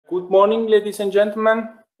Good morning, ladies and gentlemen.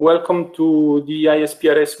 Welcome to the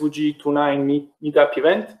ISPRS WG II meetup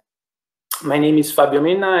event. My name is Fabio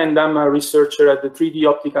Menna, and I'm a researcher at the 3D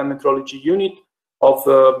Optical Metrology Unit of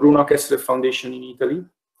Bruno Kessler Foundation in Italy.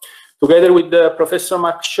 Together with Professor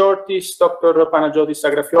Mark Shortis, Dr. Panagiotis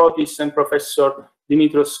Agrafiotis, and Professor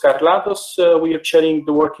Dimitros Karlatos, we are chairing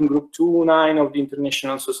the working group 2.9 of the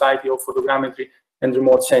International Society of Photogrammetry and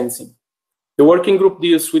Remote Sensing. The working group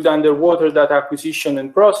deals with underwater data acquisition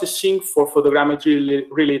and processing for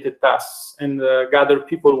photogrammetry-related tasks and gather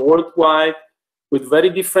people worldwide with very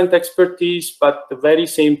different expertise, but the very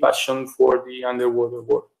same passion for the underwater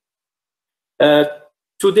world.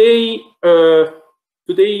 Today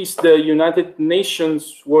is the United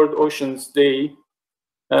Nations World Oceans Day.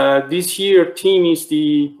 This year theme is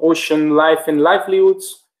the Ocean Life and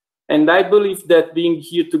Livelihoods, and I believe that being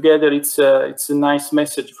here together, it's a nice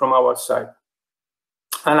message from our side.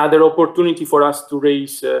 Another opportunity for us to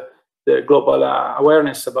raise the global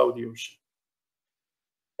awareness about the ocean.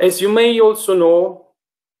 As you may also know,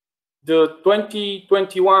 the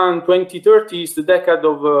 2021-2030 is the decade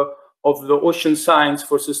of the ocean science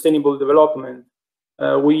for sustainable development.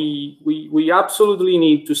 We absolutely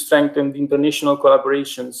need to strengthen the international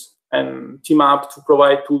collaborations and team up to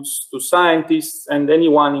provide tools to scientists and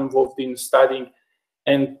anyone involved in studying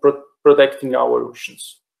and protecting our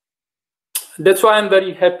oceans. That's why I'm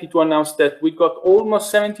very happy to announce that we got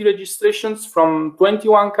almost 70 registrations from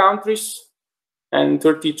 21 countries and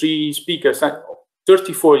 33 speakers.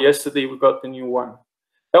 34 yesterday, we got a new one.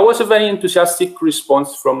 That was a very enthusiastic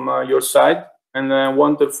response from your side, and I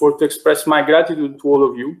wanted to express my gratitude to all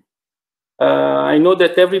of you. I know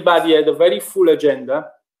that everybody had a very full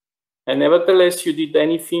agenda, and nevertheless, you did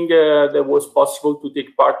anything that was possible to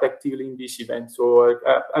take part actively in this event. So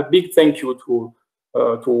a big thank you to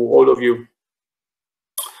all of you.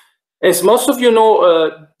 As most of you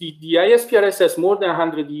know, the ISPRS has more than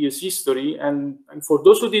 100 years history, and for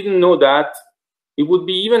those who didn't know that, it would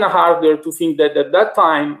be even harder to think that at that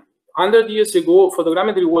time, 100 years ago,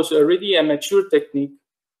 photogrammetry was already a mature technique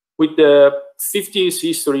with 50 years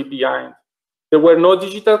history behind. There were no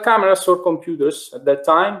digital cameras or computers at that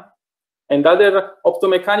time, and other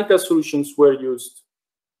optomechanical solutions were used.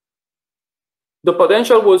 The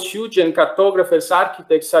potential was huge, and cartographers,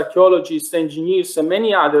 architects, archaeologists, engineers, and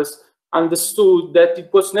many others understood that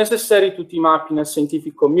it was necessary to team up in a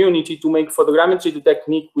scientific community to make photogrammetry the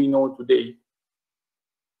technique we know today.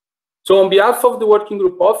 So on behalf of the working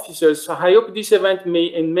group officers, I hope this event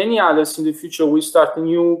may, and many others in the future, will start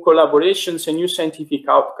new collaborations and new scientific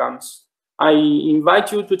outcomes. I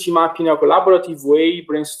invite you to team up in a collaborative way,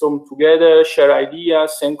 brainstorm together, share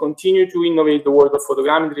ideas, and continue to innovate the world of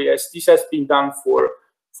photogrammetry as this has been done for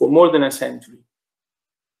more than a century.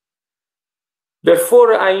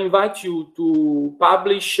 Therefore, I invite you to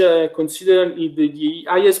publish, consider the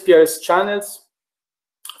ISPRS channels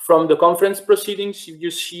from the conference proceedings. If you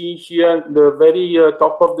see here the very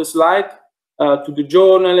top of the slide, to the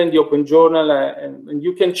journal and the open journal, and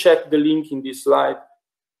you can check the link in this slide.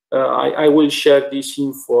 I will share this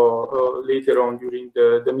info later on during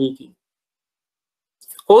the meeting.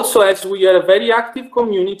 Also, as we are a very active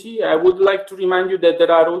community, I would like to remind you that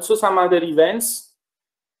there are also some other events,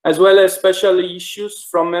 as well as special issues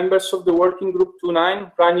from members of the working group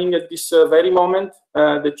 2.9 running at this very moment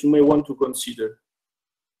that you may want to consider.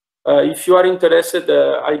 If you are interested,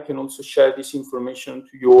 I can also share this information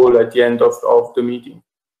to you all at the end of the meeting.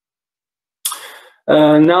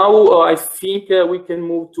 Now, I think we can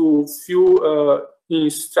move to a few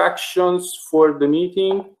instructions for the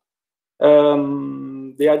meeting.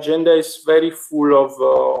 The agenda is very full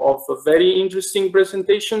of very interesting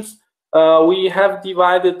presentations. We have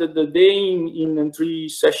divided the day in 3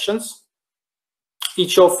 sessions,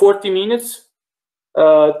 each of 40 minutes,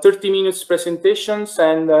 30 minutes presentations,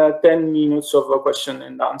 and 10 minutes of a question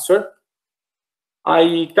and answer.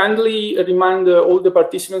 I kindly remind all the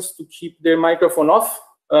participants to keep their microphone off,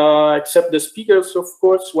 except the speakers, of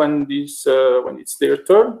course, when it's their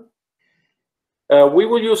turn. We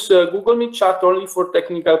will use Google Meet chat only for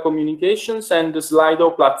technical communications and the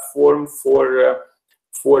Slido platform for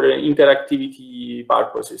interactivity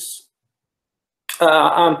purposes.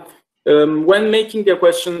 When making a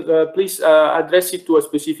question, please address it to a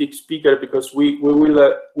specific speaker, because we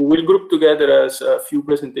will group together as a few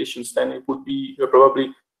presentations. Then it would be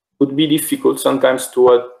probably difficult sometimes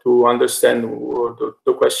to understand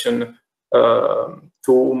the question to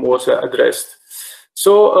whom was addressed.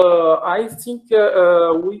 So I think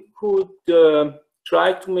we could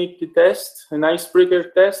try to make the test an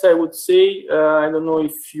icebreaker test. I would say I don't know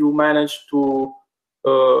if you managed to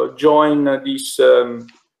join this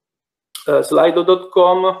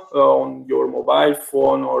slido.com on your mobile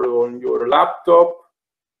phone or on your laptop.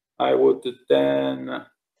 I would then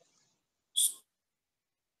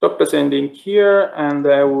stop presenting here, and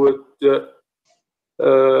I would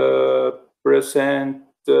present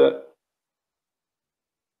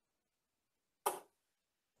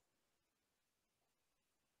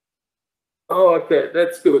oh, okay,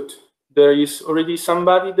 that's good. There is already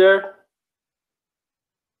somebody there.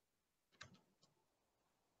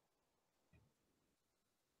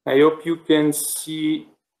 I hope you can see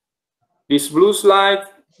this blue slide.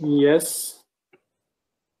 Yes.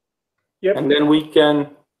 Yep. And then we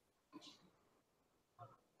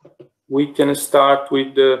can start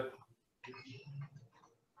with the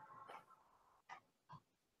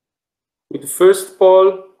first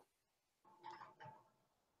poll.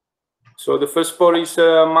 So the first poll is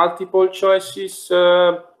a multiple choices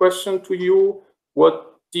question to you. What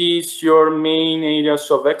is your main areas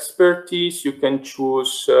of expertise? You can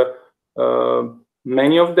choose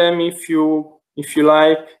many of them if you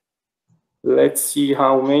like. Let's see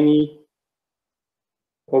how many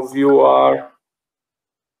of you are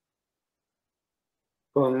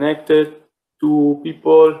connected. 2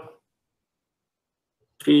 people,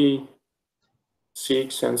 3,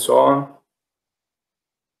 6, and so on.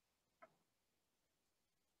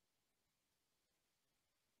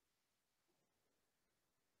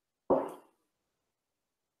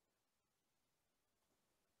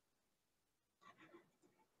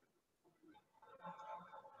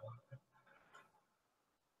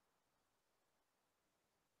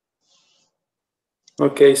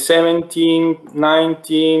 Okay, 17,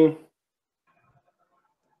 19.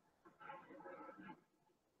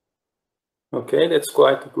 Okay, that's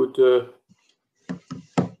quite a good.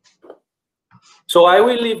 So I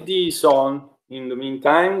will leave this on in the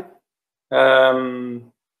meantime,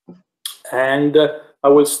 and I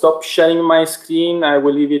will stop sharing my screen. I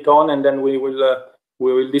will leave it on, and then we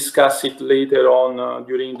will discuss it later on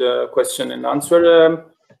during the question and answer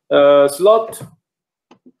slot.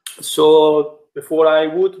 So before I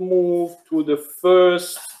would move to the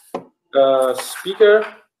first speaker,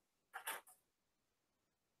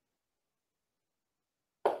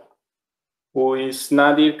 who is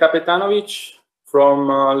Nadir Kapetanovic from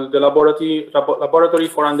the Laboratory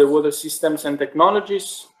for Underwater Systems and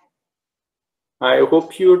Technologies. I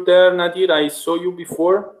hope you're there, Nadir. I saw you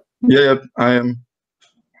before. Yeah, I am.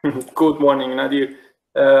 Good morning, Nadir.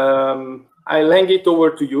 I'll hand it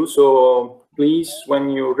over to you. So please, when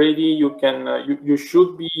you're ready, you can. You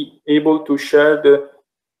should be able to share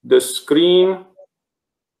the screen.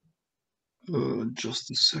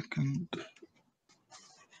 Just a second.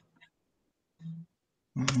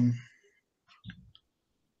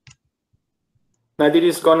 Nadir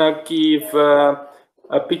is gonna give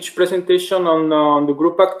a pitch presentation on the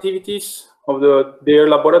group activities of their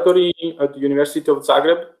laboratory at the University of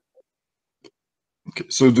Zagreb. Okay,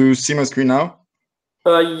 so do you see my screen now?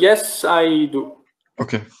 Yes, I do.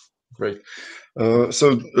 Okay, great.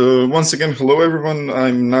 Once again, hello everyone.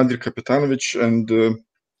 I'm Nadir Kapetanovic, and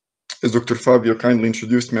as Dr. Fabio kindly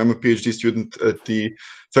introduced me, I'm a PhD student at the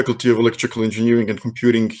Faculty of Electrical Engineering and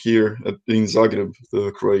Computing here in Zagreb,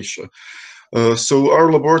 Croatia. So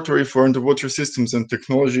our laboratory for underwater systems and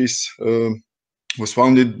technologies was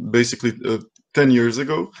founded basically 10 years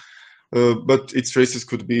ago, but its traces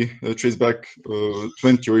could be traced back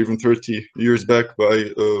 20 or even 30 years back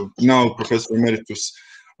by now Professor Emeritus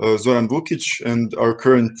Zoran Vukic and our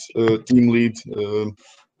current team lead,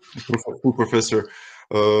 full professor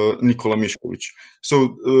Nikola Mišković.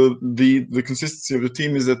 So the consistency of the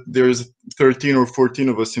team is that there's 13 or 14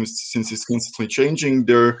 of us since it's constantly changing.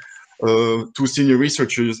 There are 2 senior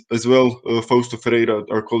researchers as well. Fausto Ferreira,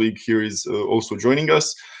 our colleague here, is also joining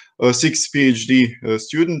us. 6 PhD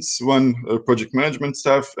students, 1 project management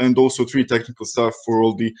staff, and also 3 technical staff for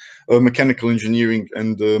all the mechanical engineering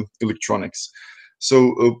and electronics.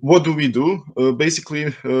 So what do we do?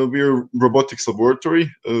 Basically, we're a robotics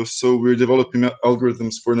laboratory. So we're developing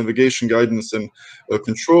algorithms for navigation, guidance, and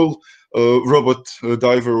control, robot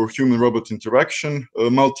diver or human-robot interaction,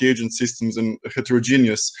 multi-agent systems, and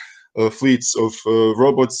heterogeneous fleets of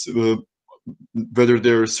robots, whether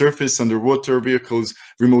they're surface, underwater vehicles,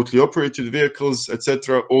 remotely operated vehicles,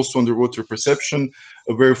 etc. Also underwater perception,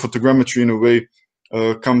 where photogrammetry in a way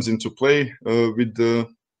comes into play with the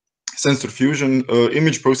sensor fusion,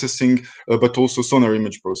 image processing, but also sonar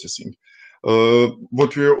image processing.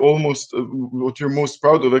 What we're most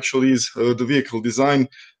proud of actually is the vehicle design,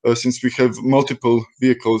 since we have multiple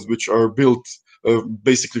vehicles which are built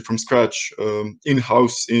basically from scratch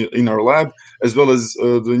in-house in our lab, as well as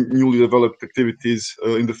the newly developed activities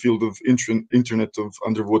in the field of Internet of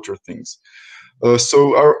Underwater Things.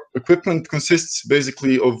 So our equipment consists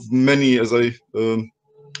basically of many, as I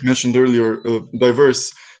mentioned earlier,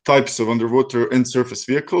 diverse types of underwater and surface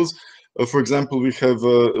vehicles. For example, we have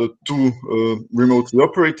two remotely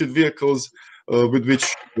operated vehicles with which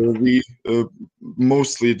we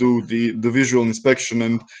mostly do the visual inspection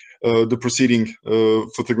and the preceding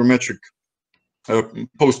photogrammetric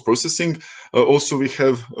post-processing. Also, we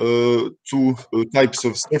have two types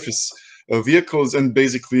of surface vehicles and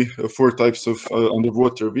basically four types of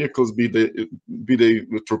underwater vehicles, be they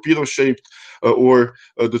torpedo-shaped or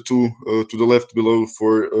the two to the left below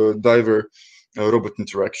for diver robot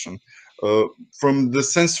interaction. From the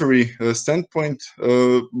sensory standpoint,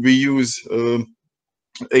 we use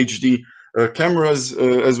HD cameras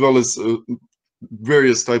as well as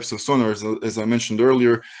various types of sonars, as I mentioned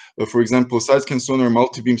earlier. For example, side-scan sonar,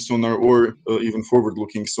 multi-beam sonar, or even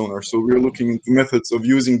forward-looking sonar. So we're looking into methods of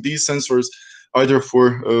using these sensors either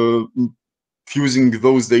for fusing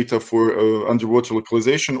those data for underwater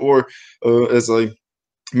localization, or as I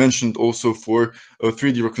mentioned, also for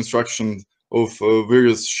 3D reconstruction of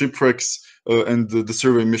various shipwrecks and the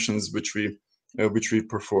survey missions which we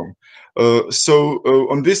perform. So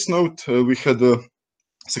on this note, we had a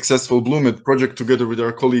successful BlueMed project together with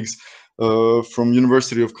our colleagues from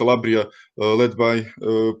University of Calabria, led by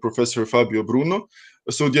Professor Fabio Bruno.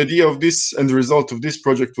 So the idea of this and the result of this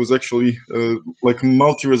project was actually like a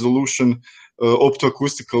multi-resolution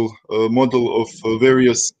optoacoustical model of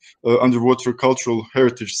various underwater cultural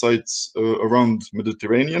heritage sites around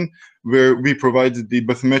Mediterranean, where we provided the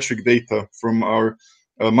bathymetric data from our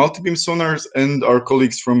multi-beam sonars, and our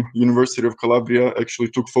colleagues from University of Calabria actually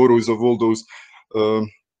took photos of all those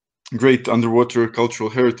great underwater cultural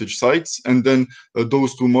heritage sites, and then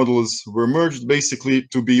those two models were merged basically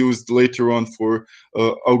to be used later on for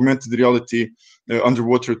augmented reality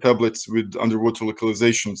underwater tablets with underwater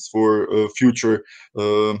localizations for future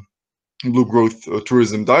blue growth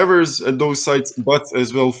tourism divers at those sites, but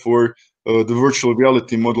as well for the virtual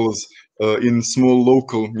reality models in small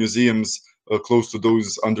local museums close to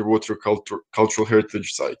those underwater cultural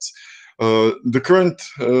heritage sites. The current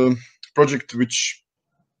project, which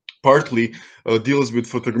partly deals with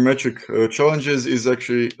photogrammetric challenges, is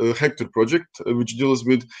actually a Hector project, which deals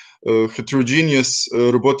with heterogeneous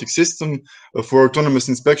robotic system for autonomous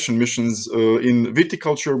inspection missions in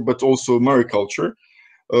viticulture, but also mariculture.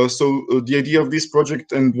 So the idea of this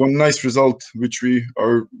project, and one nice result which we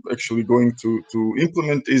are actually going to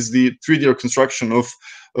implement, is the 3D reconstruction of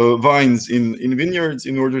vines in vineyards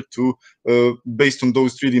in order to, based on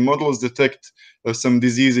those 3D models, detect some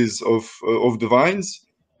diseases of the vines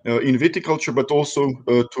in viticulture, but also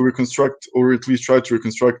to reconstruct, or at least try to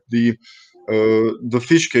reconstruct, the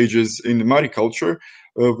fish cages in mariculture,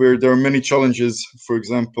 where there are many challenges. For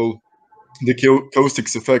example, the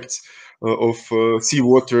caustics effects of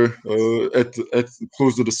seawater at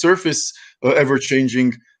close to the surface,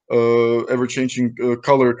 ever-changing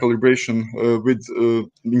color calibration with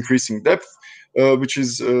increasing depth, which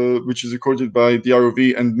is recorded by the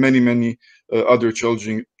ROV, and many other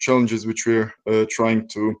challenges which we're trying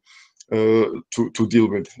to deal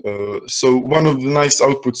with. So one of the nice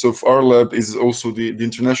outputs of our lab is also the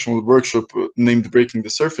international workshop named Breaking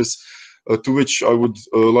the Surface, to which I would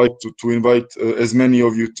like to invite as many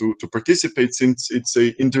of you to participate, since it's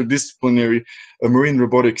a interdisciplinary marine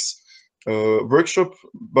robotics workshop,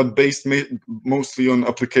 but based mostly on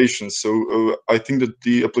applications. So I think that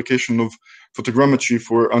the application of photogrammetry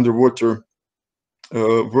for underwater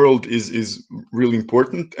world is really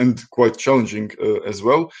important and quite challenging as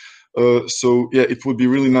well. So yeah, it would be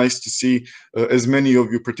really nice to see as many of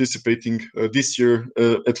you participating this year,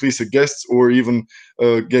 at least as guests, or even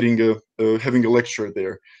having a lecture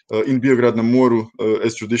there in Biograd na Moru,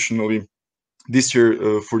 as traditionally this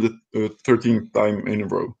year for the 13th time in a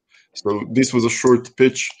row. So this was a short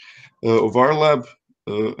pitch of our lab,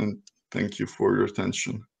 and thank you for your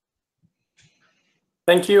attention.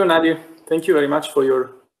 Thank you, Nadir. Thank you very much for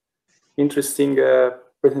your interesting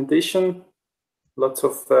presentation. Lots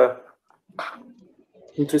of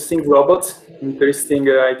interesting robots, interesting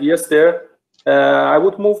ideas there. I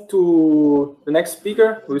would move to the next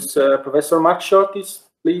speaker, who is Professor Mark Shortis.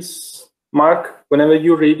 Please, Mark, whenever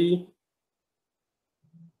you're ready.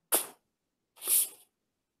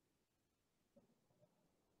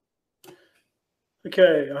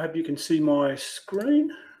 Okay, I hope you can see my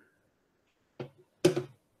screen.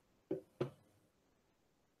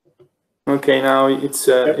 Okay, now it's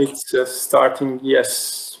starting.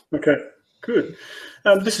 Yes. Okay, good.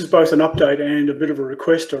 This is both an update and a bit of a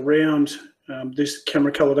request around this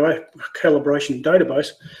camera calibration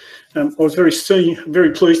database. I was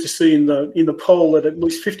very pleased to see in the poll that at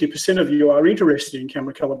least 50% of you are interested in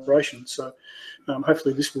camera calibration. So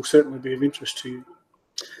hopefully this will certainly be of interest to you.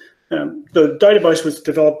 The database was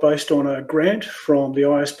developed based on a grant from the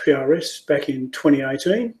ISPRS back in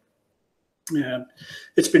 2018.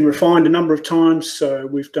 It's been refined a number of times, so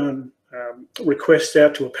we've done requests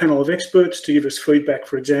out to a panel of experts to give us feedback,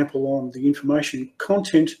 for example, on the information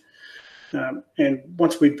content. And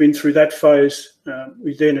once we'd been through that phase,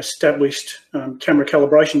 we then established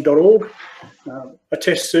cameracalibration.org, a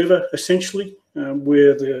test server essentially,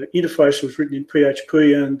 where the interface was written in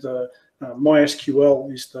PHP and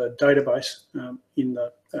MySQL is the database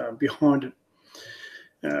behind it.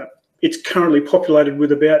 It's currently populated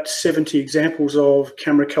with about 70 examples of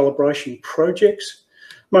camera calibration projects.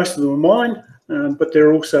 Most of them are mine, but there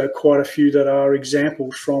are also quite a few that are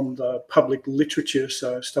examples from the public literature,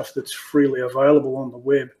 so stuff that's freely available on the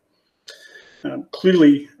web.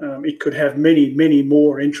 Clearly, it could have many, many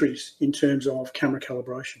more entries in terms of camera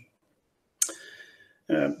calibration.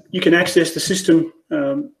 You can access the system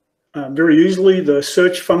very easily. The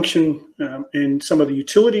search function and some of the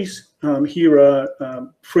utilities here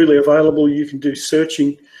are freely available. You can do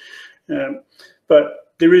searching, but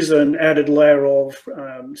there is an added layer of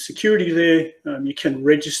security there. You can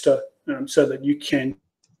register so that you can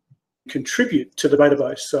contribute to the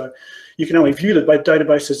database. So you can only view the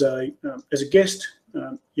database as a guest.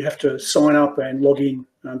 You have to sign up and log in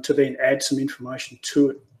to then add some information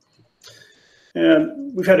to it.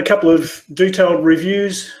 We've had a couple of detailed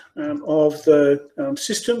reviews of the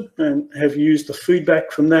system and have used the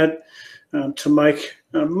feedback from that to make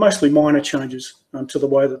mostly minor changes to the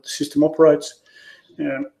way that the system operates,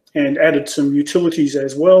 and added some utilities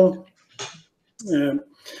as well.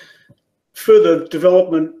 Further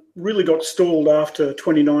development really got stalled after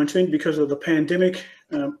 2019 because of the pandemic.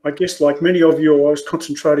 I guess like many of you, I was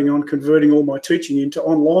concentrating on converting all my teaching into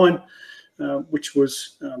online, which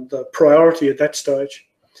was the priority at that stage.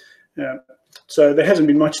 So there hasn't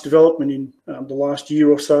been much development in the last year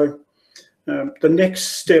or so. The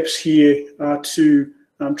next steps here are to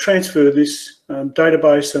transfer this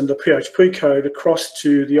database and the PHP code across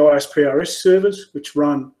to the ISPRS servers, which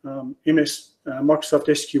run Microsoft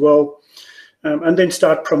SQL, and then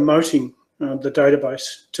start promoting the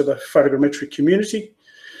database to the photogrammetric community.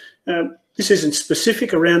 This isn't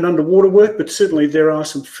specific around underwater work, but certainly there are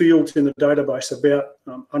some fields in the database about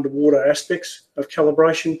underwater aspects of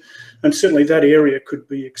calibration, and certainly that area could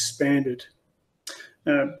be expanded.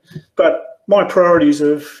 But my priorities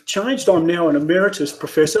have changed. I'm now an emeritus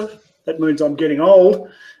professor. That means I'm getting old,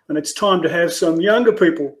 and it's time to have some younger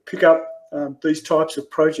people pick up these types of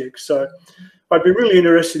projects. So I'd be really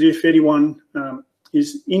interested if anyone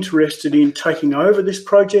is interested in taking over this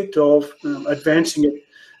project of advancing it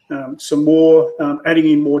some more, adding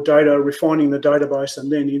in more data, refining the database,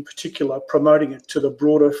 and then in particular promoting it to the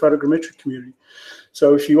broader photogrammetric community.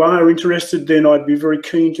 So if you are interested, then I'd be very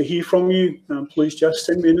keen to hear from you. Please just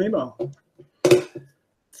send me an email.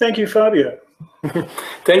 Thank you, Fabio.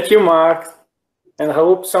 Thank you, Mark. And I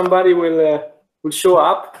hope somebody will show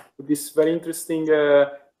up with this very interesting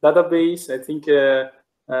database. I think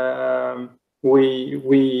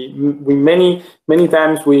many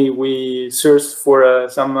times we search for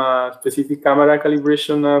some specific camera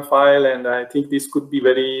calibration file, and I think this could be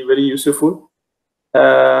very, very useful.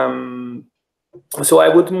 So I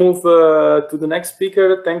would move to the next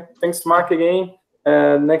speaker. Thanks, Mark, again.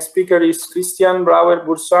 Next speaker is Christian Braeuer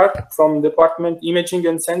Burchardt from Department Imaging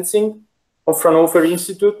and Sensing of Fraunhofer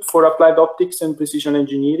Institute for Applied Optics and Precision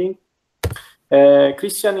Engineering.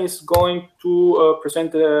 Christian is going to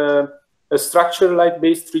present a structure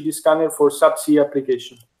light-based 3D scanner for subsea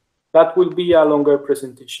application. That will be a longer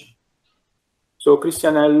presentation. So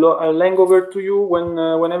Christian, I'll hand over to you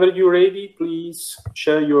whenever you're ready. Please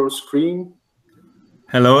share your screen.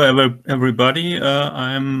 Hello, everybody.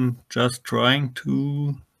 I'm just trying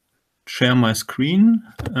to share my screen,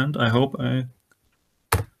 and I hope I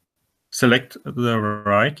select the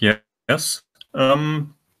right. Yes.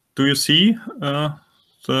 Do you see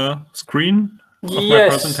the screen of my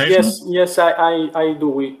presentation? Yes, I do.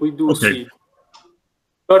 We do see.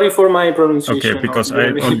 Sorry for my pronunciation. Okay, because I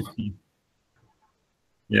only see.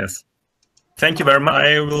 Yes. Thank you very much.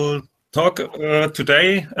 I will talk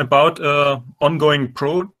today about an ongoing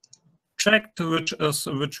project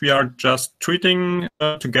which we are just treating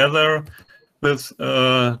together with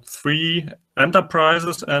 3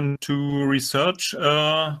 enterprises and 2 research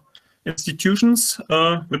institutions,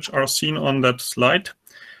 which are seen on that slide.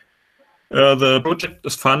 The project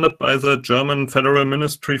is funded by the German Federal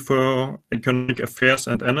Ministry for Economic Affairs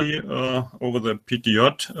and Energy over the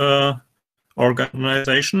PTJ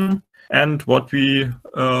organization. And what we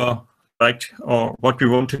what we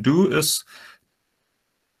want to do is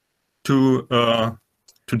to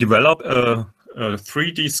develop a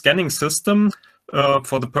 3D scanning system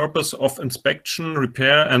for the purpose of inspection,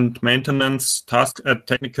 repair, and maintenance tasks at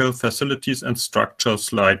technical facilities and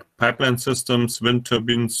structures like pipeline systems, wind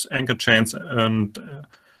turbines, anchor chains, and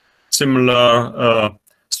similar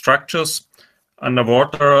structures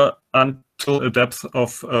underwater until a depth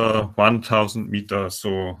of 1,000 meters.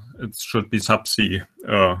 So it should be subsea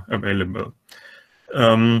available.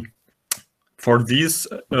 For these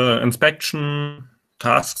inspection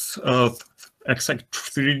tasks, exact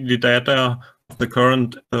 3D data of the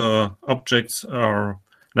current objects are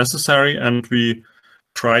necessary, and we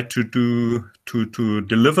try to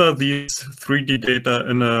deliver these 3D data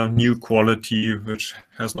in a new quality which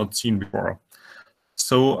has not seen before.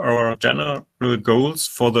 So our general goals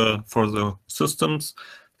for the systems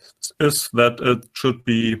is that it should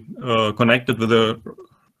be connected with a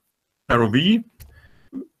ROV,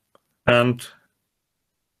 and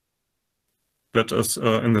that is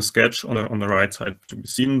in the sketch on the right side to be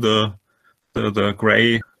seen. The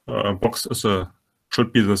gray box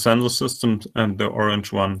should be the sensor system, and the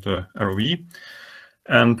orange one the ROV.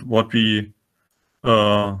 And what we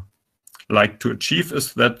like to achieve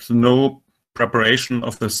is that no preparation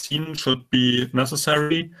of the scene should be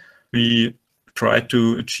necessary. We try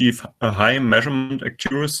to achieve a high measurement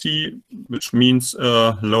accuracy, which means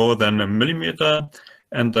lower than a millimeter,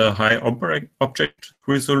 and a high object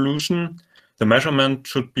resolution. The measurement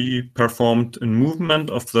should be performed in movement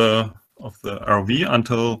of the ROV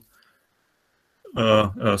until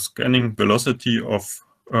a scanning velocity of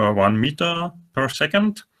 1 meter per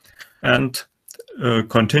second, and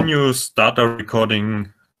continuous data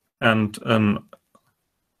recording and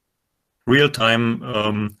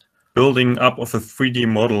real-time building up of a 3D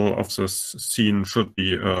model of the scene should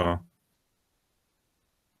be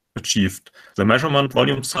achieved. The measurement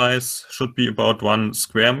volume size should be about 1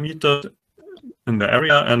 square meter in the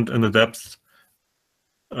area, and in the depth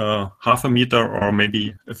half a meter, or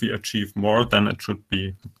maybe if we achieve more, then it should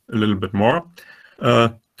be a little bit more.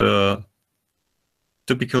 The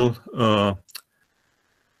typical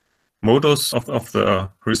modus of the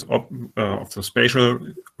spatial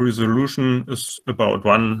resolution is about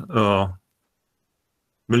 1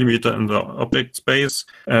 millimeter in the object space,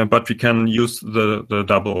 but we can use the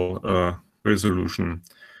double resolution.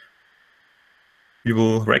 We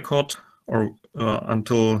will record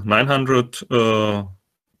until 900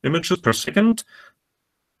 images per second.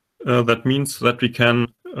 That means that we can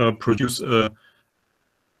produce a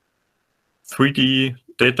 3D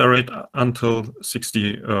data rate until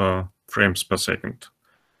 60 frames per second.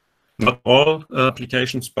 Not all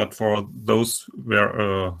applications, but for those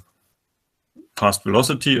where fast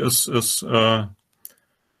velocity is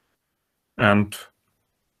and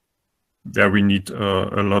where we need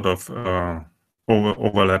a lot of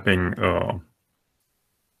overlapping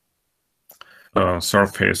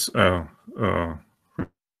surface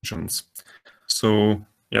regions. So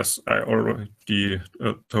yes, I already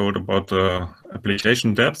told about the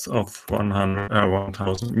application depth of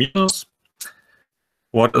 1,000 meters.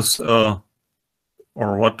 What is or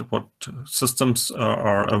what systems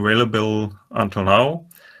are available until now?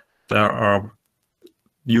 There are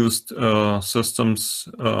used systems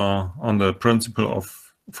on the principle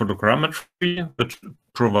of photogrammetry, which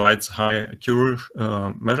provides high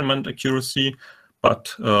measurement accuracy,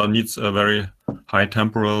 but needs a very high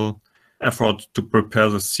temporal effort to prepare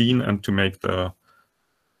the scene and to make the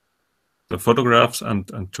photographs and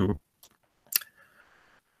to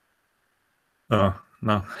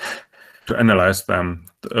to analyze them.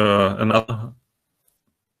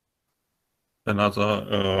 Another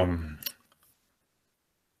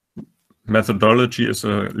methodology is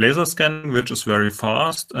a laser scanning, which is very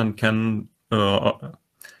fast and can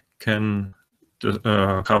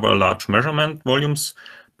cover large measurement volumes,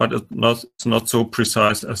 but it's not so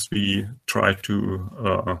precise as we try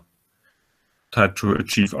to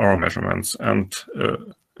achieve our measurements. And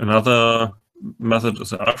another method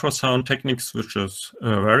is ultrasound techniques, which is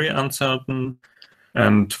very uncertain,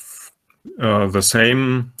 and the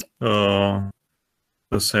same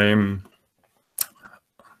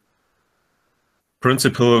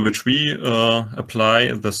principle which we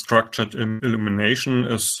apply, the structured illumination,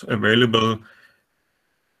 is available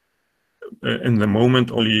in the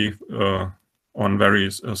moment only on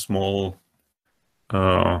very small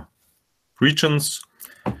regions,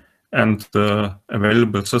 and the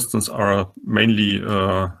available systems are mainly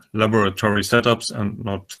laboratory setups and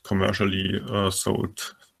not commercially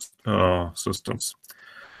sold systems.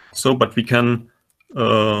 So, but we can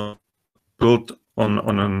build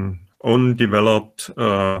on an own developed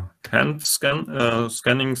hand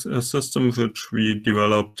scanning system, which we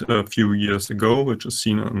developed a few years ago, which is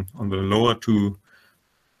seen on the lower two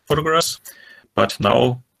photographs. But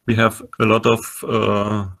now we have a lot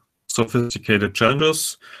of sophisticated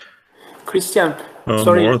challenges. Christian,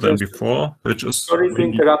 sorry, more than before, which is sorry to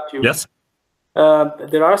interrupt you. Yes.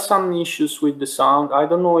 There are some issues with the sound. I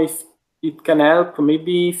don't know if it can help.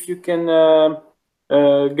 Maybe if you can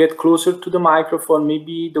get closer to the microphone,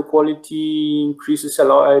 maybe the quality increases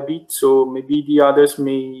a bit. So maybe the others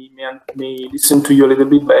may listen to you a little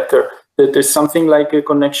bit better. There's something like a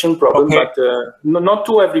connection problem, okay. But not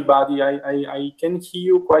to everybody. I can hear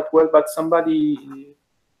you quite well, but somebody.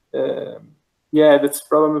 Yeah, that's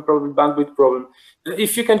probably bandwidth problem.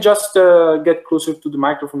 If you can just get closer to the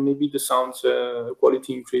microphone, maybe the sound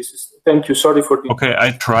quality increases. Thank you. Sorry for the. Okay,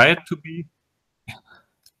 I try to be.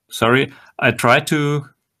 Sorry, I try to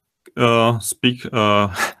speak a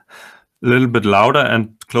little bit louder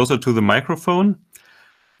and closer to the microphone.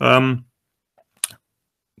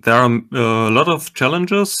 There are a lot of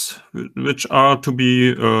challenges which are to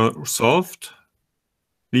be solved.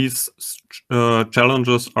 These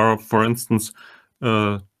challenges are, for instance,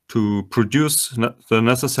 to produce the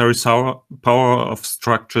necessary power of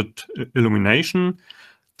structured illumination.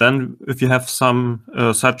 Then, if you have some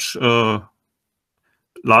such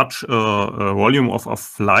large volume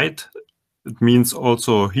of light, it means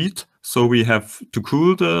also heat. So we have to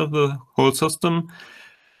cool the whole system.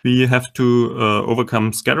 We have to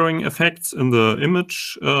overcome scattering effects in the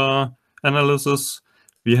image analysis.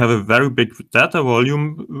 We have a very big data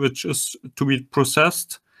volume which is to be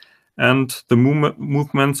processed, and the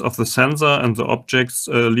movements of the sensor and the objects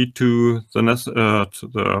lead to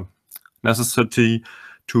the necessity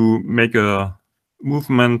to make a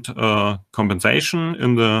movement compensation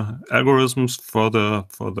in the algorithms for the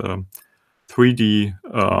 3D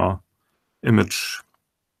image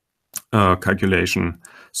calculation.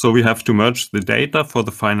 So we have to merge the data for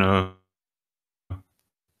the final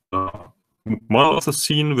model of the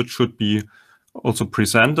scene, which should be also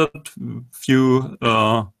presented few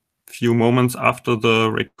moments after the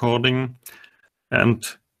recording. And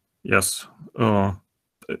yes,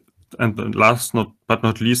 and last but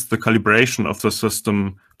not least, the calibration of the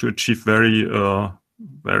system to achieve very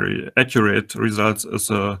accurate results is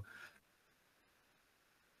a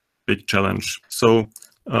big challenge. So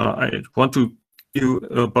I want to you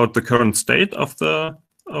about the current state of the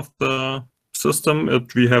system.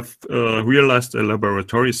 We have realized a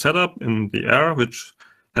laboratory setup in the air, which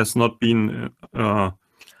has not been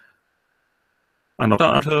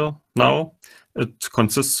until now. It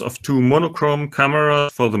consists of 2 monochrome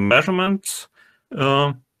cameras for the measurements,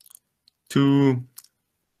 2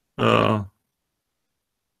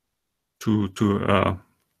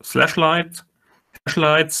 flashlights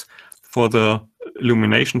for the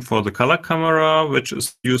illumination for the color camera, which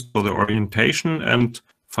is used for the orientation, and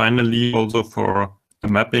finally also for the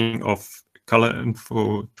mapping of color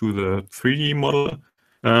info to the 3D model.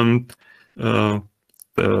 And the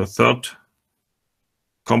third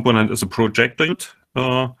component is a projector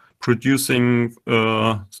producing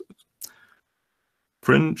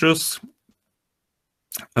fringes,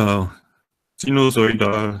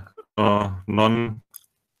 sinusoidal non-aperiodic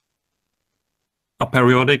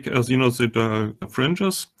sinusoidal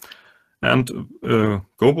fringes, and the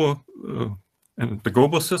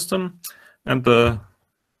gobo system, and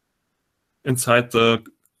inside the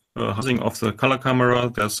housing of the color camera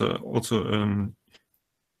there's also an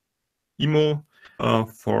EMO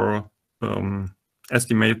for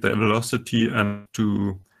estimate the velocity and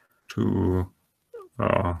to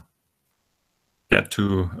get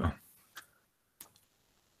to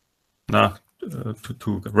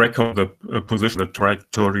record the position, the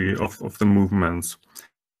trajectory of the movements.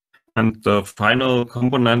 And the final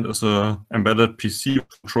component is an embedded PC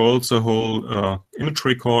which controls the whole image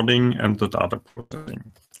recording and the data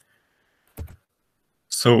processing.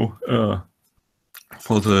 So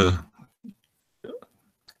for the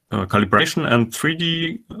calibration and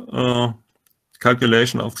 3D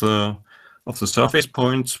calculation of the surface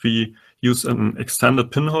points, we use an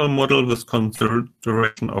extended pinhole model with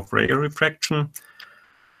consideration of ray refraction,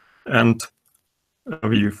 and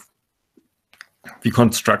we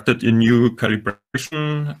constructed a new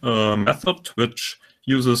calibration method which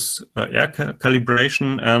uses air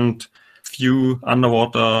calibration and few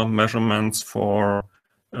underwater measurements for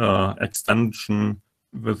extension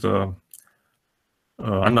with a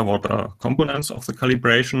underwater components of the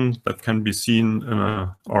calibration that can be seen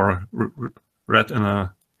or read in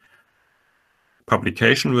a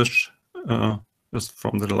publication which is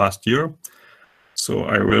from the last year. So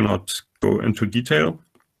I will not go into detail.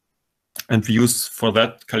 And we use, for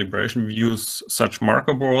that calibration, we use such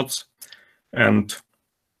marker boards and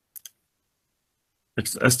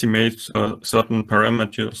estimate certain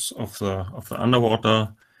parameters of the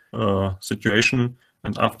underwater situation,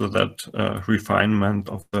 and after that refinement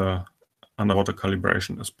of the underwater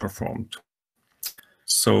calibration is performed.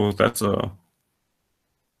 So that's a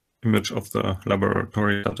image of the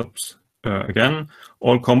laboratory setups. Again,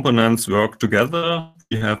 all components work together.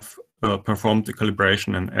 We have performed the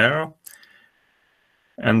calibration in air,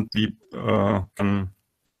 and the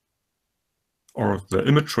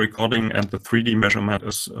image recording and the 3D measurement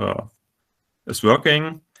is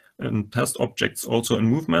working, and test objects also in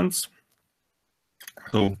movements.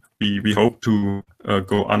 So we hope to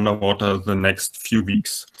go underwater the next few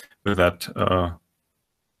weeks with that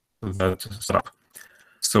setup.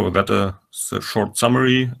 So that is a short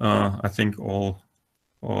summary. I think all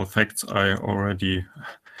facts I already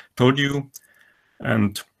told you,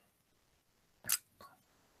 and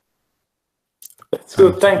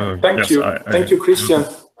so thank you, Christian.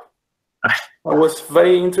 It was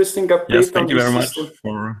very interesting update. Yes, thank you very much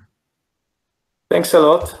for. Thanks a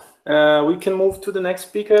lot. We can move to the next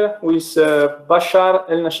speaker, who is Bashar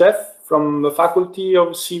Elnashef from the Faculty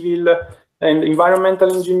of Civil and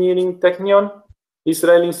Environmental Engineering, Technion,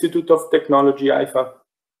 Israel Institute of Technology, Haifa.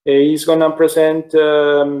 He's going to present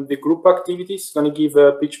the group activities. He's going to give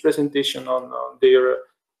a pitch presentation on their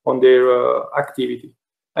activity.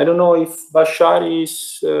 I don't know if Bashar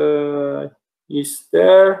is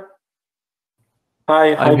there.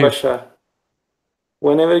 Hi, Bashar.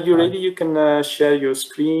 Whenever you're ready, you can share your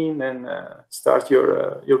screen and start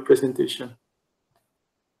your presentation.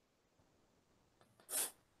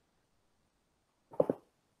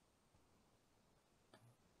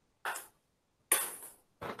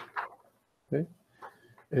 Okay.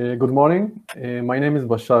 Good morning. My name is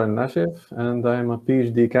Bashar Elnashef, and I am a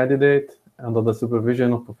PhD candidate under the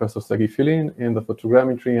supervision of Professor Sagi Filin in the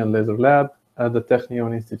Photogrammetry and Laser Lab at the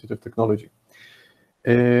Technion Institute of Technology.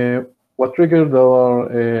 What triggered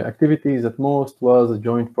our activities at most was a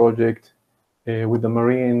joint project with the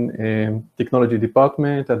Marine Technology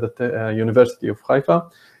Department at the University of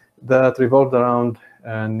Haifa that revolved around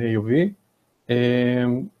an AUV.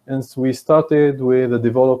 And so we started with the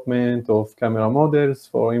development of camera models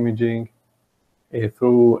for imaging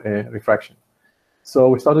through refraction. So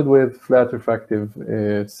we started with flat refractive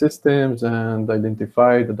systems and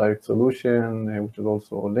identified the direct solution, which is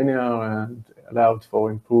also linear and allowed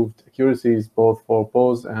for improved accuracies both for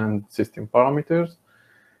pose and system parameters.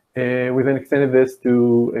 We then extended this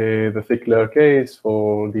to the thick layer case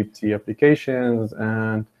for deep sea applications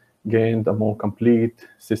and gained a more complete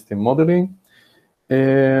system modeling.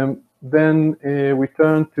 Then we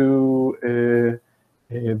turned to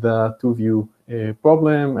the two-view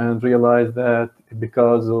problem and realized that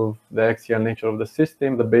because of the axial nature of the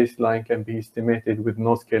system, the baseline can be estimated with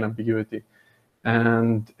no scale ambiguity,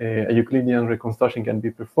 and a Euclidean reconstruction can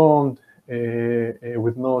be performed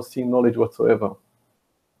with no scene knowledge whatsoever.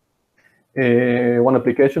 One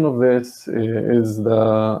application of this is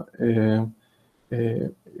the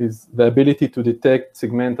ability to detect,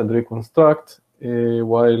 segment, and reconstruct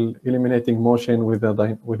while eliminating motion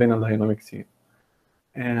within a dynamic scene.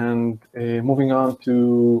 And moving on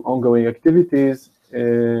to ongoing activities,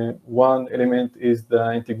 one element is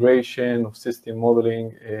the integration of system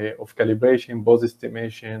modeling, of calibration, pose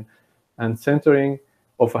estimation, and centering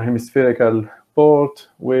of a hemispherical port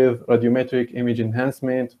with radiometric image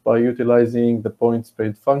enhancement by utilizing the point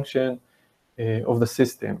spread function of the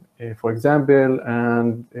system, for example,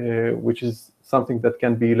 and which is something that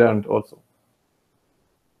can be learned also.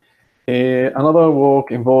 Another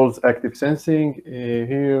work involves active sensing.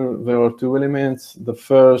 Here there are two elements. The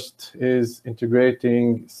first is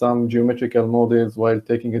integrating some geometrical models while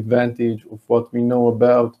taking advantage of what we know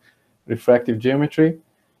about refractive geometry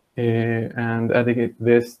and adding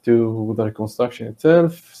this to the reconstruction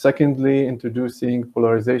itself. Secondly, introducing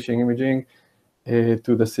polarization imaging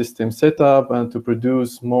to the system setup and to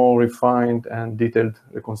produce more refined and detailed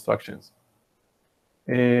reconstructions.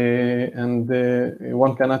 One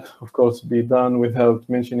cannot, of course, be done without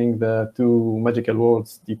mentioning the two magical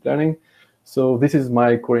words, deep learning. So this is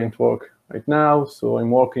my current work right now. So I'm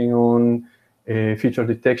working on feature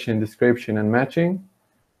detection, description, and matching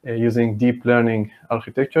using deep learning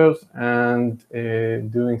architectures, and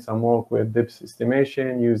doing some work with depth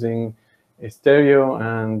estimation using stereo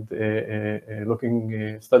and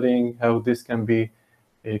studying how this can be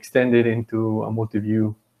extended into a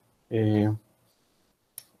multi-view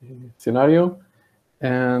scenario.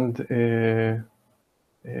 And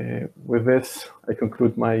with this, I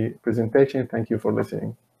conclude my presentation. Thank you for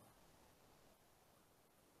listening.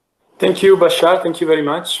 Thank you, Bashar. Thank you very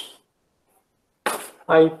much.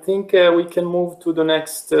 I think we can move to the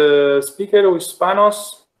next speaker, who is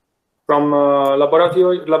Panos from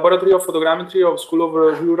Laboratory of Photogrammetry of School of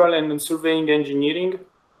Rural and Surveying Engineering,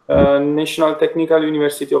 National Technical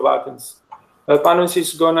University of Athens. Panos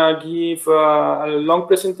is gonna give a long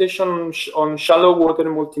presentation on shallow water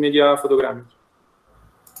multimedia photogrammetry.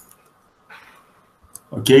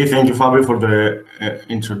 Okay, thank you, Fabio, for the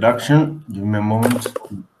introduction. Give me a moment.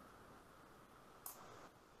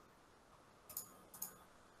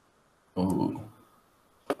 Oh,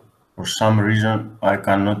 for some reason, I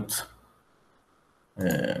cannot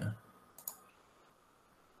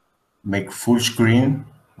make full screen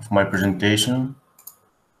of my presentation.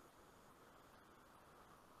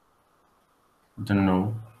 I don't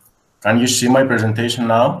know. Can you see my presentation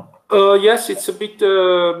now? Yes, it's a bit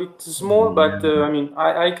small, but I mean,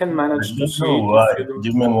 I can manage to see it.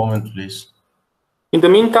 Give me a moment, please. In the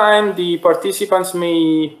meantime, the participants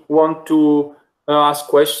may want to ask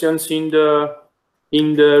questions in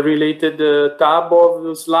the related tab of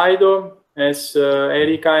the Slido, as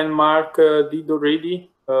Erika and Mark did already.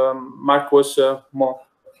 Mark was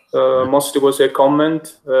mostly was a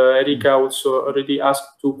comment. Erika also already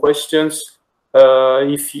asked 2 questions.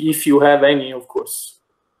 If you have any, of course.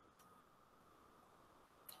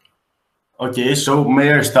 Okay, so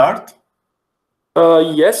may I start?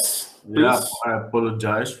 Yes, please. Yeah, I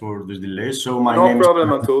apologize for this delay. So my no name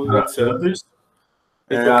problem is at all.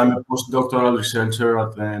 I'm a postdoctoral researcher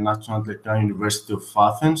at the National Technion University of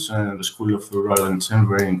Athens, the School of Rural and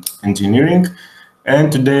Surveying Engineering.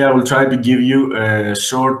 And today I will try to give you a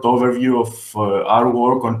short overview of our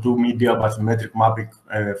work on 2 media bathymetric mapping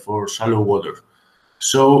for shallow water.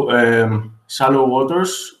 So shallow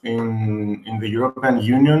waters in the European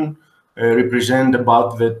Union represent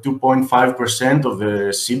about the 2.5% of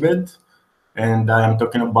the seabed. And I am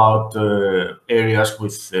talking about areas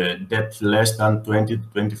with depth less than 20 to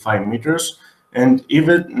 25 meters. And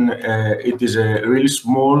even it is a really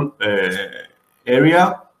small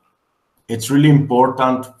area, it's really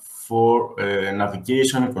important for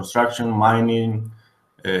navigation, construction, mining,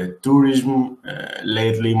 tourism,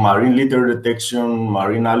 lately marine litter detection,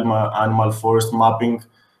 marine animal forest mapping,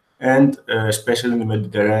 and especially in the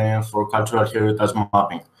Mediterranean for cultural heritage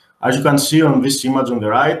mapping. As you can see on this image on the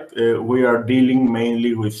right, we are dealing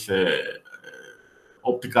mainly with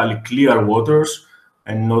optically clear waters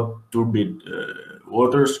and not turbid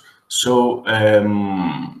waters. So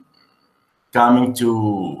coming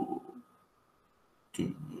to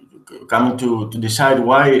decide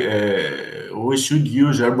why we should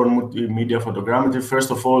use airborne multimedia photogrammetry,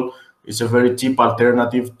 first of all, it's a very cheap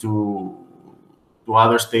alternative to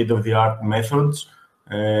other state-of-the-art methods.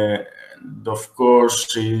 And of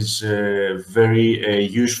course, is very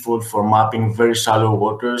useful for mapping very shallow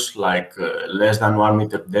waters, like less than 1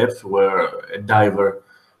 meter depth, where a diver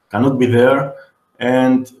cannot be there,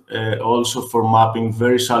 and also for mapping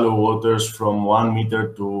very shallow waters from 1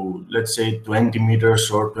 meter to, let's say, 20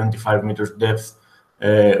 meters or 25 meters depth,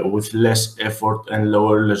 with less effort and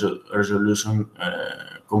lower resolution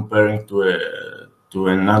comparing to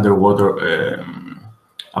another water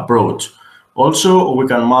approach. Also, we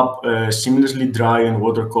can map seamlessly dry and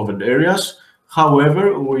water-covered areas.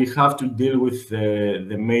 However, we have to deal with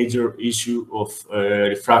the major issue of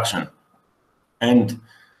refraction. And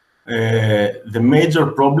the major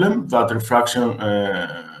problem that refraction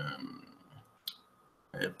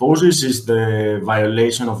poses is the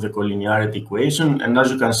violation of the collinearity equation. And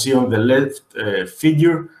as you can see on the left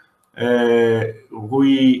figure,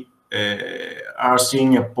 we are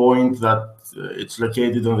seeing a point that it's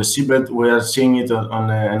located on the seabed. We are seeing it on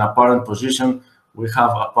an apparent position. We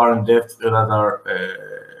have apparent depths that are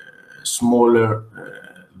smaller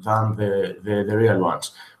than the real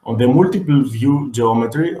ones. On the multiple view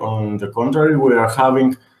geometry, on the contrary, we are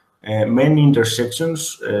having many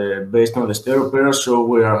intersections based on the stereo pair, so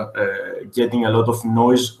we are getting a lot of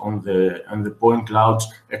noise on the point clouds,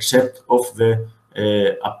 except of the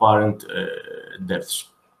apparent depths.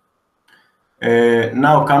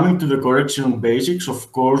 Now, coming to the correction basics,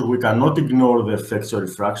 of course, we cannot ignore the effects of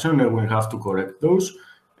refraction, and we have to correct those.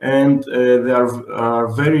 And there are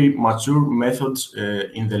very mature methods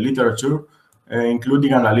in the literature,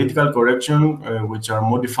 including analytical correction, which are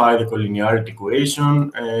modify the collinearity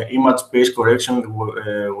equation, image-based correction,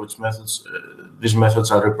 which these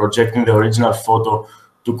methods are reprojecting the original photo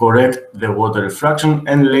to correct the water refraction.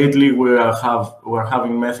 And lately we are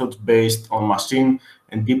having methods based on machine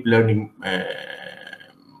and deep learning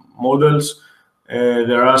models.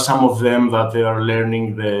 There are some of them that they are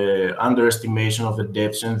learning the underestimation of the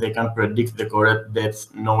depths, and they can predict the correct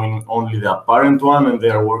depth knowing only the apparent one, and they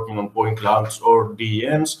are working on point clouds or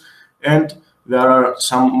DEMs. And there are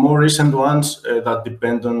some more recent ones that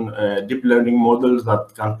depend on deep learning models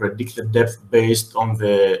that can predict the depth based on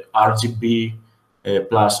the RGB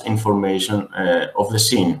plus information of the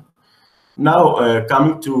scene. Now,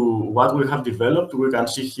 coming to what we have developed, we can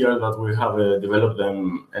see here that we have developed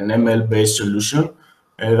an ML-based solution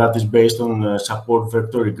that is based on support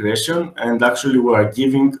vector regression. And actually, we are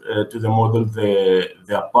giving to the model the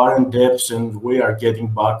apparent depths, and we are getting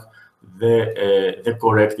back the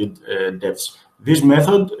corrected depths. This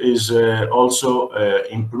method is also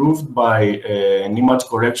improved by an image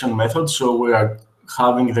correction method. So we are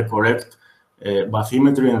having the correct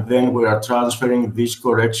bathymetry, and then we are transferring this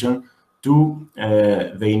correction to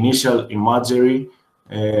the initial imagery,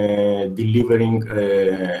 delivering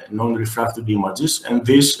non-refracted images. And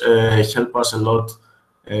this helps us a lot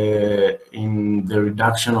in the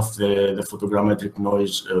reduction of the photogrammetric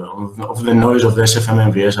noise, of the noise of the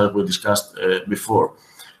SFM-MVS, as we discussed before.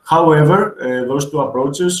 However, those two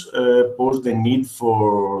approaches pose the need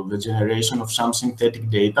for the generation of some synthetic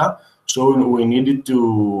data. So we needed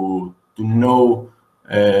to know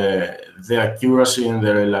the accuracy and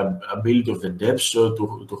the reliability of the depth. So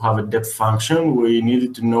to have a depth function, we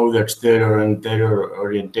needed to know the exterior and interior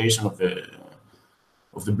orientation of the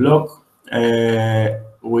block.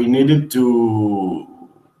 We needed to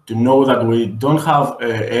know that we don't have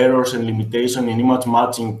errors and limitation in image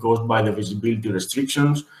matching caused by the visibility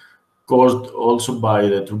restrictions, caused also by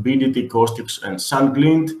the turbidity, caustics, and sun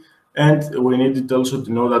glint. And we needed also to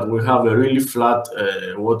know that we have a really flat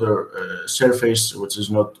water surface, which is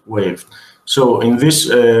not waved. So in this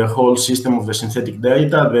whole system of the synthetic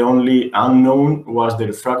data, the only unknown was the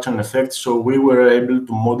refraction effect. So we were able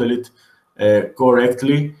to model it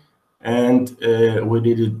correctly, and we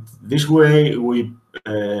did it this way. We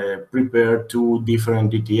prepared 2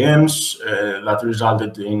 different DTMs that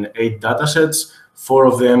resulted in 8 datasets. 4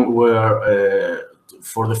 of them were,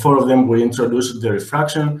 for the 4 of them, we introduced the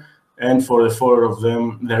refraction. And for the 4 of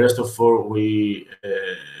them, the rest of 4, we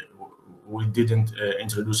didn't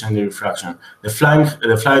introduce any refraction. The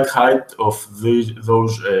flight height of those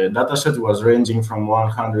datasets was ranging from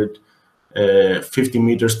 150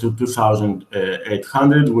 meters to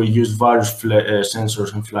 2,800. We used various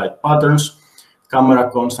sensors and flight patterns, camera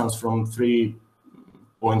constants from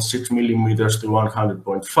 3.6 millimeters to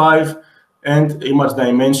 100.5. and image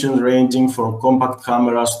dimensions ranging from compact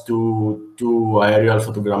cameras to aerial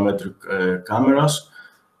photogrammetric cameras.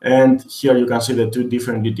 And here you can see the 2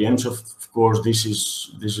 different DTMs. Of course, this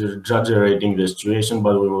is exaggerating the situation,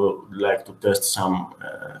 but we would like to test some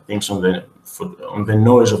things on the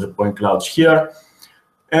noise of the point clouds here.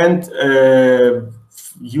 And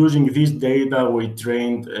using this data, we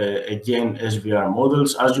trained again SVR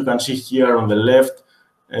models. As you can see here on the left,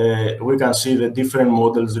 we can see the different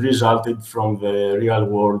models resulted from the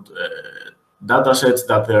real-world data sets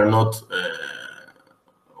that they are not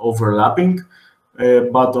overlapping.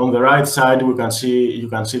 But on the right side, you can see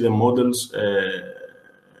the models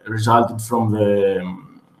resulted from the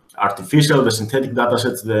artificial, the synthetic data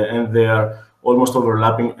sets, and they are almost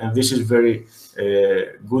overlapping. And this is very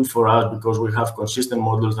good for us because we have consistent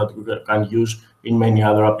models that we can use in many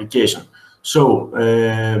other applications. So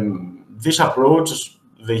this approach,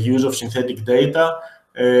 the use of synthetic data,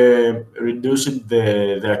 reduced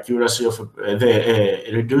the accuracy of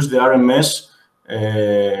reduced the RMS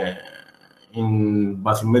in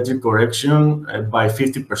bathymetric correction by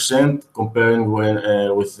 50% comparing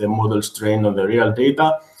with the models trained on the real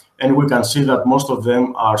data. And we can see that most of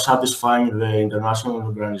them are satisfying the International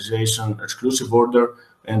Organization exclusive order,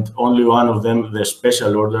 and only one of them the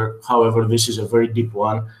special order. However, this is a very deep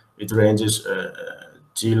one. It ranges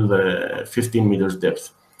till the 15 meters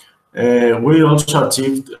depth. We also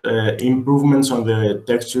achieved improvements on the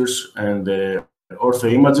textures and the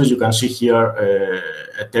ortho images. You can see here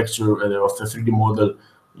a texture of the 3D model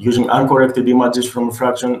using uncorrected images from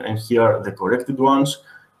refraction, and here the corrected ones.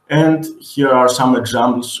 And here are some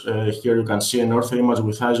examples. Here you can see an ortho image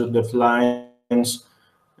with ISO depth lines,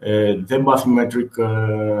 the bathymetry,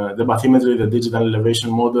 the digital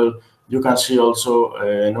elevation model. You can see also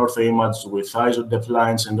an ortho image with ISO depth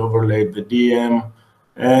lines and overlaid the DM.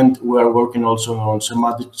 And we are working also on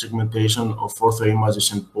semantic segmentation of ortho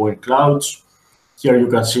images and point clouds. Here you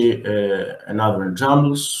can see another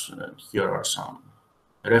examples. Here are some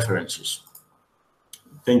references.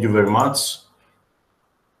 Thank you very much.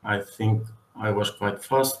 I think I was quite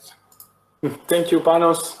fast. Thank you,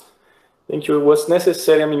 Panos. Thank you. It was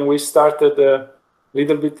necessary. I mean, we started a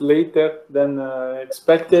little bit later than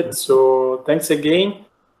expected, so thanks again.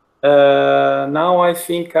 Now I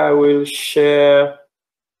think I will share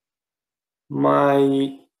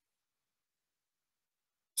my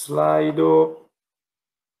Slido.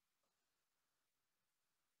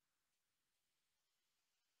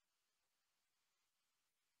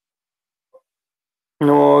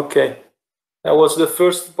 No, okay. That was the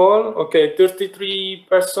first poll. Okay, 33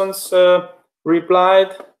 persons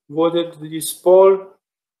replied, voted this poll.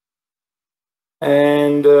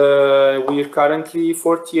 And we're currently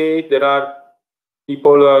 48. There are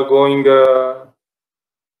people going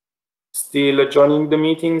still joining the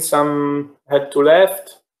meeting. Some had to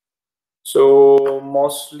left. So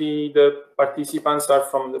mostly the participants are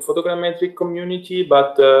from the photogrammetric community,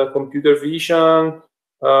 but computer vision,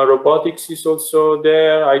 robotics is also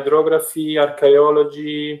there, hydrography,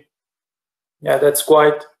 archaeology. Yeah, that's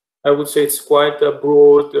quite, I would say it's quite a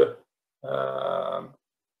broad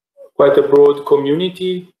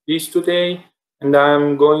community this today. And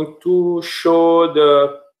I'm going to show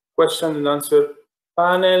the question and answer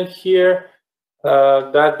panel here.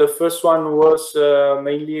 That the first one was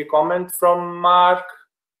mainly a comment from Mark,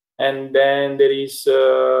 and then there is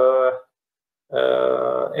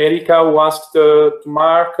Erika who asked to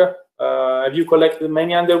Mark, have you collected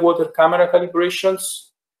many underwater camera calibrations?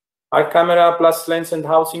 Are camera plus lens and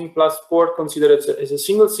housing plus port considered as a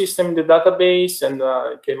single system in the database? And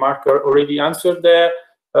okay, Mark already answered there.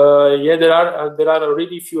 Yeah, there are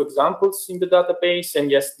already a few examples in the database, and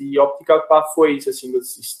yes, the optical pathway is a single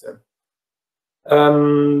system.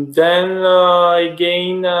 Then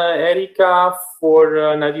again, Erika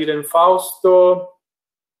for Nadir and Fausto.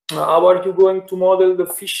 How are you going to model the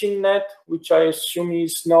fishing net, which I assume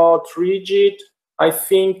is not rigid? I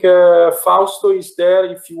think Fausto is there.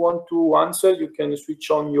 If you want to answer, you can switch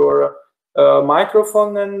on your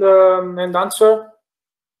microphone and answer.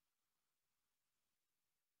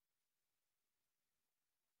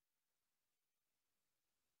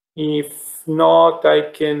 If not,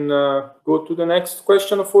 I can go to the next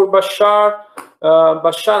question for Bashar.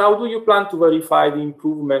 Bashar, how do you plan to verify the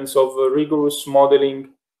improvements of rigorous modeling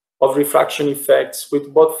of refraction effects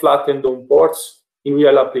with both flat and dome ports in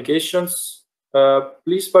real applications?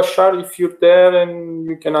 Please, Bashar, if you're there and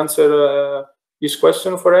you can answer this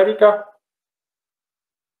question for Erika.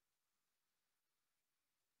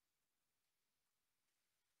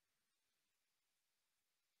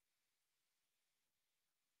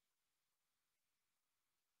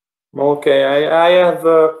 Okay, I have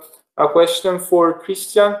a question for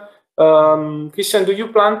Christian. Christian, do you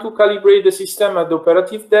plan to calibrate the system at the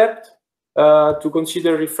operative depth to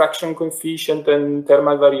consider refraction coefficient and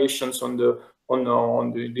thermal variations on the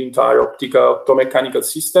entire optomechanical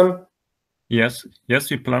system? Yes,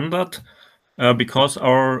 we plan that because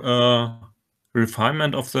our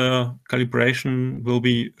refinement of the calibration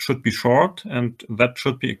should be short, and that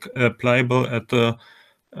should be applicable at the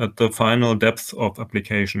final depth of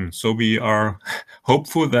application. So we are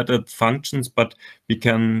hopeful that it functions, but we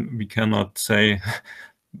cannot say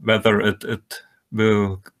whether it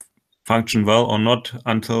will function well or not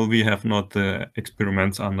until we have not the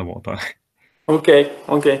experiments underwater. Okay.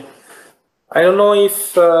 I don't know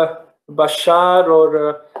if Bashar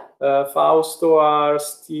or Fausto are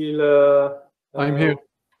still... I'm here.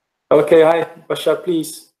 Okay, hi, Bashar,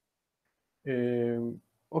 please.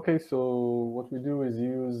 Okay, so what we do is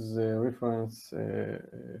use reference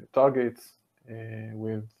targets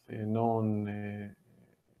with known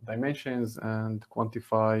dimensions and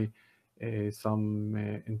quantify some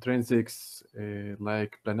intrinsics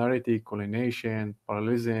like planarity, collineation,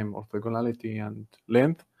 parallelism, orthogonality, and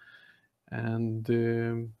length, and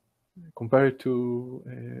compare it to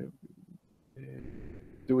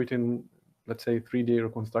do it in, let's say, 3D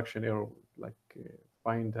reconstruction error, like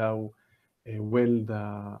find how well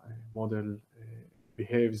the model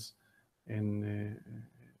behaves and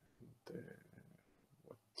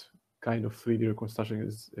what kind of 3D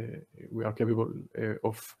reconstruction we are capable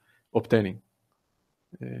of obtaining.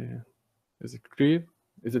 Is it clear?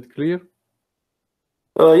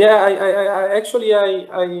 Yeah, I actually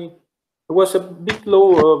it was a bit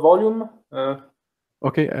low volume.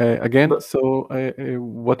 Okay, again, so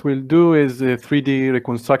what we'll do is 3D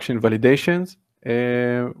reconstruction validations,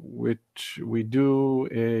 which we do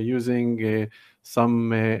using some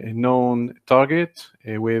known target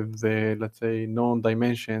with, let's say, known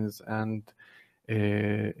dimensions and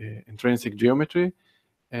intrinsic geometry,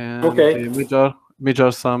 and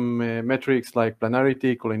measure some metrics like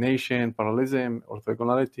planarity, collineation, parallelism,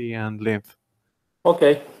 orthogonality, and length.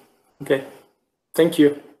 Okay. Okay. Thank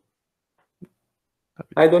you.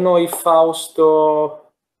 I don't know if Fausto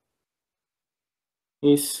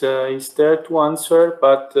is there to answer,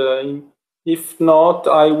 but if not,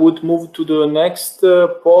 I would move to the next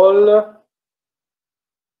poll.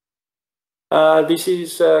 This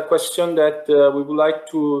is a question that we would like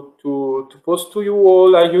to pose to you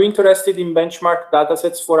all. Are you interested in benchmark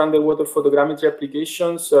datasets for underwater photogrammetry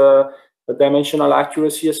applications, dimensional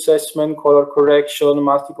accuracy assessment, color correction,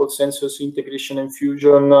 multiple sensors integration and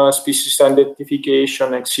fusion, species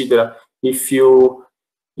identification, etc.?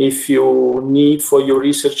 If you need for your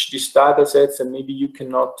research these datasets and maybe you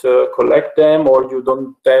cannot collect them, or you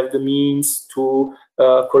don't have the means to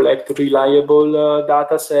collect reliable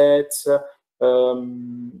datasets,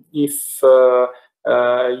 if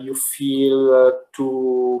you feel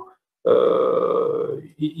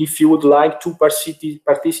if you would like to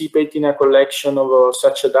participate in a collection of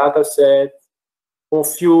such a data set, or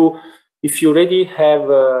if you already have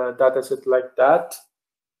a data set like that,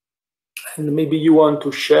 and maybe you want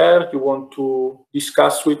to share, you want to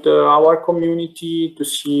discuss with our community to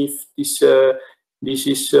see if this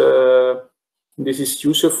is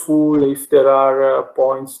useful, if there are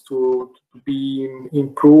points to be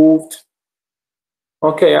improved.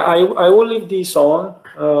 Okay, I will leave this on.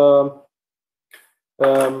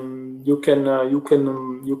 You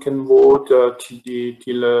can vote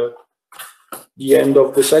till the end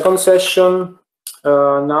of the second session.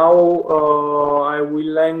 Now I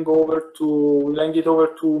will hand it over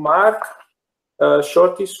to Mark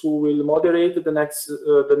Shortis, who will moderate the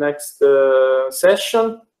next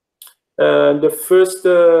session. The first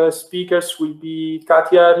speakers will be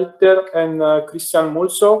Katja Ritter and Christian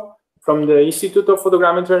Mulso from the Institute of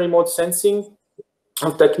Photogrammetry and Remote Sensing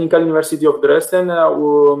of Technical University of Dresden.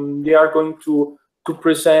 They are going to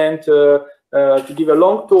present, to give a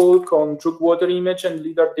long talk on drug water image and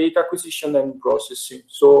LIDAR data acquisition and processing.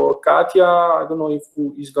 So Katja, I don't know if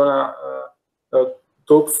who is gonna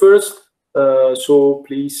talk first. So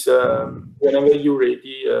please, whenever you're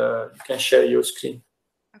ready, you can share your screen.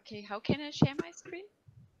 Okay, how can I share my screen?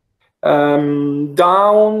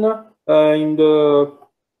 Down in the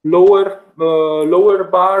lower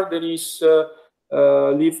bar, there is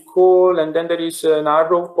leave call, and then there is an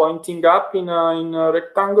arrow pointing up in a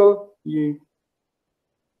rectangle.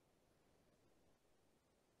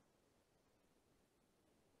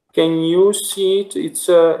 Can you see it? It's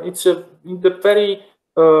in the very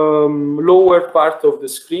lower part of the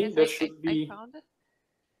screen. Yes, there should be. I found it.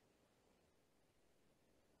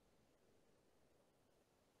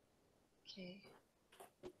 Okay.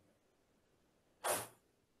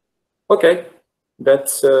 Okay,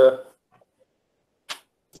 that's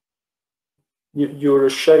you're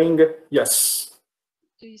sharing. Yes.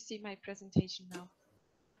 Do you see my presentation now?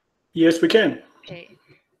 Yes, we can. Okay.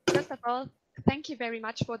 First of all, thank you very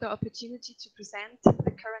much for the opportunity to present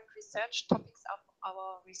the current research topics of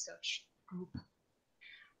our research group.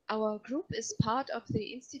 Our group is part of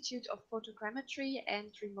the Institute of Photogrammetry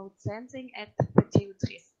and Remote Sensing at the TU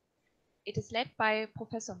Dresden. It is led by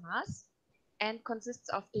Professor Maas and consists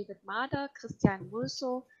of David Mader, Christian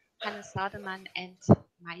Mulso, Hannes Sademann, and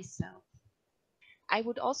myself. I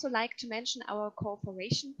would also like to mention our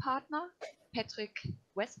cooperation partner, Patrick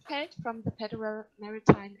Westfeld from the Federal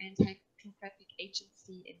Maritime and Hydrographic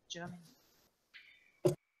Agency in Germany.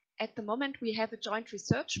 At the moment, we have a joint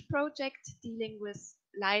research project dealing with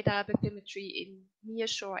LiDAR bathymetry in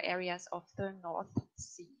nearshore areas of the North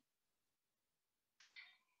Sea.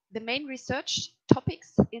 The main research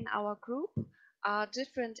topics in our group are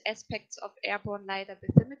different aspects of airborne LiDAR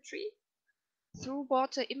bathymetry, through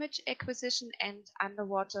water image acquisition, and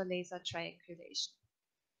underwater laser triangulation.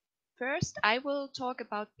 First, I will talk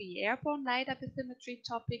about the airborne LiDAR bathymetry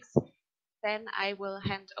topics. Then I will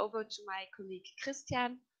hand over to my colleague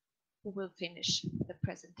Christian, who will finish the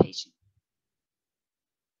presentation.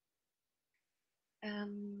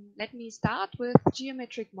 Let me start with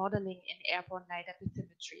geometric modeling in airborne LiDAR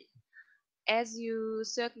bathymetry. As you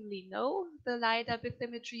certainly know, the LiDAR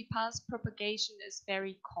bathymetry pulse propagation is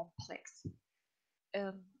very complex.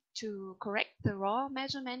 To correct the raw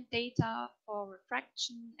measurement data for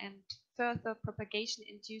refraction and further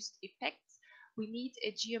propagation-induced effects, we need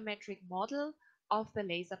a geometric model of the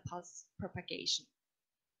laser pulse propagation.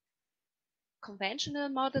 Conventional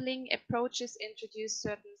modeling approaches introduce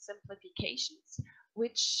certain simplifications,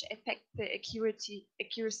 which affect the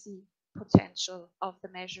accuracy potential of the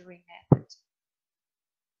measuring method.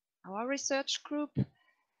 Our research group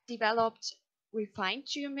developed refined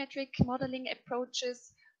geometric modeling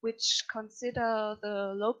approaches which consider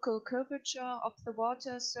the local curvature of the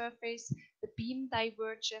water surface, the beam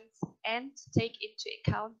divergence, and take into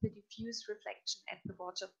account the diffuse reflection at the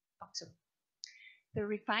water bottom. The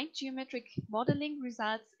refined geometric modeling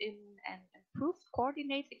results in an improved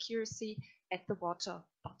coordinate accuracy at the water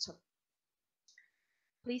bottom.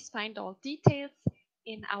 Please find all details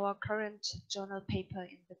in our current journal paper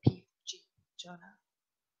in the PFG journal.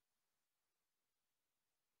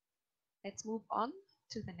 Let's move on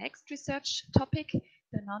to the next research topic,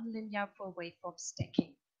 the nonlinear full waveform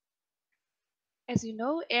stacking. As you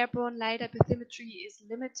know, airborne LiDAR bathymetry is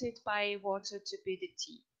limited by water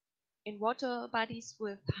turbidity. In water bodies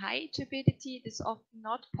with high turbidity, it is often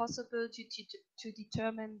not possible to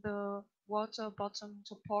determine the water bottom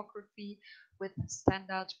topography with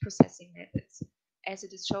standard processing methods, as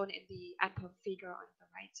it is shown in the upper figure on the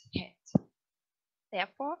right hand.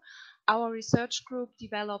 Therefore, our research group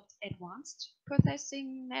developed advanced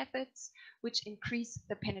processing methods which increase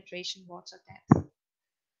the penetration water depth.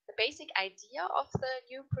 The basic idea of the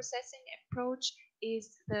new processing approach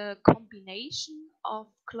is the combination of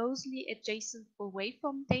closely adjacent full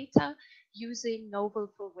waveform data using novel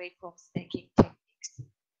full waveform stacking techniques.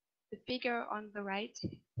 The figure on the right,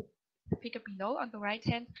 the figure below on the right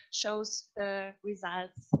hand shows the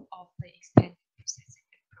results of the extended processing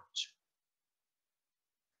approach.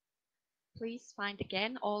 Please find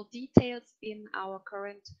again all details in our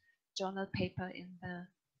current journal paper in the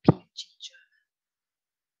PFG journal.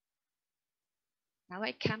 Now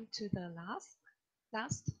I come to the last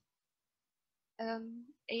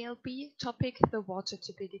ALB topic, the water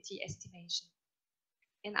turbidity estimation.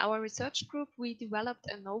 In our research group, we developed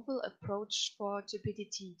a novel approach for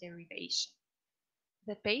turbidity derivation.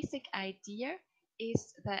 The basic idea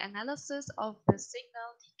is the analysis of the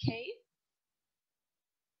signal decay,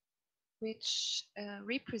 which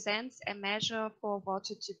represents a measure for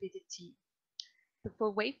water turbidity. The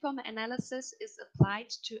full waveform analysis is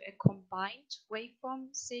applied to a combined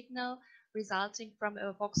waveform signal resulting from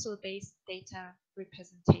a voxel-based data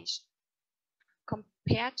representation.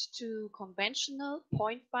 Compared to conventional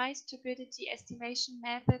point-wise turbidity estimation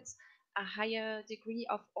methods, a higher degree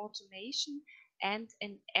of automation and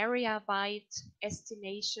an area-wide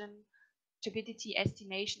estimation, turbidity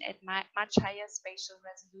estimation at much higher spatial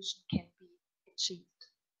resolution can be achieved.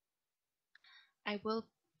 I will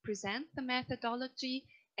present the methodology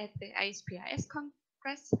at the ISPRS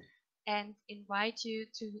Congress and invite you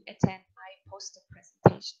to attend my poster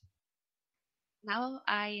presentation. Now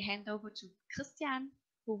I hand over to Christian,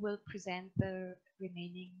 who will present the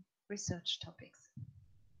remaining research topics.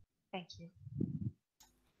 Thank you.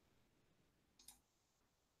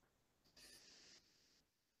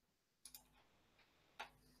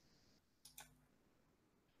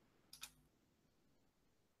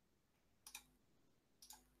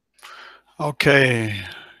 Okay.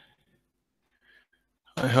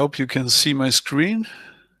 I hope you can see my screen.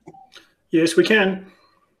 Yes, we can.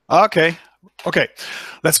 Okay. Okay.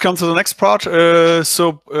 Let's come to the next part.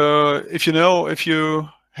 If you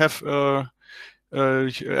have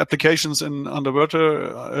applications in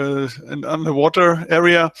underwater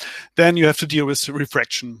area, then you have to deal with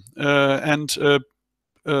refraction.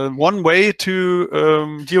 One way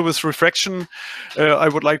to deal with refraction, I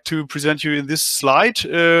would like to present you in this slide.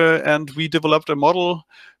 And we developed a model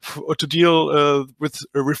to deal with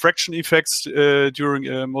refraction effects during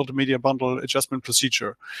a multimedia bundle adjustment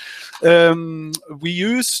procedure. We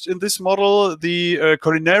used in this model the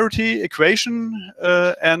collinearity equation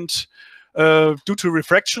and due to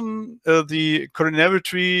refraction, the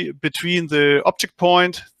collinearity between the object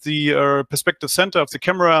point, the perspective center of the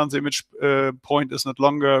camera, and the image point is not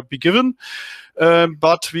longer be given.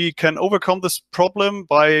 But we can overcome this problem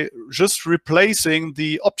by just replacing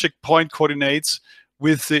the object point coordinates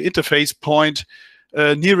with the interface point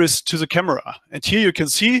nearest to the camera. And here you can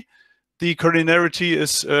see the collinearity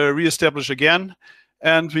is reestablished again,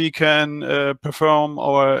 and we can perform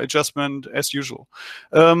our adjustment as usual.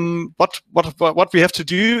 But what we have to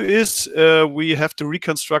do is we have to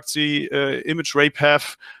reconstruct the image ray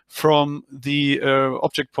path from the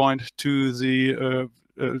object point to the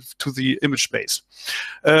image space.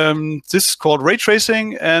 This is called ray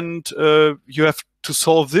tracing, and you have to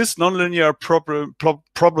solve this nonlinear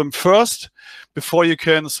problem first before you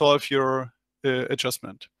can solve your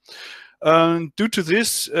adjustment. Due to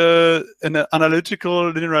this, an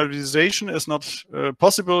analytical linearization is not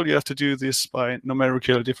possible. You have to do this by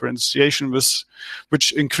numerical differentiation,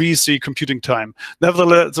 which increase the computing time.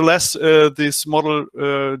 Nevertheless, this model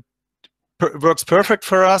works perfect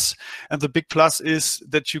for us, and the big plus is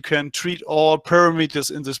that you can treat all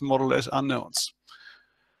parameters in this model as unknowns.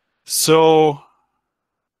 So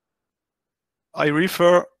I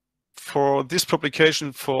refer for this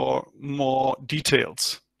publication for more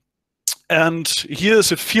details. And here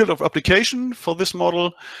is a field of application for this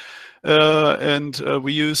model.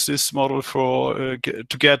 We use this model for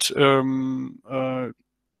to get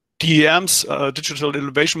DEMs, digital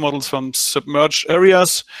elevation models from submerged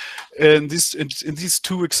areas. In these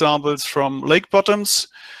two examples from lake bottoms,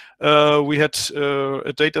 we had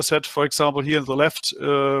a data set, for example, here on the left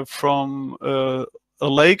from a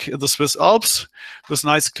lake in the Swiss Alps with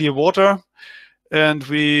nice clear water. And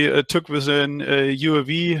we took within a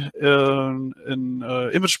UAV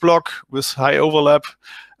an image block with high overlap,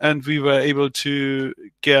 and we were able to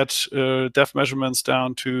get depth measurements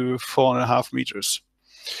down to 4.5 meters.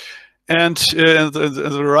 And on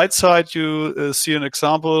the right side, you see an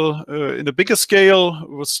example in a bigger scale. It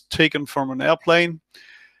was taken from an airplane.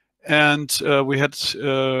 And we had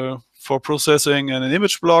for processing an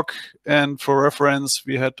image block, and for reference,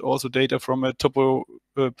 we had also data from a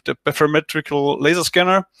bathymetrical laser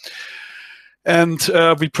scanner. And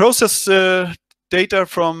we processed the data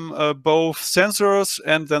from both sensors,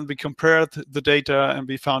 and then we compared the data, and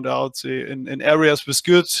we found out in areas with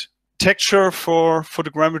good texture for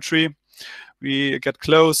photogrammetry, we get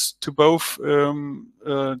close to both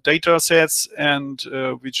data sets, and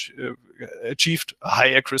which achieved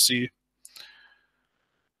high accuracy.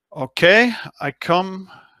 Okay, I come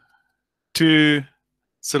to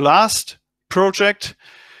the last project,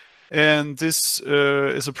 and this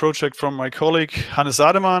is a project from my colleague Hannes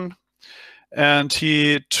Ademann, and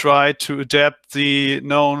he tried to adapt the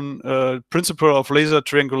known principle of laser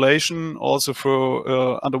triangulation also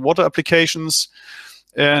for underwater applications.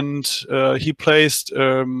 And he placed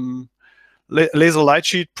laser light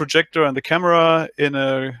sheet projector and the camera in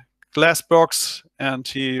a glass box, and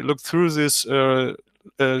he looked through this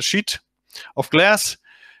sheet of glass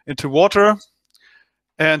into water.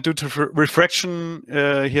 And due to refraction,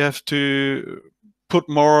 he have to put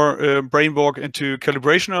more brain work into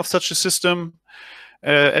calibration of such a system.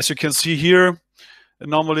 As you can see here,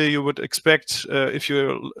 normally you would expect if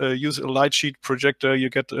you use a light sheet projector, you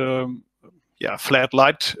get flat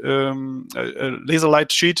light, laser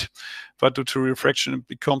light sheet, but due to refraction, it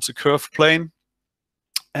becomes a curved plane,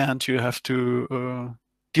 and you have to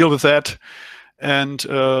deal with that. And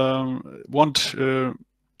one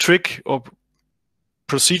trick or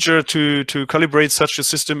procedure to calibrate such a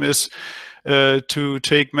system is to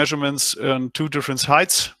take measurements on 2 different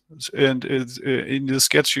heights. And in the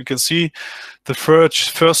sketch, you can see the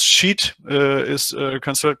first sheet is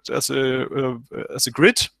constructed as a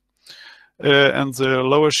grid. And the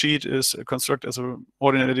lower sheet is constructed as an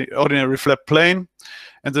ordinary flat plane.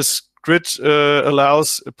 And this grid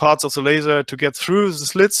allows parts of the laser to get through the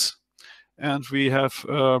slits. And we have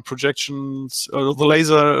projections, the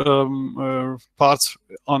laser parts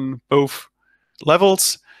on both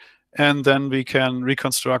levels. And then we can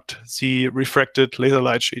reconstruct the refracted laser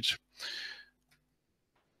light sheet.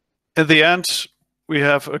 At the end, we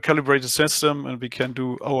have a calibrated system, and we can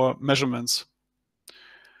do our measurements.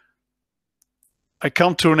 I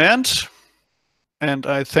come to an end, and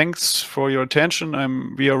I thanks for your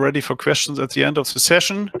attention. We are ready for questions at the end of the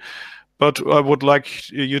session, but I would like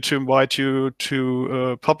you to invite you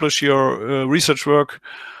to publish your research work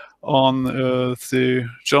on the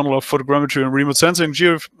Journal of Photogrammetry and Remote Sensing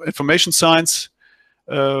Geoinformation Science.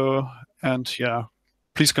 And yeah,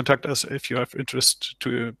 please contact us if you have interest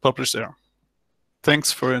to publish there.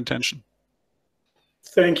 Thanks for your attention.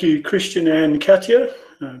 Thank you, Christian and Katja.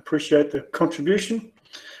 I appreciate the contribution.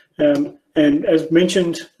 And as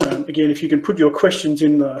mentioned, again, if you can put your questions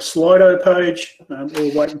in the Slido page, or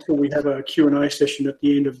wait until we have a Q&A session at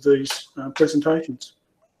the end of these presentations.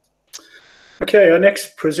 Okay, our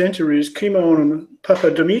next presenter is Kimon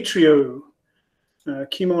Papadimitriou.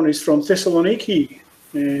 Kimon is from Thessaloniki,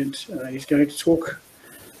 and he's going to talk.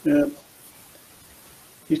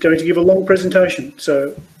 He's going to give a long presentation.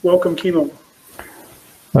 So, welcome, Kimon.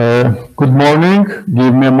 Good morning.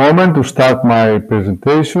 Give me a moment to start my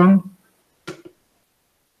presentation.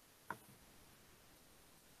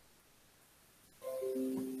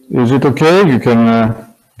 Is it okay? You can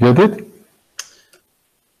get it?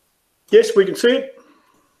 Yes, we can see it.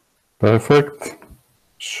 Perfect.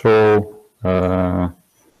 So,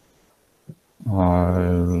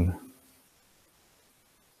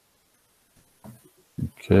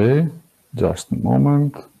 okay, just a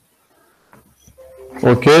moment.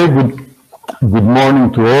 Okay, good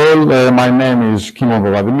morning to all. My name is Kimon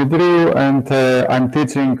Papadimitriou, and I'm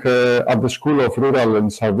teaching at the School of Rural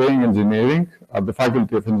and Surveying Engineering at the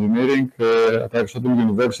Faculty of Engineering at Aristotle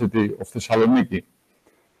University of Thessaloniki.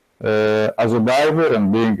 As a diver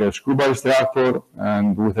and being a scuba instructor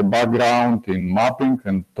and with a background in mapping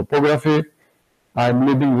and topography, I'm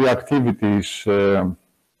leading the activities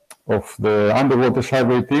of the underwater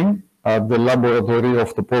survey team at the Laboratory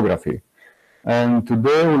of Topography. And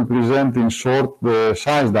today we'll present in short the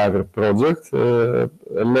Science Diver project, a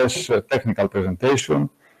less technical presentation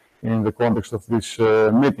in the context of this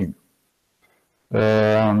meeting.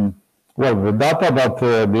 Well, the data that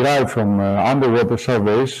derive from underwater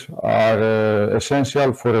surveys are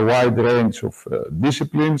essential for a wide range of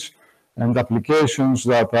disciplines and applications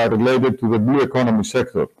that are related to the blue economy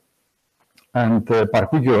sector. And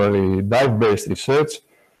particularly dive-based research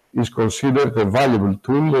is considered a valuable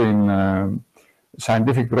tool in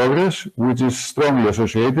scientific progress, which is strongly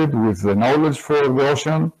associated with the knowledge for the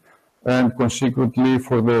ocean and consequently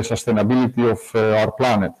for the sustainability of our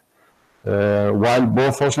planet. While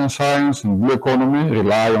both ocean science and blue economy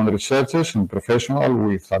rely on researchers and professionals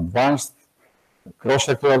with advanced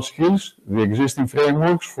cross-sectoral skills, the existing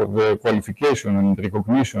frameworks for the qualification and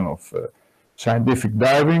recognition of scientific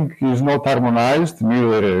diving is not harmonized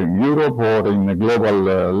neither in Europe or in a global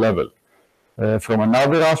level. From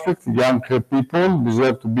another aspect, young people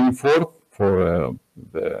deserve to be informed for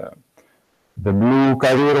the blue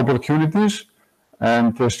career opportunities,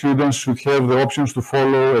 and students should have the options to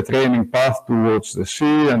follow a training path towards the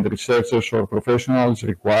sea, and researchers or professionals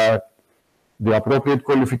require the appropriate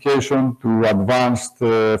qualification to advance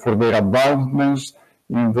for their advancements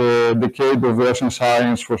in the decade of ocean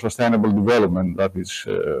science for sustainable development that is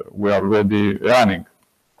we are already running.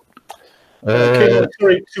 Ken,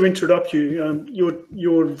 sorry to interrupt you.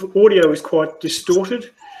 Your audio is quite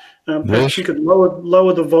distorted. Perhaps you could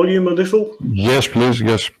lower the volume a little. Yes, please.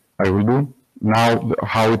 Yes, I will do. Now,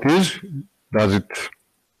 how it is? Does it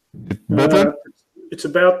better? It's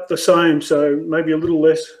about the same, so maybe a little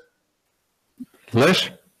less. Less?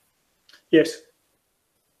 Yes.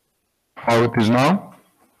 How it is now?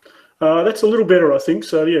 That's a little better, I think.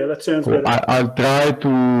 So yeah, that sounds better. I'll try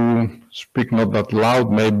to speak not that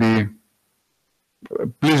loud. Maybe.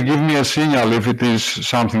 Please give me a signal if it is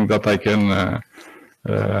something that I can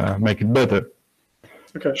make it better.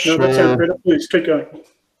 Okay. No, that sounds better. Please keep going.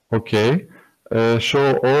 Okay.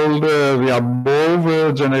 So all the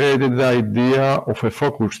above generated the idea of a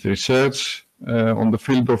focused research on the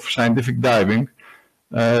field of scientific diving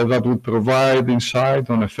that would provide insight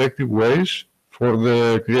on effective ways for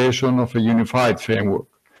the creation of a unified framework.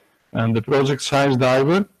 And the project Science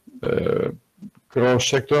Diver,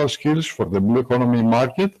 cross-sectoral skills for the blue economy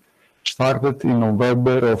market, started in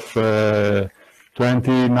November of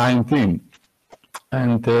 2019.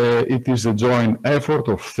 And it is a joint effort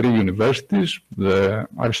of 3 universities, the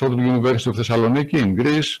Aristotle University of Thessaloniki in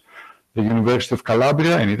Greece, the University of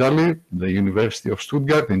Calabria in Italy, the University of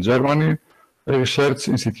Stuttgart in Germany, a research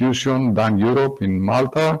institution Dan Europe in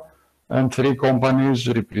Malta, and 3 companies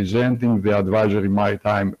representing the advisory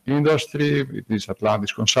maritime industry. It is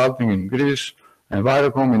Atlantis Consulting in Greece,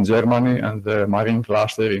 Envirocom in Germany, and the Marine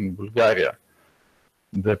Cluster in Bulgaria.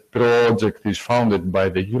 The project is founded by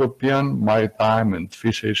the European Maritime and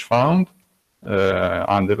Fisheries Fund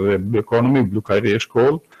under the Blue Economy, Blue Careers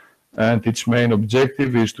Call, and its main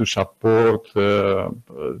objective is to support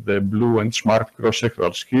the blue and smart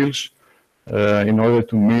cross-sectoral skills in order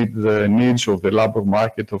to meet the needs of the labor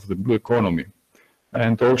market of the blue economy.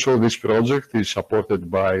 And also this project is supported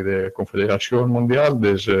by the Confédération Mondiale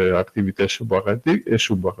des Activités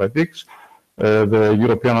Subaquatiques, the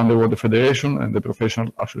European Underwater Federation, and the Professional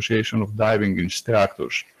Association of Diving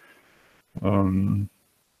Instructors.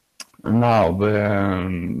 Now,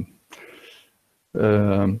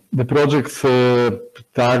 the project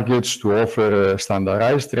targets to offer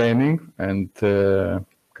standardized training and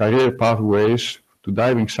career pathways to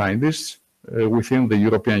diving scientists within the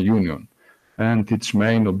European Union. And its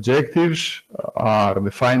main objectives are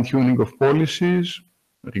the fine-tuning of policies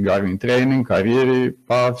regarding training, career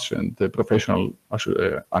paths, and professional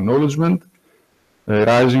acknowledgement,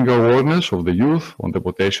 raising awareness of the youth on the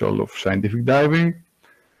potential of scientific diving,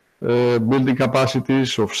 building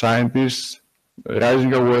capacities of scientists,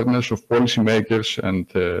 raising awareness of policymakers and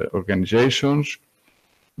organizations,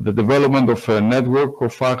 the development of a network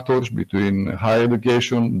of factors between higher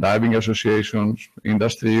education, diving associations,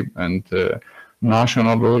 industry, and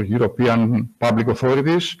national or European public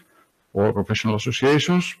authorities or professional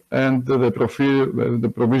associations, and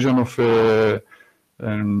the provision of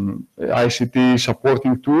an ICT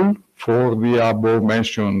supporting tool for the above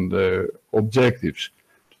mentioned objectives.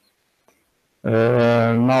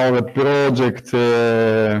 Now the project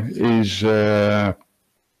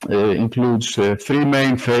includes 3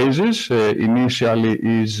 main phases. Initially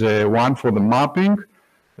is one for the mapping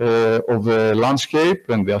of the landscape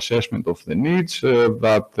and the assessment of the needs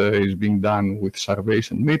that is being done with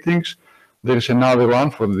surveys and meetings. There is another one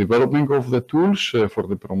for the development of the tools for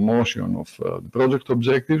the promotion of the project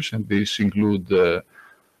objectives, and these include the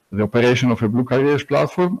operation of a Blue Careers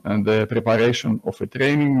platform and the preparation of a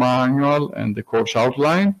training manual and the course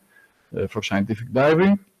outline for scientific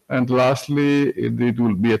diving. And lastly, it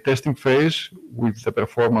will be a testing phase with the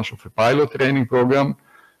performance of a pilot training program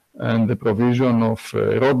and the provision of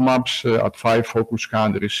roadmaps at 5 focus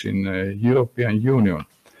countries in the European Union.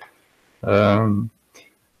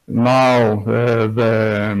 Now,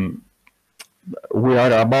 we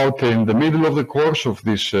are about in the middle of the course of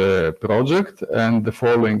this project, and the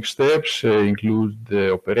following steps include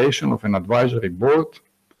the operation of an advisory board,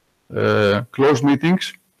 closed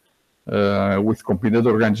meetings with competent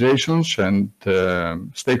organizations and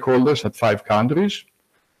stakeholders at 5 countries,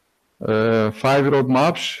 5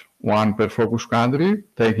 roadmaps, 1 per focus country,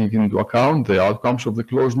 taking into account the outcomes of the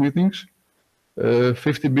closed meetings,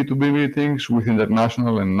 50 B2B meetings with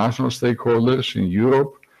international and national stakeholders in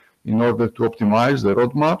Europe in order to optimize the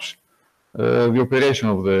roadmaps, the operation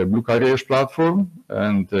of the Blue Careers platform,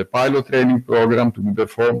 and the pilot training program to be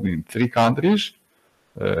performed in 3 countries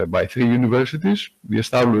by 3 universities, the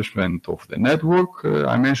establishment of the network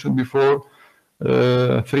I mentioned before,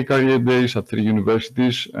 3 career days at 3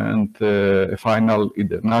 universities, and a final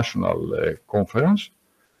international conference.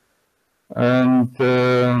 And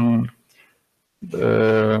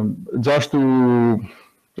just to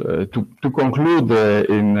conclude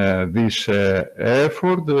in this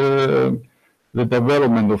effort, the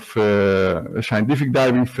development of a scientific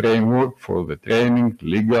diving framework for the training,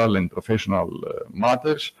 legal and professional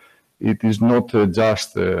matters, it is not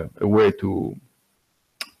just a way to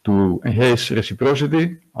enhance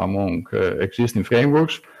reciprocity among existing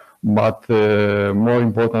frameworks, but more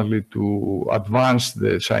importantly to advance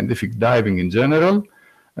the scientific diving in general.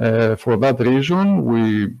 For that reason,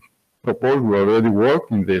 we already work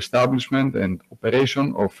in the establishment and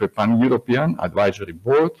operation of a pan-European advisory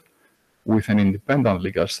board with an independent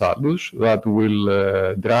legal status that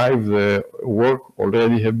will drive the work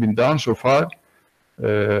already have been done so far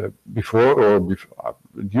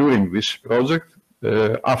during this project,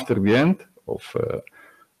 after the end of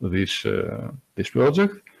this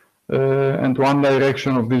project. And one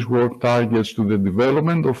direction of this work targets to the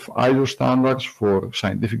development of ISO standards for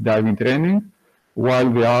scientific diving training, while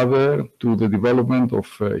the other to the development of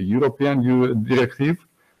a European directive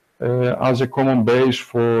as a common base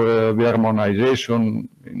for the harmonization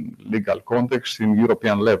in legal context in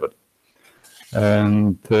European level.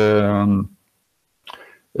 And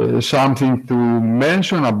something to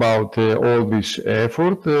mention about all this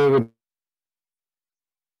effort,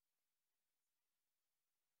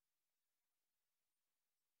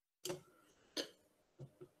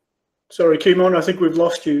 Sorry, Kimon, I think we've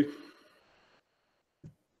lost you.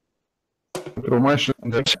 Promotion,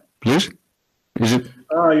 please. Is it?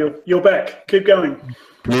 Ah, you're back. Keep going.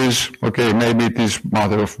 Please. Okay, maybe it is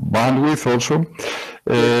matter of bandwidth also.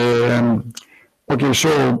 Okay,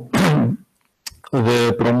 so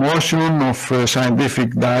the promotion of scientific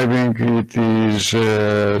diving, it is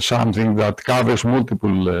something that covers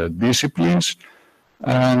multiple disciplines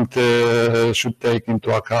and should take into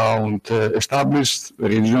account established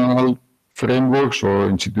regional frameworks or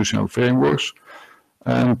institutional frameworks,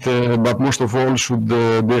 and but most of all should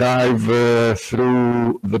derive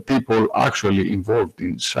through the people actually involved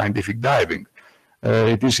in scientific diving.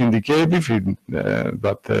 It is indicative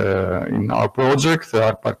that in our project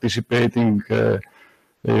are participating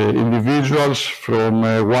individuals from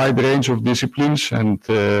a wide range of disciplines and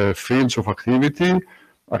fields of activity: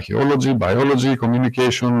 archaeology, biology,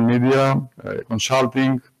 communication, media,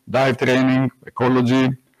 consulting, dive training, ecology,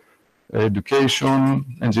 education,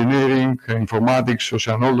 engineering, informatics,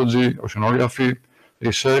 oceanology, oceanography,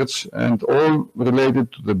 research, and all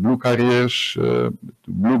related to the blue careers,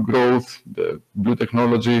 blue growth, the blue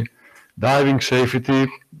technology, diving safety,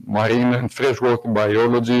 marine and freshwater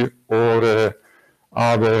biology, or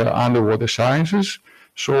other underwater sciences.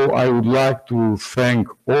 So I would like to thank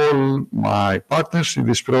all my partners in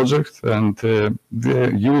this project and the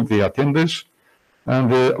attendees,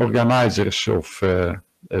 and the organizers of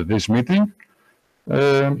this meeting.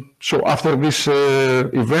 So after this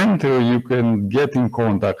event, you can get in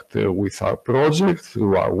contact with our project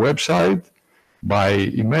through our website, by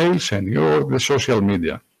email, sending or the social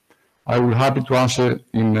media. I will be happy to answer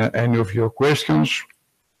in any of your questions.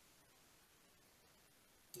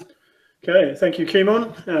 Okay, thank you,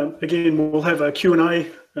 Kimon. Again, we'll have a Q&A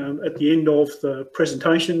at the end of the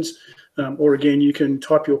presentations, or again, you can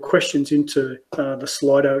type your questions into the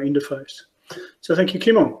Slido interface. So thank you,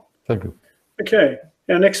 Kimon. Thank you. Okay,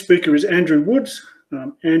 our next speaker is Andrew Woods.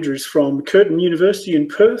 Andrew is from Curtin University in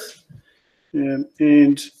Perth,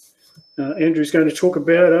 and Andrew is going to talk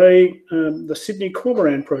about the Sydney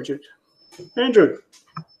Cormorant project. Andrew.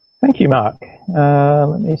 Thank you, Mark.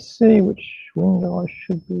 Let me see which window I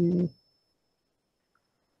should be.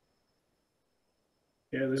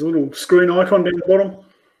 Yeah, there's a little screen icon down the bottom.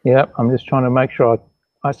 Yeah, I'm just trying to make sure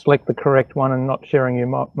I select the correct one and not sharing you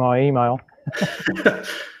my email.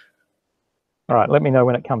 All right, let me know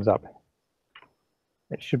when it comes up.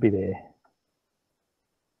 It should be there.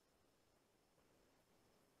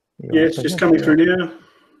 Yeah, it's just coming through now.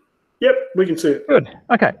 Yep, we can see it. Good.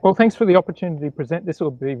 Okay. Well, thanks for the opportunity to present. This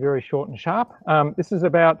will be very short and sharp. This is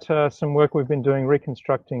about some work we've been doing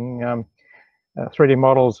reconstructing 3D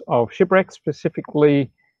models of shipwrecks,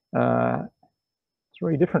 specifically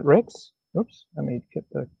 3 different wrecks. Oops, let me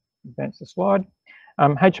advance the slide.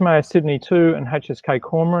 HMAS Sydney II and HSK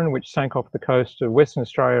Cormorant, which sank off the coast of Western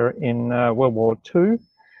Australia in World War II,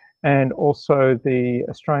 and also the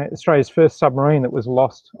Australia's first submarine that was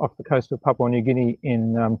lost off the coast of Papua New Guinea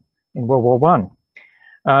in World War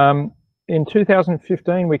I. In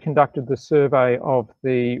 2015, we conducted the survey of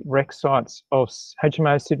the wreck sites of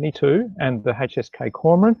HMAS Sydney II and the HSK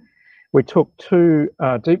Cormorant. We took 2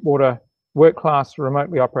 deep water work-class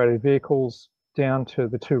remotely operated vehicles down to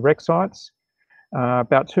the 2 wreck sites,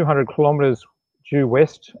 about 200 kilometres due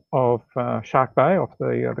west of Shark Bay off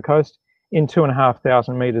the coast, in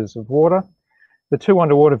 2,500 metres of water. The 2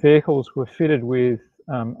 underwater vehicles were fitted with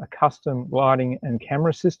a custom lighting and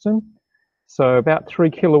camera system. So about 3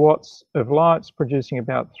 kilowatts of lights producing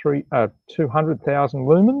about 200,000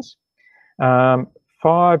 lumens.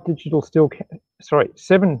 14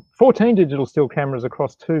 digital still cameras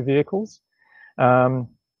across 2 vehicles.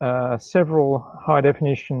 Several high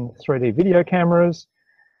definition 3D video cameras,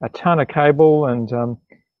 a ton of cable and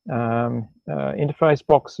interface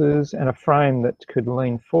boxes, and a frame that could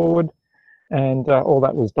lean forward, and all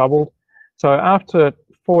that was doubled. So after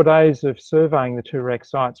 4 days of surveying the 2 wreck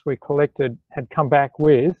sites, we had come back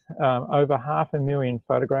with over 500,000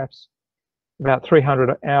 photographs, about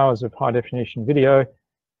 300 hours of high definition video,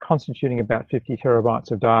 constituting about 50 terabytes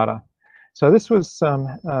of data. So this was some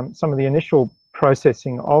of the initial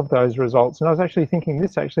processing of those results. And I was actually thinking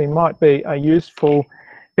this actually might be a useful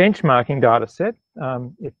benchmarking data set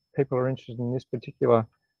if people are interested in this particular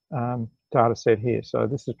data set here. So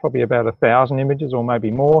this is probably about 1,000 images or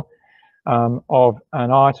maybe more of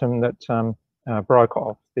an item that broke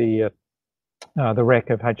off the wreck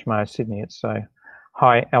of HMAS Sydney. It's a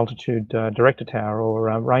high altitude director tower or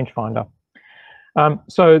rangefinder.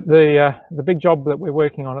 So the big job that we're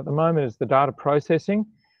working on at the moment is the data processing.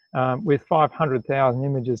 With 500,000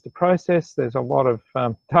 images to process, there's a lot of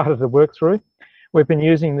data to work through. We've been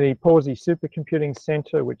using the Pawsey Supercomputing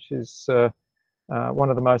Centre, which is one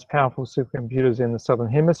of the most powerful supercomputers in the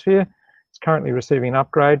Southern Hemisphere. It's currently receiving an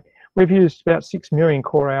upgrade. We've used about 6 million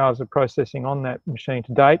core hours of processing on that machine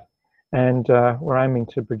to date, and we're aiming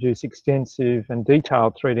to produce extensive and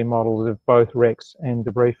detailed 3D models of both wrecks and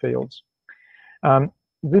debris fields.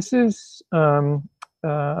 This is some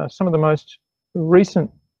of the most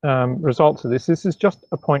recent results of this. This is just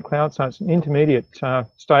a point cloud, so it's an intermediate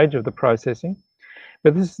stage of the processing.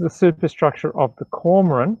 But this is the superstructure of the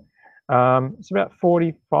Cormorant. It's about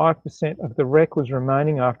 45% of the wreck was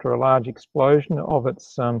remaining after a large explosion of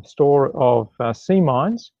its store of sea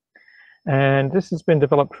mines. And this has been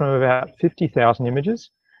developed from about 50,000 images.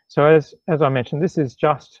 So as I mentioned, this is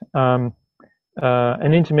just an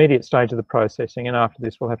intermediate stage of the processing, and after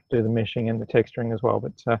this we'll have to do the meshing and the texturing as well.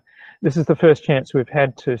 But this is the first chance we've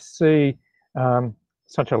had to see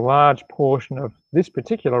such a large portion of this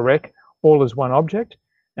particular wreck all as one object,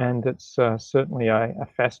 and it's certainly a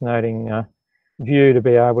fascinating view to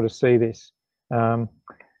be able to see this.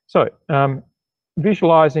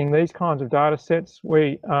 Visualizing these kinds of data sets,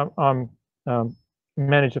 I'm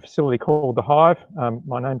manage a facility called the Hive.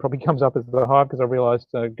 My name probably comes up as the Hive because I realized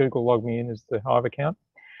Google logged me in as the Hive account.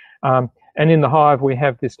 And in the Hive, we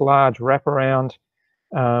have this large wraparound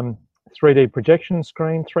 3D projection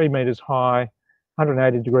screen, 3 meters high,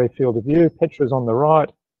 180-degree field of view. Petra's on the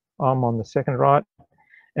right, I'm on the second right.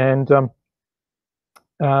 And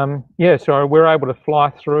yeah, so we're able to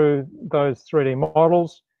fly through those 3D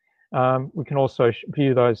models. We can also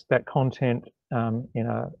view that content in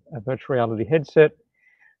a virtual reality headset,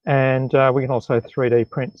 and we can also 3D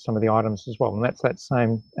print some of the items as well, and that's that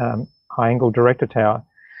same high-angle director tower.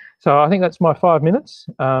 So I think that's my 5 minutes,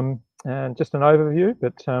 and just an overview,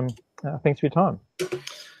 but thanks for your time.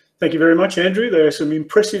 Thank you very much, Andrew. There are some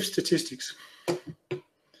impressive statistics.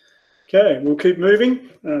 Okay, we'll keep moving.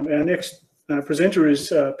 Our next presenter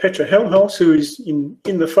is Petra Helmholtz, who is in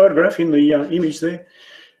the photograph, in the image there.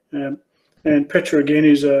 And Petra, again,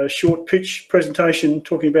 is a short pitch presentation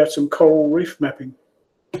talking about some coral reef mapping.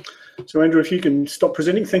 So, Andrew, if you can stop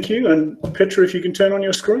presenting, thank you. And Petra, if you can turn on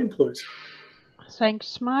your screen, please.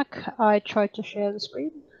 Thanks, Mark. I tried to share the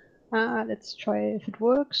screen. Let's try if it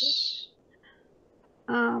works.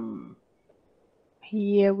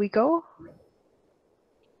 Here we go.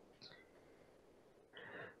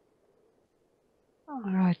 All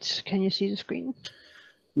right, can you see the screen?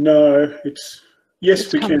 No,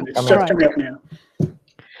 yes, we can. It's just coming up now.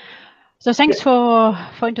 So thanks for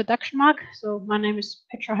introduction, Mark. So my name is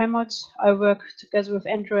Petra Helmholtz. I work together with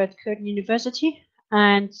Andrew at Curtin University,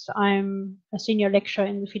 and I'm a senior lecturer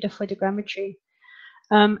in the field of photogrammetry.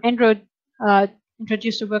 Andrew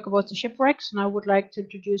introduced the work about the shipwrecks, and I would like to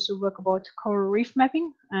introduce the work about coral reef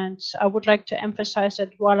mapping. And I would like to emphasize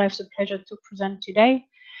that while I have the pleasure to present today,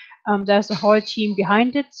 there's a whole team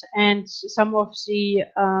behind it, and some of the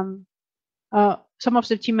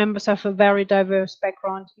team members have a very diverse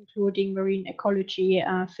background, including marine ecology,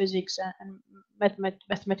 physics, and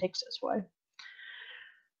mathematics as well.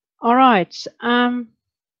 All right.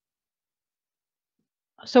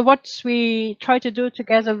 So what we try to do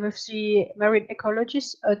together with the marine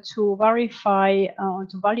ecologists to verify and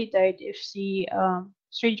to validate if the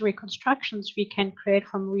 3D reconstructions we can create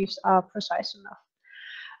from reefs are precise enough.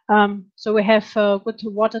 So we have a good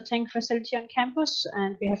water tank facility on campus,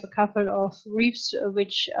 and we have a couple of reefs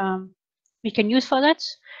which we can use for that.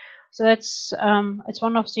 So that's it's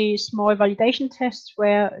one of the small validation tests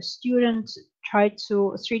where a student tried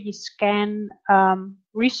to 3D scan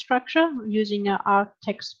reef structure using an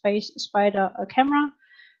Arctex Space Spider camera,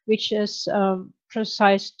 which is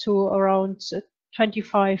precise to around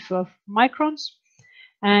 25 microns.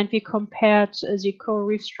 And we compared the coral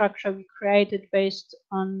reef structure we created based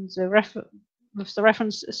on the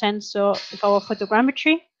reference sensor of our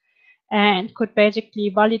photogrammetry, and could basically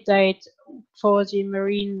validate for the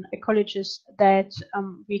marine ecologists that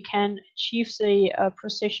we can achieve the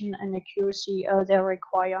precision and accuracy they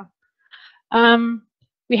require.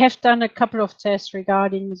 We have done a couple of tests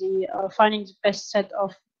regarding the finding the best set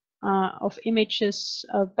of images,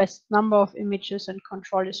 best number of images, and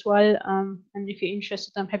control as well. And if you're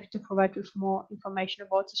interested, I'm happy to provide with more information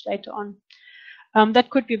about this later on. That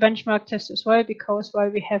could be benchmark tests as well, because while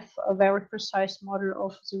we have a very precise model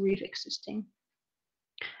of the reef existing.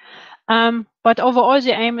 But overall,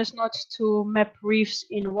 the aim is not to map reefs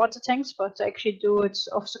in water tanks, but to actually do it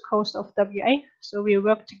off the coast of WA. So we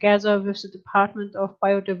work together with the Department of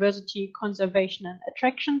Biodiversity, Conservation and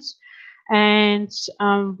Attractions, and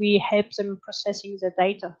we help them processing the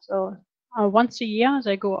data. So once a year,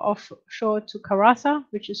 they go offshore to Karratha,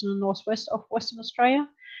 which is in the northwest of Western Australia,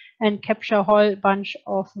 and capture a whole bunch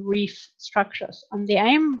of reef structures. And the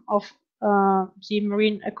aim of the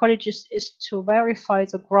marine ecologist is to verify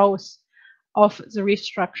the growth of the reef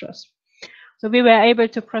structures. So we were able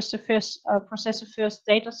to process the first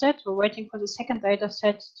data set. We're waiting for the second data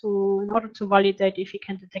set in order to validate if we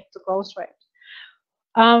can detect the growth rate.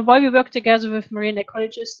 While we work together with marine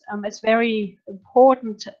ecologists, it's very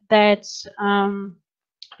important that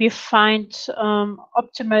we find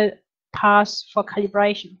optimal paths for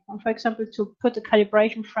calibration. For example, to put a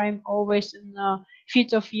calibration frame always in the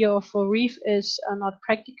field of view of a reef is not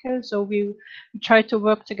practical. So we try to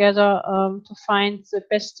work together to find the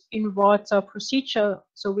best in-water procedure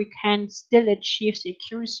so we can still achieve the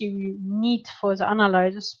accuracy we need for the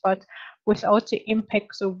analysis, but without the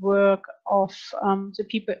impact the work of the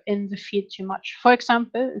people in the field too much. For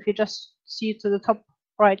example, if you just see to the top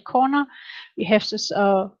right corner, we have this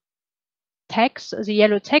text, the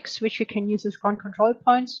yellow text, which we can use as ground control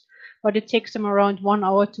points, but it takes them around 1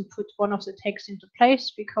 hour to put one of the texts into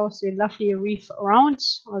place, because the lovely reef around,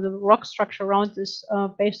 or the rock structure around, is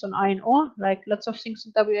based on iron ore, like lots of things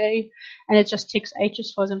in WA, and it just takes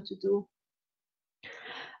ages for them to do.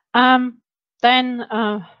 Then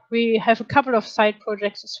we have a couple of side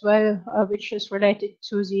projects as well, which is related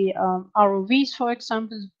to the ROVs, for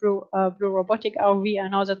example, Blue Robotic ROV. I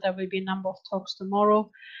know that there will be a number of talks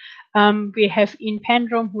tomorrow. We have Ian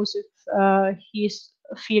Pendrum, who's his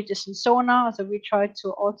field is in sonar, so we try to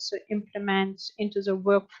also implement into the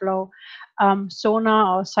workflow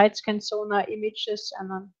sonar or side scan sonar images,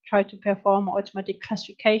 and then try to perform automatic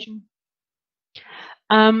classification.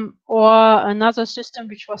 Or another system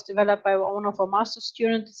which was developed by one of our master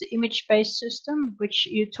students, the image-based system, which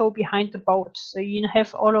you tow behind the boat. So you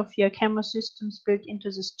have all of your camera systems built into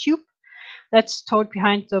this tube. that's towed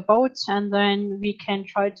behind the boat, and then we can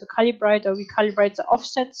try to calibrate, or we calibrate the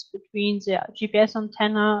offsets between the GPS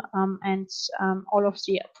antenna and all of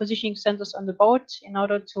the positioning sensors on the boat in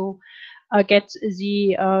order to get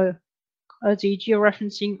the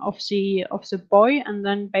georeferencing of the buoy, and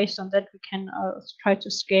then based on that we can try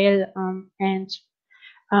to scale and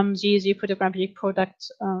the photogrammetric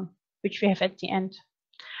product which we have at the end.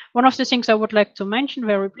 One of the things I would like to mention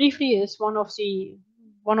very briefly is one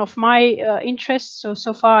of my interests.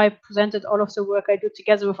 So far I presented all of the work I do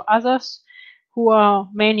together with others who are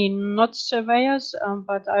mainly not surveyors,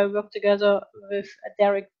 but I work together with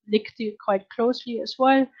Derek Lichty quite closely as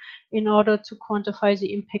well in order to quantify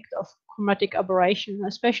the impact of chromatic aberration,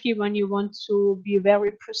 especially when you want to be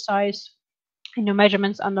very precise in your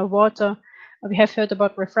measurements underwater. We have heard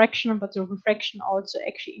about refraction, but the refraction also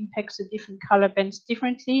actually impacts the different color bands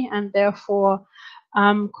differently, and therefore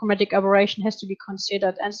chromatic aberration has to be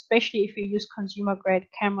considered. And especially if we use consumer grade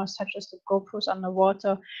cameras such as the GoPros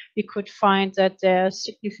underwater, we could find that there's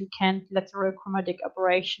significant lateral chromatic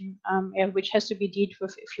aberration, which has to be dealt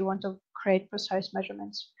with if you want to create precise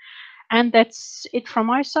measurements. And that's it from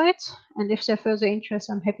my side. And if there's further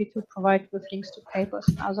interest, I'm happy to provide with links to papers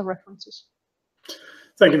and other references.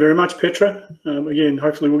 Thank you very much, Petra. Again,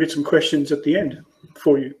 hopefully we'll get some questions at the end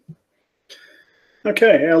for you.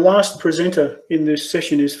 Okay, our last presenter in this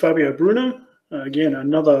session is Fabio Bruno. Again,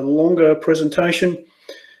 another longer presentation.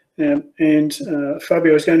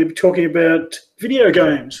 Fabio is going to be talking about video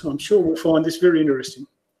games. I'm sure we'll find this very interesting.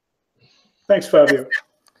 Thanks, Fabio.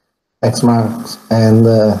 Thanks, Mark, and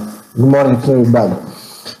good morning to everybody.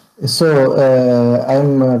 So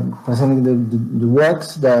I'm presenting the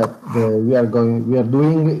works that we are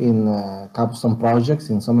doing in capstone projects,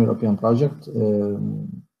 in some European projects.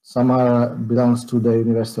 Some belongs to the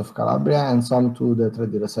University of Calabria, and some to the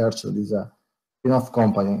 3D Research, that is a spin-off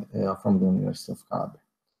company from the University of Calabria.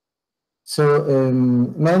 So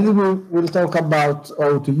mainly we'll talk about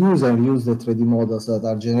how to use and reuse the 3D models that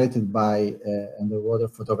are generated by underwater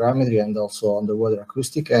photogrammetry and also underwater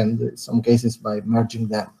acoustic, and in some cases by merging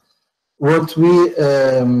them.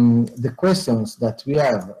 The questions that we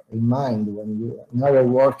have in mind in our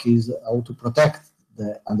work is how to protect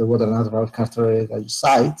the underwater natural character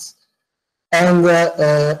sites, and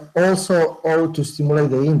also how to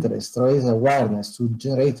stimulate the interest, raise awareness, to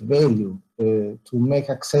generate value, to make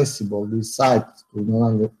accessible this site to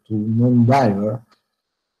non-diver,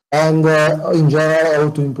 and in general how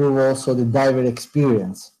to improve also the diver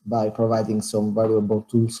experience by providing some valuable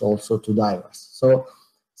tools also to divers. So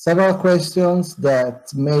several questions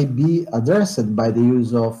that may be addressed by the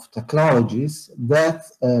use of technologies that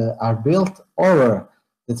are built over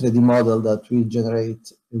the 3D model that we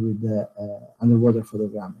generate with the underwater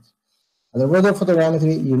photogrammetry. Underwater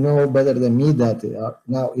photogrammetry, you know better than me that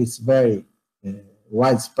now it's very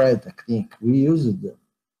widespread technique. We use it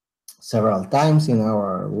several times in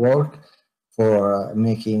our work for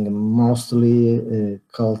making mostly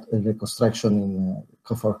reconstruction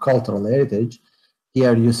for cultural heritage.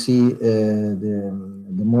 Here you see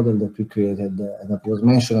the model that we created that was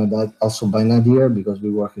mentioned that also by Nadir, because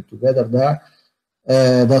we worked together there.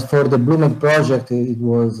 That for the Bloomed project, it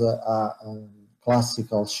was a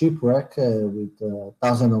classical shipwreck with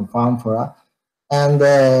thousands of amphora, and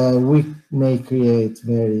we may create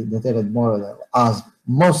very detailed model as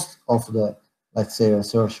most of the, let's say,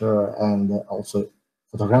 researcher and also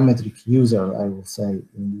photogrammetric user, I will say,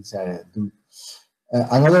 in this area do.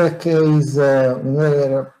 Another case,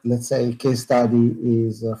 let's say, case study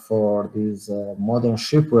is for this modern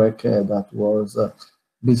shipwreck that was a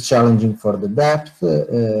bit challenging for the depth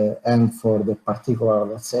and for the particular,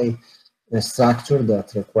 let's say, structure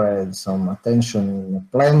that required some attention in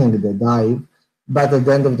planning the dive. But at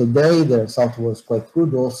the end of the day, the result was quite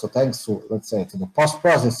good also thanks to, let's say, to the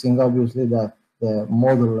post-processing, obviously, that the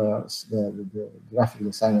modelers, the graphic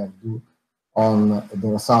designer do on the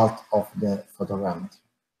result of the photogrammetry.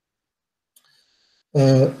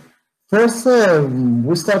 First,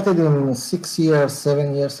 we started in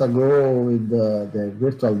 7 years ago with the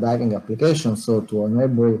virtual diving application, so to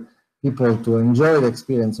enable people to enjoy the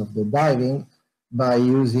experience of the diving by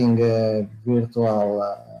using virtual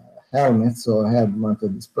helmets or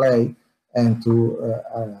head-mounted display, and to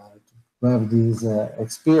have this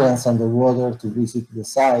experience underwater, to visit the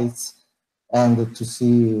sites, and to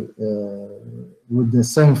see with the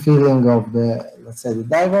same feeling of the, let's say, the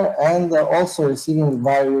diver, and also receiving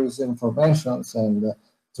various informations and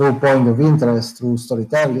through point of interest, through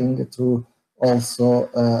storytelling, through also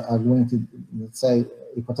augmented, let's say,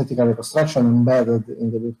 hypothetical reconstruction embedded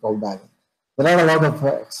in the virtual diving. There are a lot of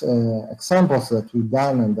examples that we've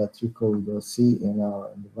done and that you could see in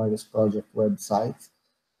the various project websites,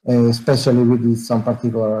 especially with some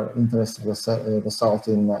particular interesting result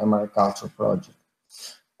in the agriculture project.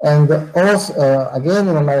 And also, again,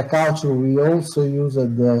 in agriculture, we also used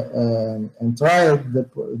and tried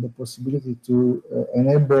the possibility to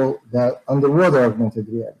enable the underwater augmented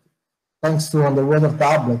reality. Thanks to underwater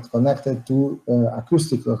tablet connected to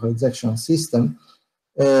acoustic localization system,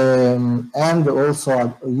 and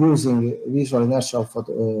also using visual inertial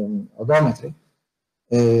odometry,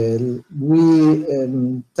 we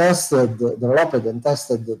developed and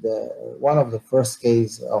tested one of the first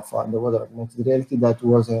cases of underwater augmented reality that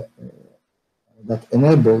was that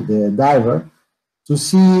enabled the diver to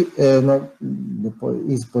see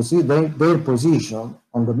their position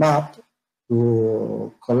on the map,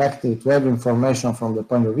 to collect it, to have information from the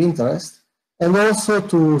point of interest, and also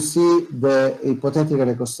to see the hypothetical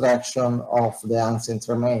reconstruction of the ancient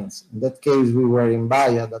remains. In that case, we were in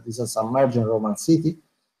Baia, that is a submerged Roman city.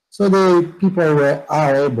 So the people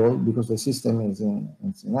are able, because the system is in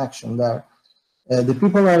action there, the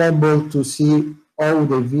people are able to see how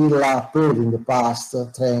the villa appeared in the past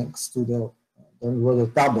thanks to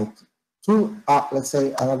the tablet through, let's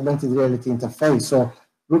say, an augmented reality interface. So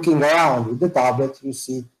looking around with the tablet, you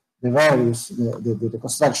see the various, the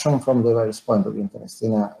reconstruction from the various points of interest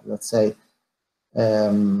in a, let's say,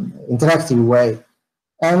 interactive way.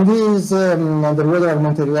 And this underwater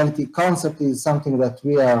augmented reality concept is something that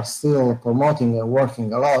we are still promoting and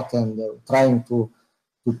working a lot and trying to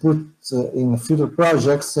put in future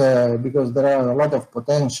projects because there are a lot of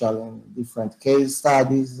potential in different case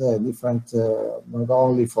studies, different not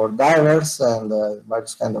only for divers and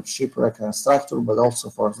various kind of shipwreck and structure, but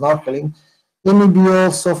also for snorkeling. It may be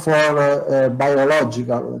also for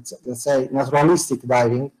biological, let's say, naturalistic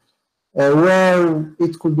diving, where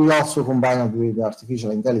it could be also combined with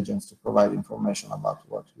artificial intelligence to provide information about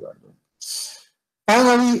what you are doing.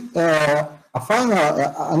 Finally,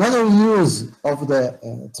 another use of the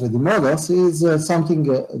 3D models is something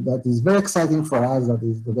that is very exciting for us, that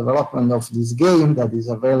is the development of this game that is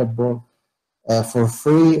available for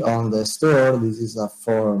free on the store. This is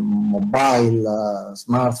for mobile,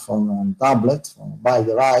 smartphone and tablet, mobile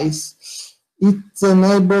device. It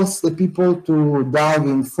enables the people to dive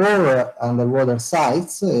in 4 underwater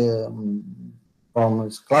sites,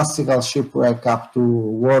 from classical shipwreck up to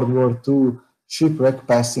World War II shipwreck,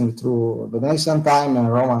 passing through Venetian time and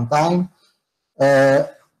Roman time. A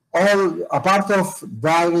part of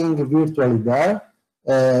diving virtually there,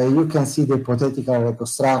 you can see the hypothetical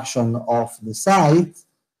reconstruction of the site,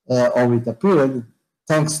 how it appeared,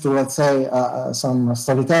 thanks to, let's say, some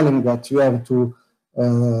storytelling that you have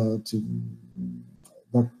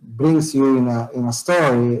that brings you in a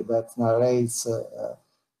story that narrates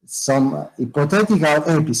some hypothetical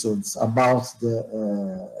episodes about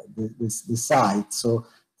the site. So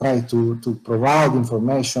try to provide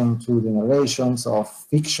information through the narrations of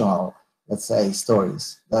fictional, let's say,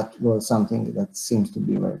 stories. That was something that seems to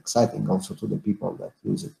be very exciting also to the people that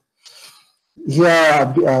use it.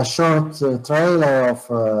 Here, a short trailer of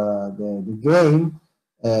the game,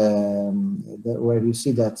 where you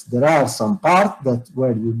see that there are some parts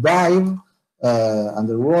where you dive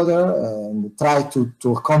underwater and try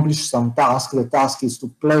to accomplish some task. The task is to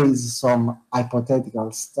place some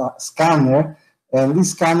hypothetical scanner, and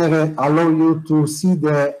this scanner allows you to see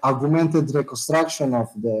the augmented reconstruction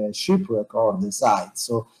of the shipwreck or the site.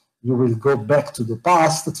 So you will go back to the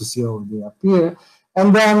past to see how they appear.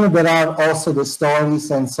 And then there are also the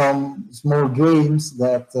stories and some small games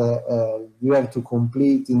that you have to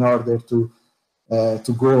complete in order to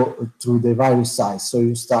go through the various sites. So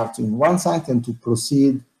you start in one site, and to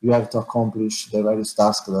proceed, you have to accomplish the various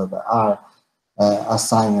tasks that are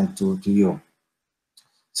assigned to you.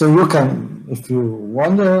 So you can, if you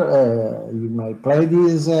wonder, you may play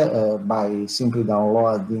these by simply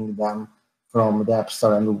downloading them from the App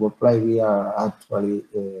Store and Google Play. We are actually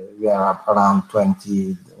we are around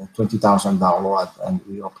 20,000 downloads, and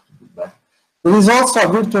we hope to do better. There is also a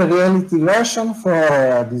virtual reality version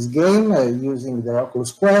for this game using the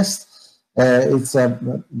Oculus Quest. It's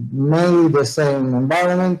mainly the same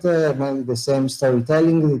environment, mainly the same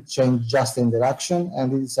storytelling. It changed just the interaction,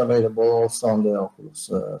 and it's available also on the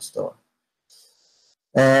Oculus Store.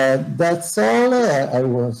 That's all. I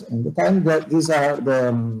was in the time that these are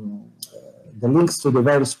the links to the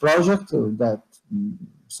various projects that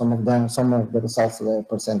some of the results that I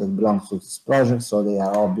presented belong to this project, so they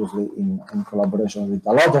are obviously in collaboration with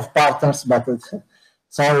a lot of partners, but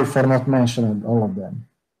sorry for not mentioning all of them.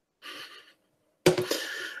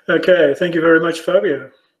 Okay, thank you very much,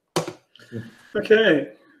 Fabio.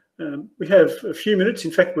 Okay, We have a few minutes.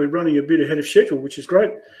 In fact, we're running a bit ahead of schedule, which is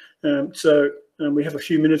great. We have a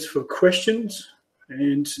few minutes for questions.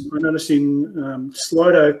 And I notice in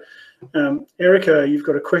Slido, Erica, you've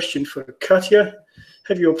got a question for Katja.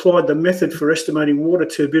 Have you applied the method for estimating water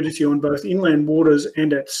turbidity on both inland waters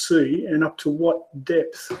and at sea, and up to what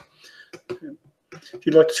depth? If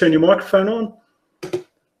you'd like to turn your microphone on.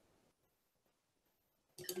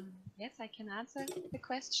 Yes, I can answer the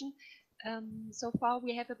question. So far,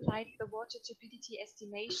 we have applied the water turbidity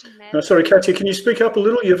estimation method. Sorry, Katja, can you speak up a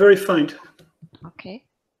little? You're very faint. Okay.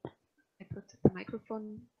 I put the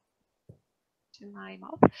microphone to my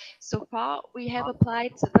mouth. So far, we have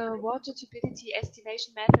applied the water turbidity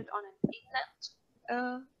estimation method on an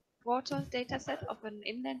inland water dataset of an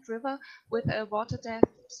inland river with a water depth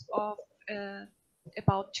of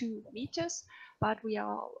about 2 meters. But we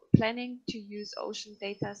are planning to use ocean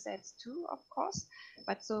data sets too, of course.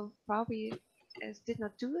 But so far we did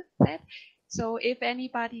not do that. So if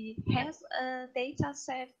anybody has a data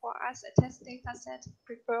set for us, a test data set,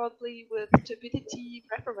 preferably with turbidity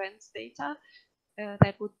reference data,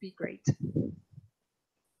 that would be great.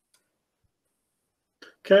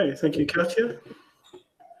 Okay, thank you, Katja.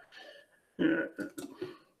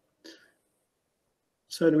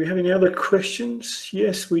 So do we have any other questions?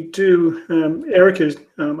 Yes, we do. Erica's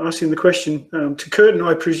asking the question to Kurt, and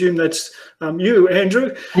I presume that's you,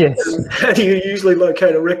 Andrew. Yes. How do you usually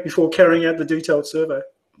locate a wreck before carrying out the detailed survey?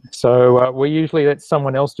 So we usually let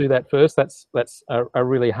someone else do that first. That's a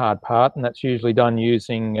really hard part, and that's usually done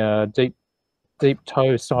using deep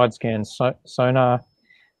tow side scan sonar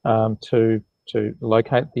to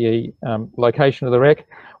locate the location of the wreck.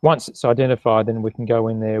 Once it's identified, then we can go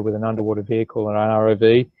in there with an underwater vehicle or an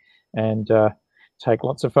ROV and take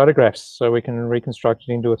lots of photographs so we can reconstruct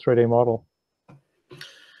it into a 3D model.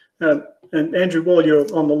 And Andrew, while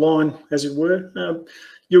you're on the line, as it were,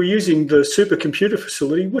 you're using the supercomputer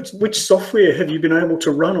facility. Which software have you been able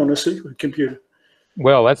to run on a supercomputer?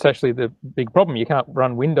 Well, that's actually the big problem. You can't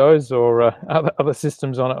run Windows or other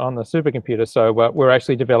systems on the supercomputer. So we're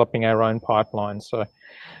actually developing our own pipeline. So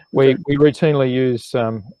we routinely use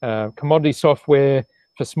commodity software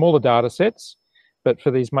for smaller data sets, but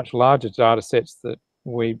for these much larger data sets that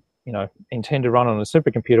we intend to run on a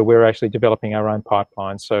supercomputer, we're actually developing our own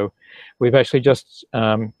pipeline. So we've actually just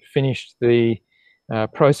finished the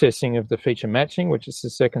processing of the feature matching, which is the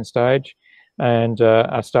second stage, and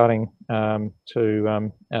are starting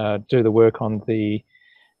to do the work on the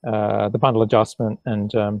bundle adjustment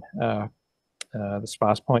and the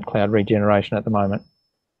sparse point cloud regeneration at the moment.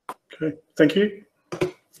 Okay, thank you.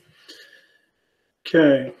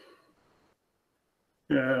 Okay.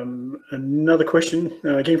 Another question,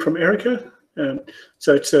 again from Erica.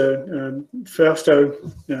 So it's Fausto,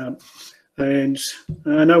 and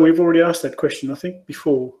I know we've already asked that question, I think,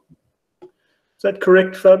 before. Is that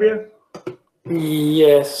correct, Fabio?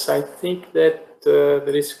 Yes, I think that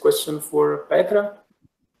there is a question for Petra.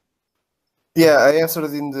 Yeah, I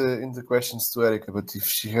answered in the questions to Erica, but if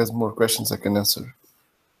she has more questions, I can answer.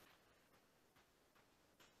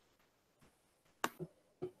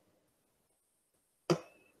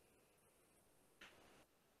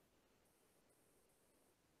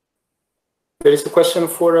 There is a question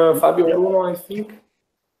for Fabio Bruno, I think.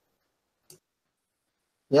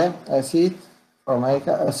 Yeah, I see it from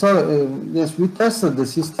Erica. So yes, we tested the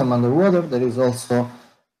system underwater. There is also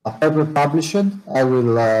a paper published. I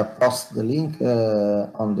will post the link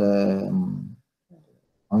on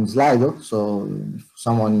Slido, so if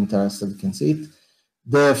someone interested can see it.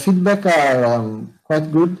 The feedback are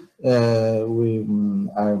quite good. We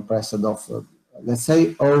are impressed of, let's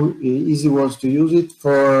say, how easy it was to use it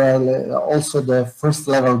for also the first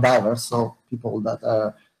level divers, so people that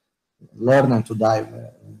are learning to dive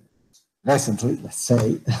recently, let's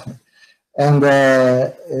say. And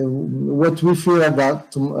what we feel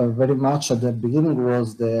about very much at the beginning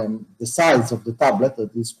was the size of the tablet,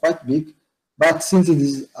 that is quite big, but since it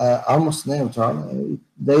is almost neutral,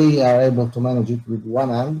 they are able to manage it with one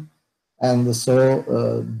hand, and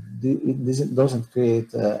so this doesn't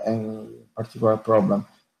create any particular problem.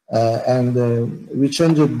 We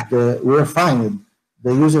changed we refined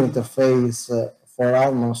the user interface for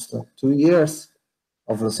almost 2 years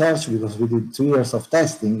of research, because we did 2 years of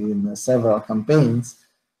testing in several campaigns,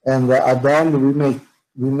 and at the end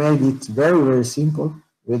we made it very, very simple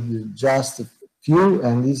with just a few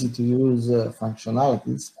and easy to use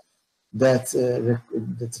functionalities that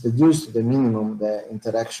reduce to the minimum the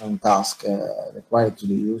interaction task required to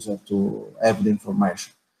the user to have the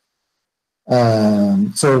information.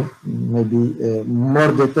 So maybe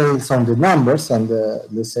more details on the numbers and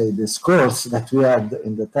let's say the scores that we had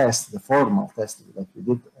in the test, the formal test that we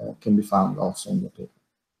did, can be found also in the paper.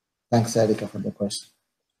 Thanks, Erika, for the question.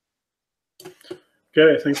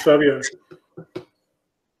 Okay, thanks, Fabio.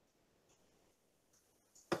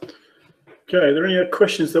 Okay, are there any other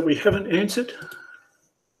questions that we haven't answered?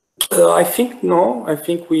 I think no. I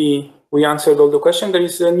think we answered all the questions. There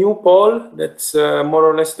is a new poll that's more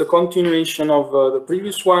or less the continuation of the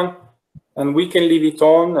previous one, and we can leave it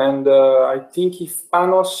on. And I think if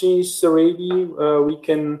Panos is ready, we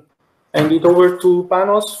can hand it over to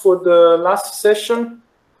Panos for the last session.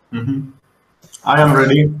 Mm-hmm. I am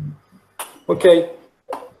ready. Okay.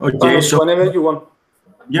 Okay. Panos, So whenever you want.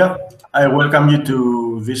 Yeah, I welcome you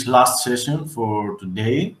to this last session for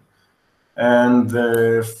today. And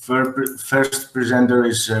the first presenter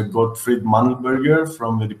is Gottfried Mandelberger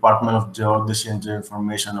from the Department of Geodesy and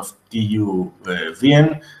Geoinformation of TU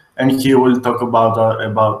Wien, and he will talk about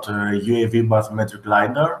UAV bathymetric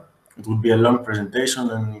LiDAR. It will be a long presentation,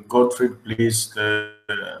 and Gottfried, please,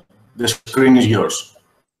 the screen is yours.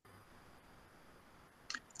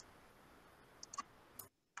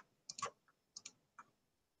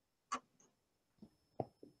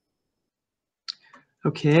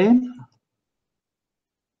 Okay.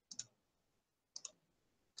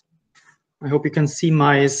 I hope you can see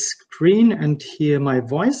my screen and hear my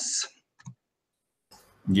voice.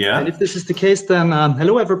 Yeah. And if this is the case, then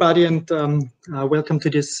hello everybody, and welcome to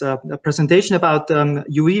this presentation about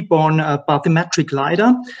UE-borne bathymetric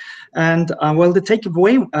LiDAR. And well, the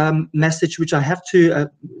takeaway message which I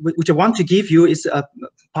want to give you is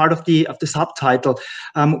part of the subtitle.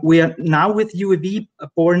 We are now with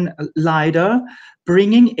UAV-borne LiDAR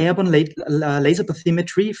bringing airborne laser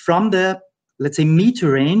bathymetry from the, let's say,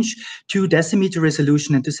 meter range to decimeter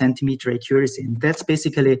resolution and to centimeter accuracy. And that's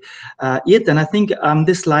basically it. And I think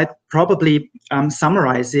this slide probably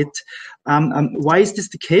summarizes it. Why is this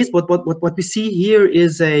the case? What we see here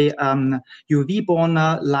is a UAV-borne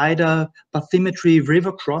LiDAR bathymetry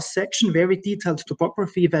river cross-section, very detailed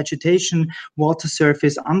topography, vegetation, water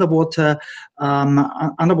surface, underwater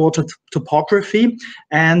topography.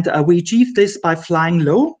 And we achieve this by flying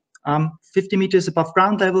low, 50 meters above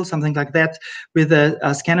ground level, something like that, with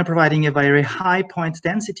a scanner providing a very high point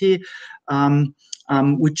density,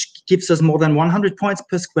 which gives us more than 100 points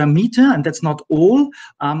per square meter. And that's not all.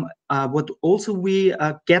 What also we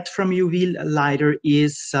get from UV LiDAR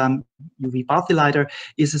is UV bathy LiDAR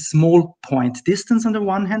is a small point distance on the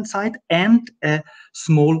one hand side and a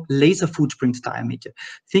small laser footprint diameter.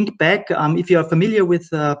 Think back, if you are familiar with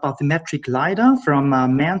bathymetric LiDAR from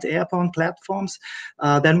manned airborne platforms,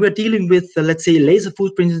 then we're dealing with, let's say, laser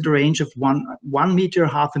footprint in the range of 1 meter,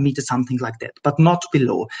 half a meter, something like that, but not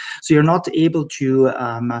below. So you're not able to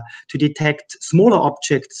detect smaller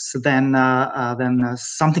objects than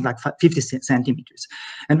something like 50 centimeters.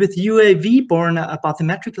 And with UAV-borne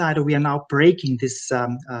bathymetric LiDAR, we are now breaking this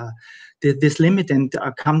this limit and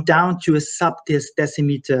come down to a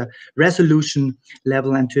sub-decimeter resolution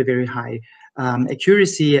level and to a very high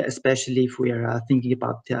accuracy, especially if we are thinking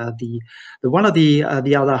about one of the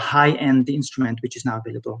other high-end instrument which is now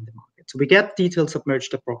available on the market. So we get detailed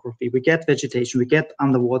submerged topography, we get vegetation, we get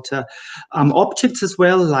underwater objects as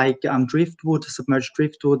well, like driftwood, submerged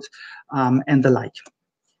driftwood, and the like.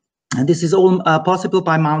 And this is all possible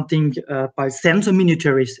by mounting by sensor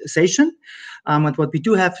miniaturization. And what we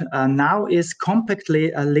do have now is compact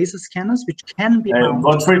laser scanners, which can be mounted.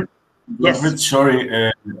 Gottfried, Yes.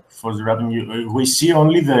 Sorry for interrupting you. We see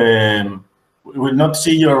only we will not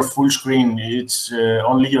see your full screen. It's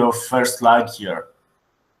only your first slide here.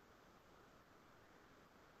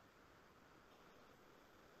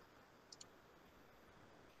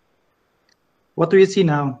 What do you see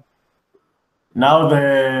now? Now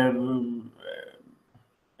a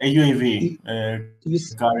UAV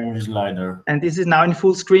carrying this LiDAR. And this is now in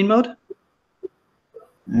full screen mode?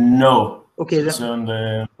 No. Okay. It's on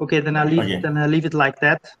the... Okay, then I'll leave it like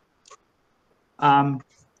that.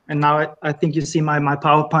 And now I think you see my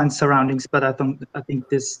PowerPoint surroundings, but I think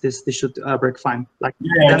this should work fine. Like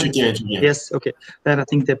yeah, it's okay. Yes, okay. Then I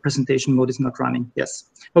think the presentation mode is not running. Yes.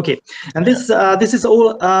 Okay. And this is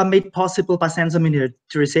all made possible by sensor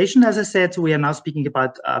miniaturization. As I said, we are now speaking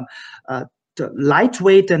about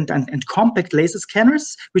lightweight and compact laser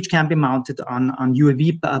scanners, which can be mounted on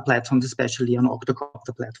UAV platforms, especially on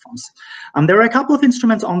octocopter platforms. There are a couple of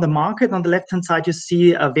instruments on the market. On the left-hand side, you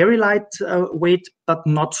see a very lightweight but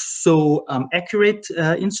not so accurate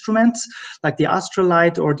instruments, like the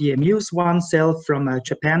Astrolight or the Amuse one cell from a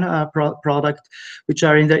Japan product, which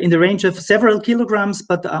are in the range of several kilograms,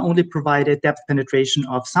 but only provide a depth penetration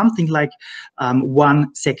of something like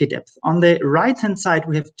 1 second depth. On the right-hand side,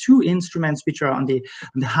 we have two instruments which are on the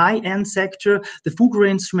high-end sector. The Fugro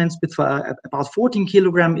instruments with about 14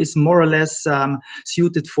 kilogram is more or less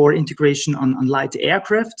suited for integration on light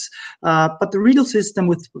aircrafts, but the Riedel system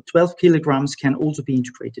with 12 kilograms can also be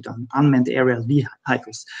integrated on unmanned aerial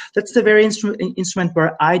vehicles. That's the very instrument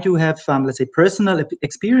where I do have, let's say, personal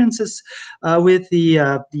experiences with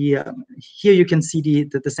here you can see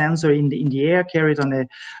the sensor in the air carried on a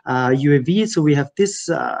UAV. So we have this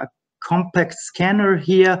compact scanner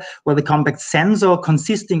here, where the compact sensor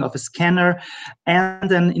consisting of a scanner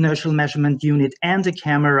and an inertial measurement unit and a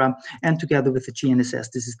camera, and together with the GNSS,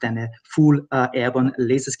 this is then a full airborne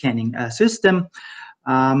laser scanning system.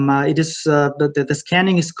 It is the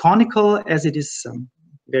scanning is conical, as it is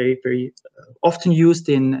very often used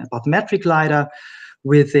in bathymetric LiDAR,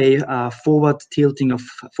 with a forward tilting of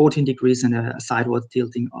 14 degrees and a sideward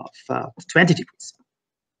tilting of 20 degrees.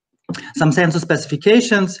 Some sensor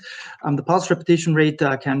specifications: the pulse repetition rate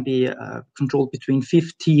can be controlled between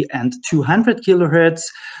 50 and 200 kilohertz.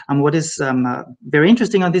 What is very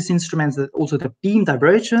interesting on this instrument is that also the beam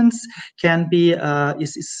divergence can be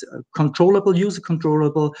is controllable, user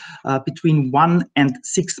controllable, between 1 and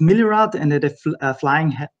 6 millirad, and at a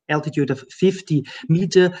flying altitude of 50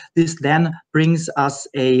 meter. This then brings us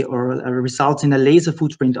results in a laser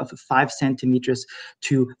footprint of 5 centimeters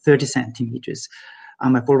to 30 centimeters.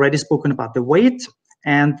 I've already spoken about the weight,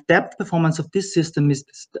 and depth performance of this system is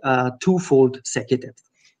twofold second depth,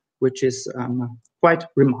 which is quite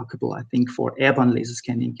remarkable, I think, for airborne laser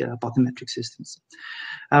scanning bathymetric systems.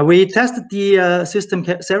 We tested the system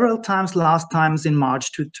several times, last times in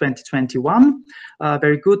March 2021.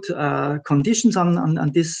 Very good conditions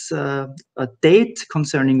on this date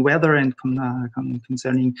concerning weather and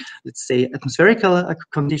concerning, let's say, atmospheric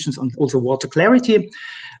conditions, and also water clarity.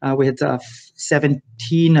 We had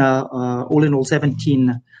 17, all in all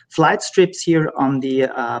 17 flight strips here on the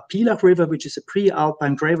Pilach River, which is a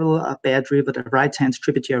pre-alpine gravel bed river, the right-hand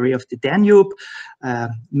tributary of the Danube,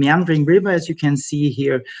 meandering river, as you can see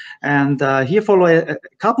here. And here follow a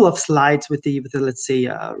couple of slides with the let's say,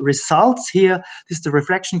 results here. This is the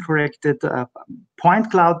refraction-corrected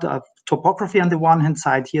point cloud topography on the one-hand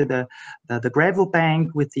side, here the gravel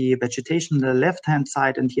bank with the vegetation on the left-hand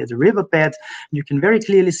side, and here the riverbed. You can very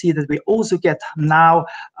clearly see that we also get now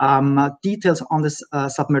details on this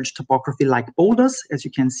submerged topography, like boulders, as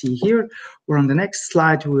you can see here. Or on the next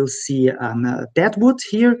slide, we will see deadwood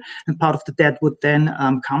here, and part of the deadwood then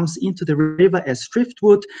comes into the river as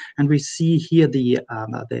driftwood, and we see here the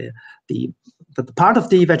part of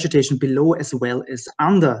the vegetation below as well as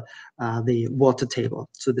under the water table,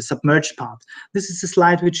 so the submerged part. This is a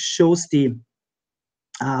slide which shows a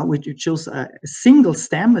single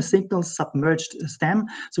stem, a single submerged stem,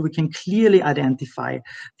 so we can clearly identify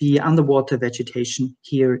the underwater vegetation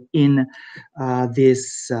here in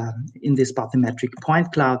this bathymetric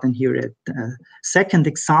point cloud. And here a second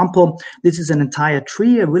example. This is an entire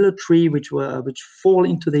tree, a willow tree, which fall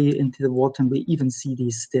into the water, and we even see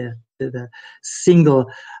these the single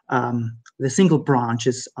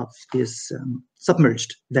branches of this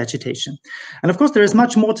submerged vegetation. And of course, there is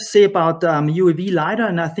much more to say about UAV LiDAR,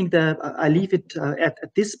 and I think that I leave it at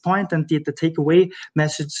this point, and the takeaway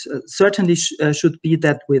message certainly should be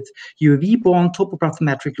that with UAV-borne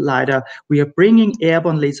topographic LiDAR, we are bringing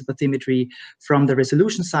airborne laser bathymetry from the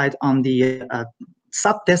resolution side on the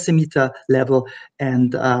sub-decimeter level,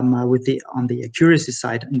 and on the accuracy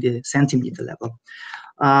side in the centimeter level.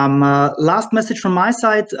 Last message from my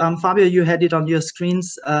side, Fabio, you had it on your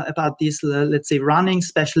screens about these, let's say, running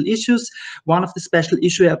special issues. One of the special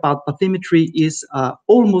issues about bathymetry is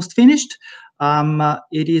almost finished.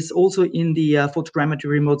 It is also in the Photogrammetry,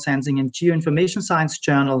 Remote Sensing and Geoinformation Science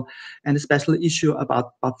journal, and a special issue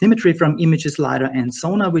about bathymetry from images, LiDAR and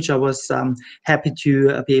sonar, which I was happy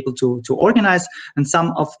to be able to organize. And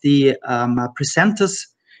some of the presenters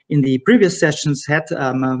in the previous sessions had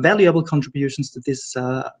valuable contributions to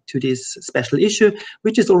this special issue,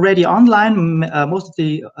 which is already online. Most of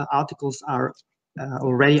the articles are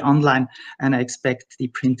already online, and I expect the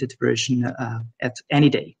printed version at any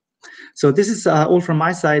day. So this is all from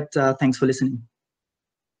my side. Thanks for listening.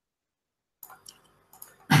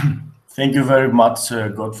 Thank you very much,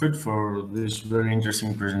 Gottfried, for this very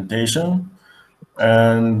interesting presentation.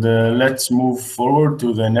 And let's move forward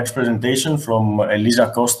to the next presentation from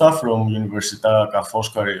Elisa Costa from Università Ca'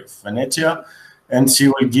 Foscari of Venezia. and she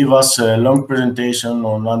will give us a long presentation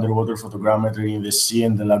on underwater photogrammetry in the sea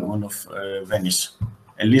and the lagoon of Venice.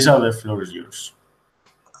 Elisa, the floor is yours.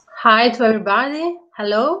 Hi to everybody.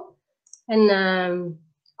 Hello, and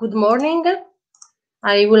good morning.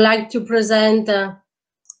 I would like to present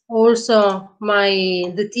also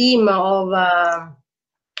the team of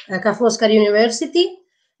Ca' Foscari University,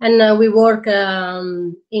 and we work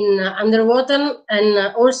in underwater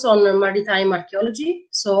and also on maritime archaeology,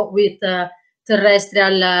 so with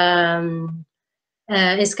terrestrial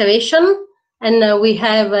excavation. And we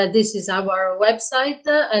have, this is our website,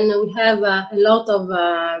 and we have a lot of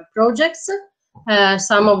projects.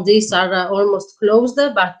 Some of these are almost closed,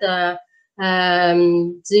 but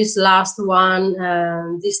this last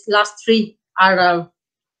one, these last three are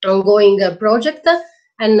ongoing project,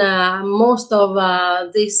 and most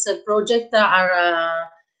of these projects are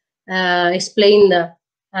explained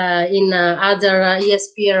in other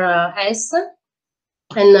ISPRS,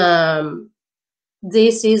 and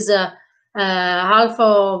this is half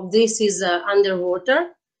of this is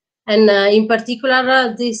underwater, and in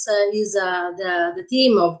particular this is the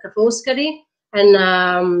team of Ca' Foscari,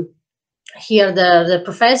 and here the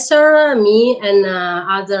professor, me, and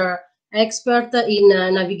other expert in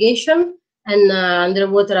navigation and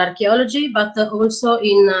underwater archaeology, but also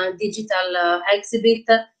in digital exhibit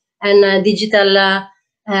and digital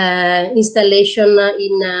installation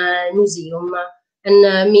in museum,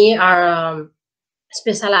 and me are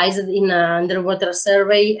specialized in underwater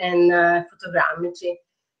survey and photogrammetry.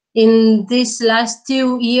 In these last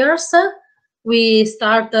 2 years, we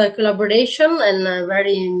start a collaboration, and a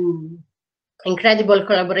very incredible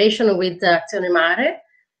collaboration with Azione Mare.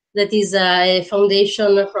 That is a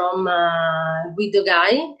foundation from Guido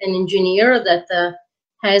Gai, an engineer that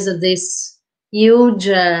has this huge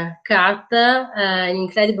cut, an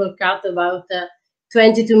incredible cut, about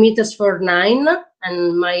 22 meters for 9,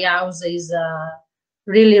 and my house is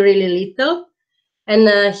really, really little.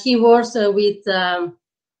 And he works with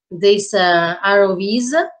these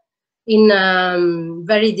ROVs in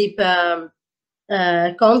very deep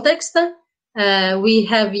context. We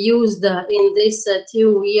have used in these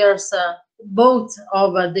 2 years both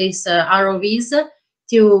of these ROVs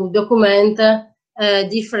to document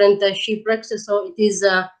different shipwrecks. So it is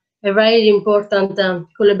a very important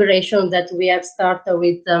collaboration that we have started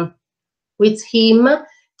with him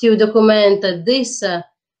to document this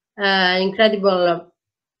incredible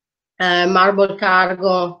marble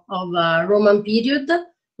cargo of Roman period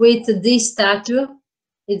with this statue.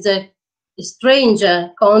 It's a strange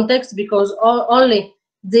context because only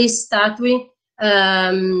this statue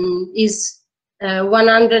is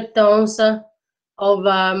 100 tons of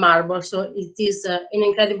marble. So it is an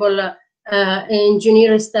incredible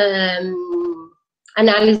engineering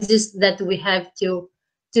analysis that we have to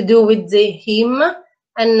do with him.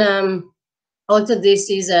 And also this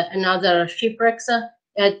is another shipwrecks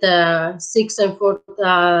at 6 and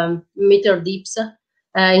 4 meter deeps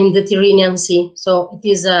in the Tyrrhenian Sea. So it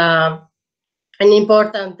is an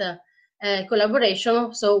important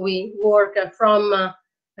collaboration. So we work from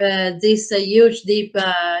this huge deep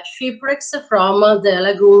shipwrecks from the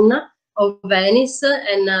lagoon of Venice,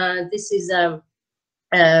 and this is a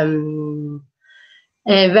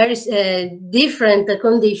very different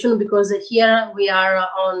condition, because here we are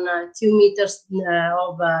on 2 meters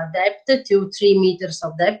of depth, 2-3 meters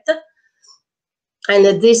of depth, and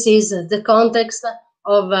this is the context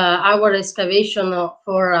of our excavation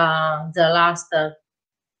for the last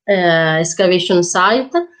excavation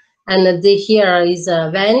site. And here is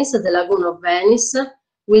Venice, the lagoon of Venice,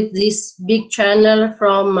 with this big channel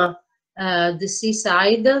from the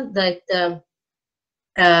seaside that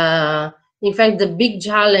in fact, the big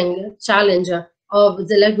challenge of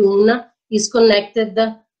the lagoon is connected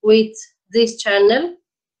with this channel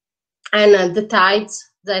and the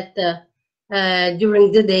tides that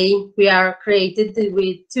during the day we are created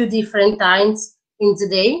with 2 different tides in the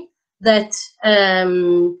day that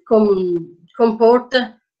comport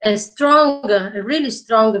a really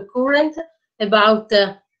strong current, about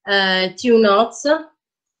 2 knots,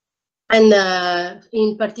 and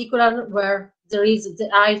in particular where there is the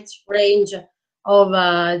height range of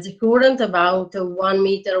the current, about 1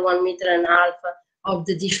 meter, 1.5 meters of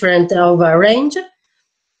the different range.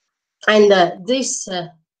 And this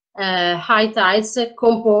high tides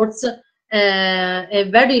comports a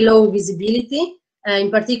very low visibility, in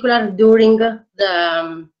particular during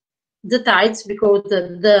the tides, because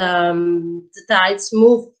the tides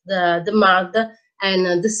move the mud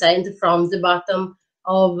and the sand from the bottom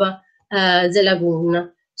of the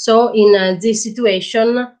lagoon. So in this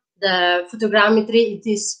situation, the photogrammetry, it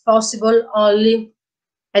is possible only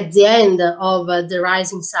at the end of the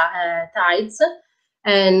rising tides,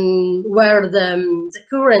 and where the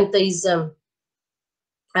current is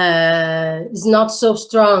not so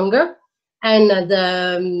strong, and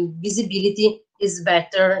the visibility is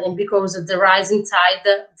better, and because of the rising tide,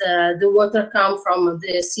 the water comes from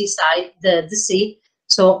the seaside, the sea,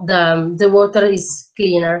 so the water is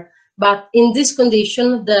cleaner. But in this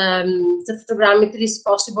condition, the photogrammetry is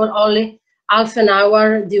possible only half an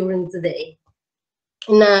hour during the day.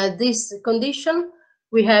 In this condition,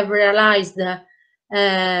 we have realized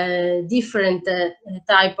different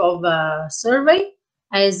type of survey.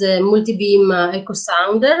 As a multi-beam echo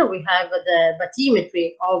sounder, we have the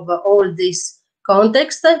bathymetry of all this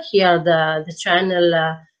context. Here the channel,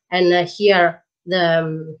 and here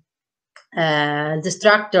the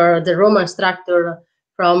structure, the Roman structure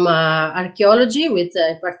from archaeology with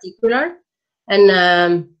particular,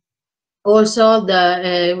 and also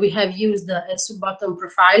we have used a sub-bottom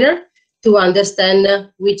profiler to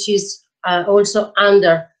understand which is also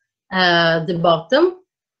under the bottom.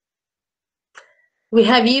 We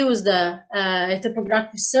have used a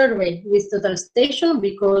topographic survey with total station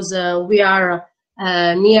because we are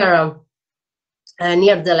near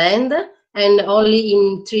the land, and only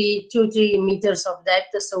in 2-3 meters of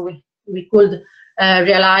depth, so we could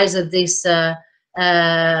realize this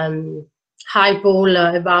high pole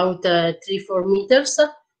about 3-4 meters.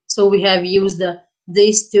 So we have used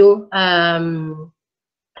this to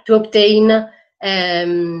obtain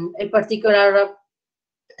a particular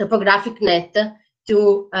topographic net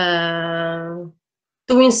to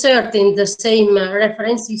insert in the same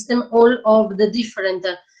reference system all of the different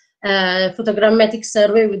photogrammetric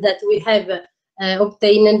survey that we have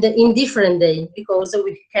obtained in different days, because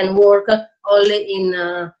we can work only in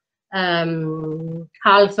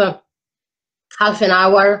half an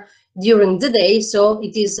hour during the day, so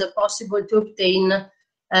it is possible to obtain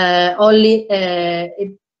only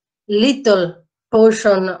a little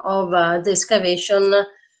portion of the excavation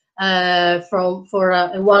for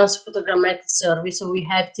a once photogrammetric survey. So we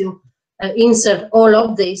have to insert all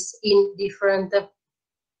of this in different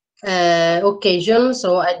occasions.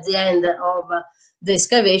 So at the end of the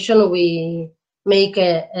excavation, we make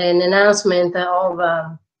an enhancement of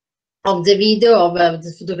the video of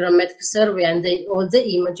the photogrammetric survey and all the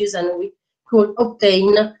images, and we could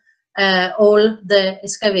obtain all the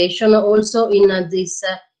excavation also in this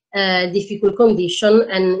difficult condition.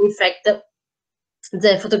 And in fact,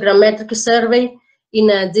 the photogrammetric survey in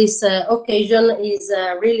this occasion is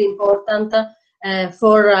really important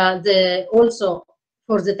also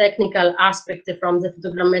for the technical aspect from the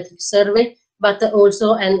photogrammetric survey, but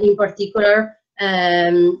also and in particular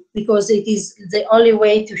because it is the only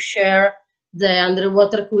way to share the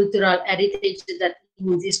underwater cultural heritage that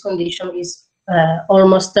in this condition is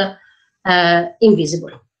almost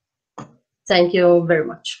invisible. Thank you very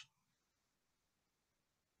much.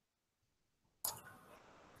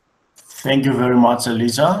 Thank you very much,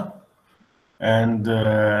 Elisa. And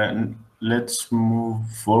let's move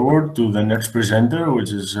forward to the next presenter,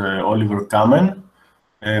 which is Oliver Kamen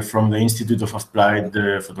from the Institute of Applied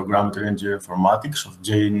Photogrammetry and Geoinformatics of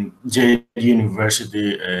Jena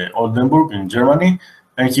University, Oldenburg in Germany.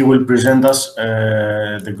 And he will present us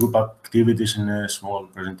the group activities in a small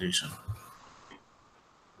presentation.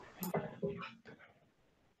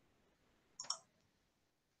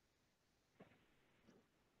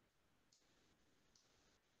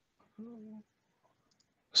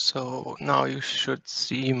 So now you should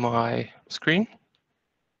see my screen.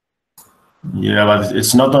 Yeah, but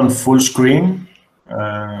it's not on full screen.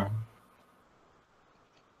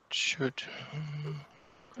 Should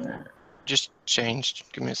just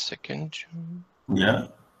changed. Give me a second. Yeah.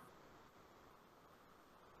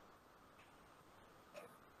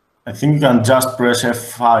 I think you can just press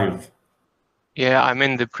F5. Yeah, I'm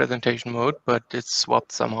in the presentation mode, but it's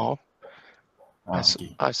swapped somehow.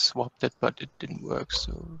 Okay. I swapped it, but it didn't work.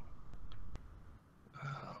 So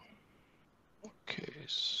okay,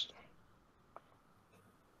 so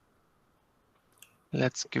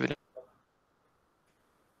let's give it.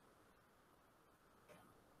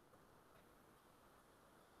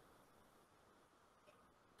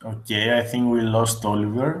 Okay, I think we lost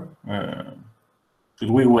Oliver. Should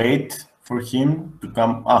we wait for him to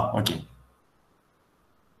come? Ah, okay.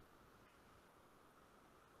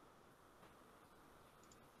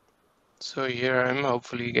 So here I am,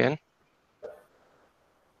 hopefully again.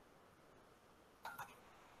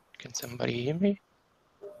 Can somebody hear me?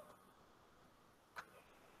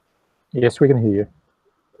 Yes, we can hear you.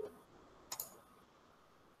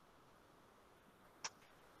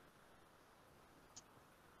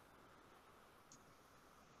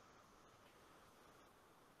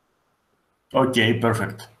 Okay,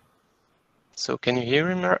 perfect. So can you hear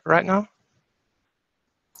him right now?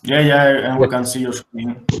 Yeah, and we can see your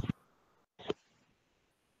screen.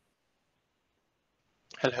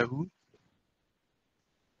 Hello.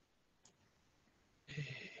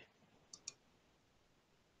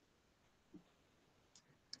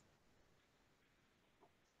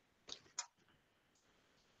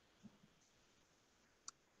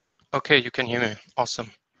 Okay, you can hear me.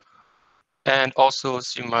 Awesome. And also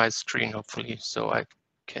see my screen, hopefully, so I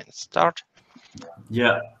can start.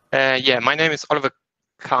 Yeah. Yeah, my name is Oliver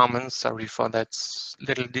Carmen. Sorry for that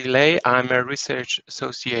little delay. I'm a research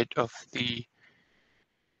associate of the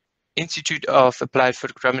Institute of Applied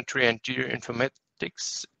Photogrammetry and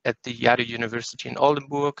Geoinformatics at the Yale University in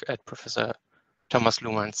Oldenburg at Professor Thomas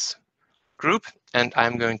Luhmann's group, and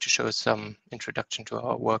I'm going to show some introduction to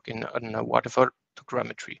our work in water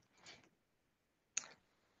photogrammetry.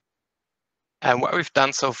 And what we've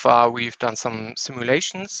done so far, we've done some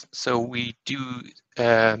simulations. So we do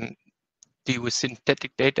deal with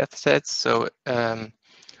synthetic data sets. So in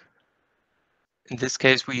this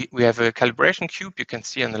case, we have a calibration cube you can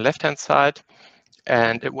see on the left-hand side,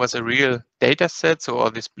 and it was a real data set. So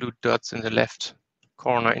all these blue dots in the left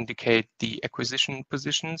corner indicate the acquisition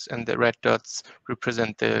positions, and the red dots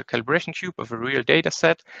represent the calibration cube of a real data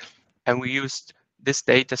set. And we used this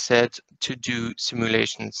data set to do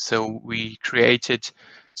simulations. So we created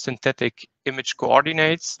synthetic image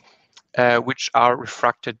coordinates, which are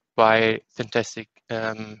refracted by synthetic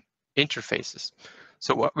interfaces.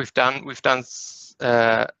 So what we've done, we've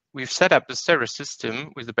set up a stereo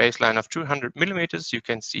system with a baseline of 200 millimeters. You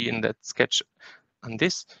can see in that sketch on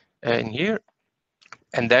this in here.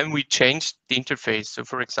 And then we changed the interface. So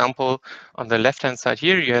for example, on the left-hand side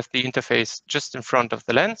here, you have the interface just in front of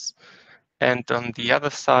the lens. And on the other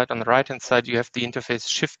side, on the right-hand side, you have the interface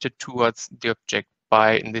shifted towards the object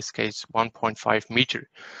by, in this case, 1.5 meter.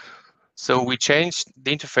 So we changed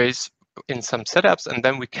the interface in some setups, and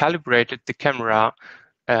then we calibrated the camera,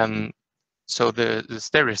 so the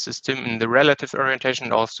stereo system in the relative orientation,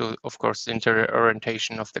 and also, of course, the interior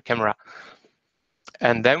orientation of the camera.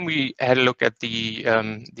 And then we had a look at the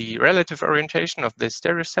relative orientation of the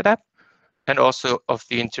stereo setup, and also of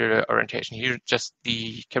the interior orientation. Here, just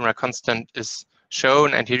the camera constant is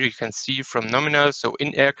shown, and here you can see from nominal, so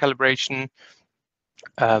in air calibration,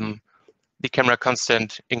 the camera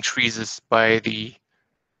constant increases by the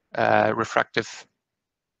refractive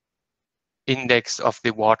index of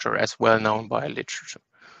the water, as well known by literature.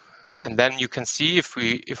 And then you can see if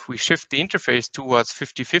we shift the interface towards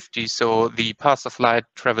 50-50, so the path of light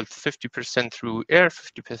travels 50% through air,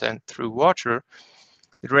 50% through water,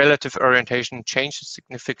 the relative orientation changes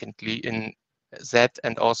significantly in Z,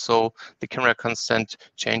 and also the camera constant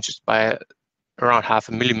changes by around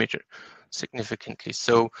 0.5 millimeter significantly.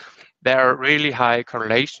 So there are really high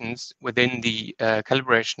correlations within the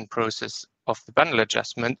calibration process of the bundle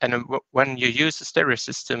adjustment. And when you use a stereo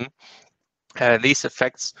system, these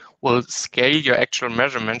effects will scale your actual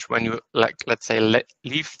measurement when you, let's say,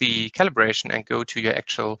 leave the calibration and go to your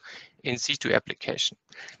actual in situ application.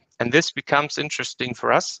 And this becomes interesting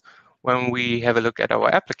for us when we have a look at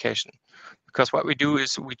our application, because what we do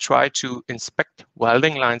is we try to inspect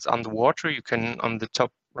welding lines on the water. You can, on the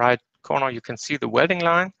top right corner, you can see the welding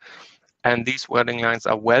line, and these welding lines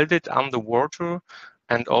are welded on the water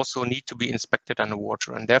and also need to be inspected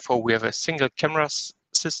underwater. And therefore, we have a single camera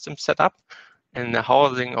system set up in the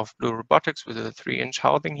housing of Blue Robotics with a 3-inch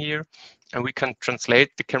housing here, and we can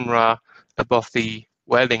translate the camera above the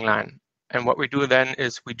welding line. And what we do then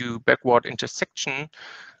is we do backward intersection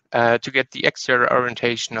to get the exterior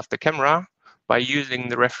orientation of the camera. By using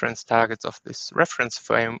the reference targets of this reference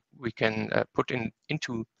frame, we can put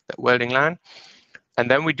into the welding line. And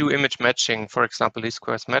then we do image matching, for example, least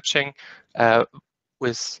squares matching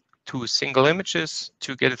with 2 single images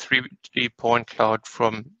to get a 3D point cloud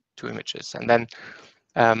from 2 images. And then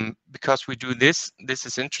because we do this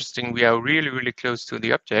is interesting. We are really, really close to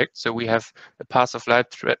the object. So we have a path of light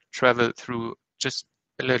travel through just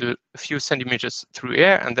a few centimeters through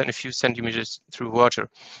air, and then a few centimeters through water.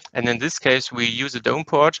 And in this case, we use a dome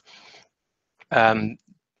port,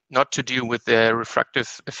 not to deal with the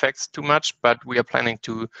refractive effects too much, but we are planning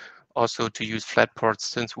to also to use flat ports,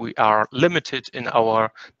 since we are limited in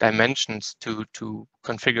our dimensions to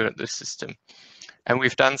configure the system. And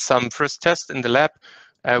we've done some first tests in the lab.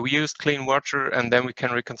 We used clean water, and then we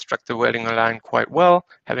can reconstruct the welding line quite well,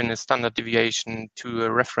 having a standard deviation to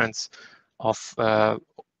a reference of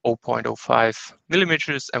 0.05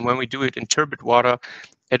 millimeters. And when we do it in turbid water,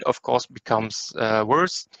 it of course becomes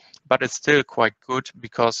worse, but it's still quite good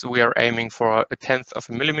because we are aiming for 1/10 of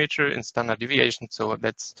a millimeter in standard deviation, so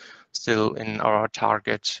that's still in our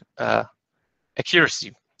target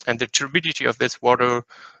accuracy. And the turbidity of this water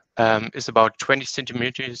is about 20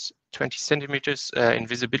 centimeters in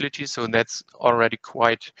visibility, so that's already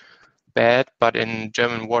quite bad. But in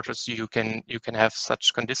German waters, you can have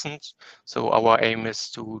such conditions. So our aim is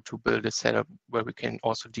to build a setup where we can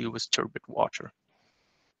also deal with turbid water.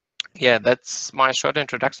 Yeah, that's my short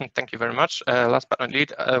introduction. Thank you very much. Last but not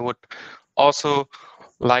least, I would also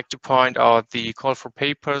like to point out the call for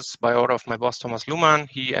papers by order of my boss, Thomas Luhmann.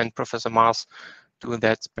 He and Professor Maas do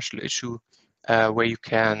that special issue where you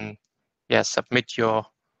can submit your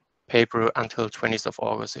paper until 20th of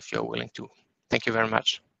August if you're willing to. Thank you very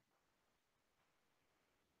much.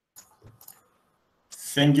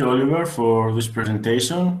 Thank you, Oliver, for this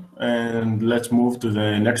presentation. And let's move to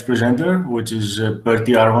the next presenter, which is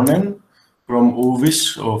Pertti Arvonen from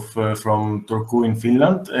UVIS from Turku in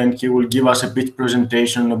Finland. And he will give us a bit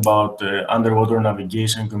presentation about underwater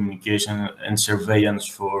navigation, communication, and surveillance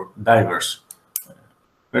for divers.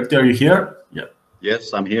 Pertti, are you here? Yeah.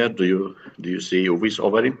 Yes, I'm here. Do you see UVIS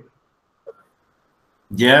already?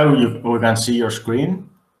 Yeah, we can see your screen.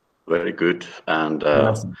 Very good. And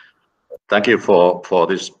thank you for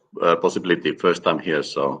this possibility. First time here,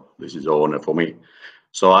 so this is an honor for me.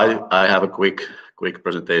 So I have a quick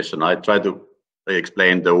presentation. I try to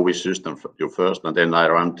explain the UVIS system for you first, and then I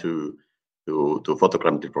run to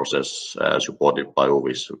photogrammetry process supported by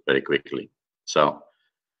UVIS very quickly. So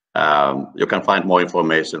you can find more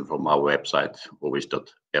information from our website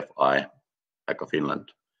uvis.fi,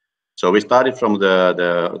 Finland. So we started from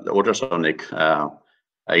the ultrasonic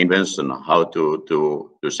invention, how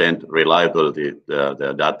to send reliably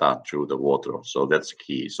the data through the water. So that's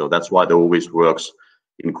key. So that's why the UVIS works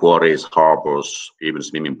in quarries, harbors, even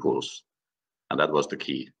swimming pools, and that was the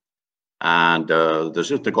key. And the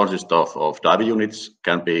system consists of dive units,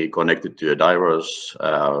 can be connected to divers,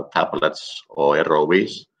 tablets, or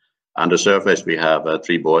ROVs. On the surface, we have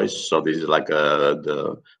 3 buoys. So this is like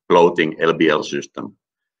the floating LBL system.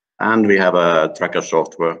 And we have a tracker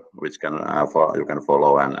software which you can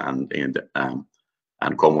follow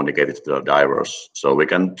and communicate it to the divers. So we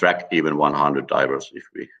can track even 100 divers if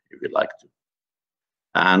we like to.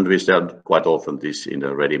 And we sell quite often this in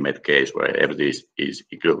a ready-made case where everything is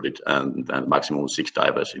included, and maximum 6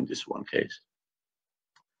 divers in this one case.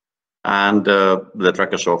 And the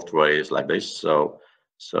tracker software is like this.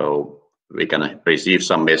 So we can receive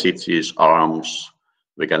some messages, alarms.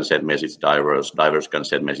 We can send message divers. Divers can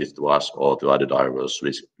send message to us or to other divers.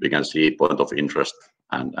 We can see point of interest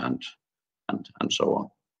and so on.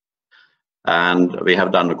 And we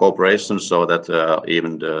have done the cooperation so that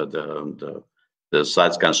even the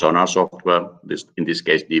side scan sonar software, in this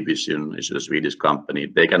case Division is a Swedish company,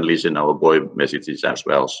 they can listen our buoy messages as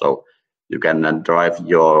well. So you can then drive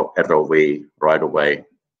your ROV right away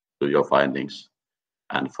to your findings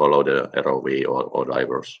and follow the ROV or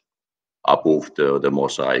divers above the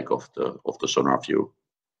mosaic of the sonar view.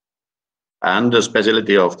 And the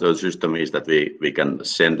specialty of the system is that we can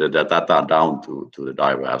send the data down to the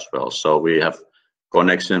diver as well. So we have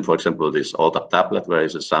connection, for example, this OTAP tablet where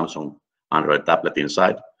is a Samsung Android tablet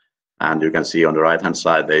inside. And you can see on the right-hand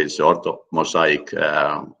side, there is ortho mosaic,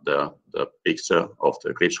 the picture of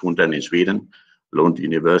the Gripshunden in Sweden. Lund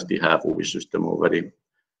University have UVIS system already.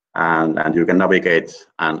 And you can navigate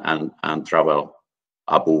and travel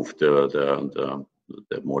above the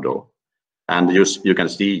model, and you can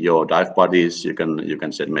see your dive buddies. You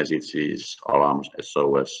can send messages, alarms,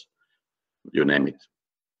 SOS, you name it.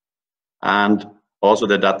 And also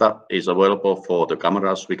the data is available for the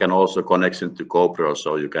cameras. We can also connect it to GoPro,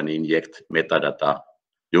 so you can inject metadata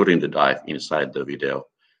during the dive inside the video.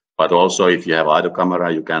 But also, if you have either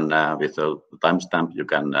camera, you can with a timestamp you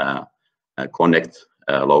can connect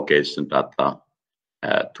location data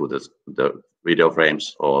to the video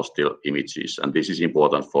frames or still images, and this is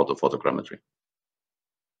important for the photogrammetry.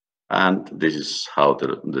 And this is how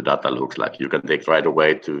the data looks like. You can take right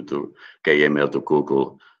away to KML, to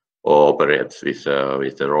Google, or operate with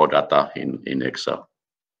the raw data in Excel.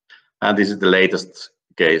 And this is the latest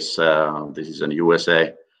case. This is in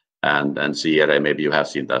USA and Sierra. Maybe you have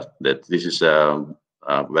seen that this is a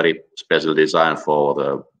very special design for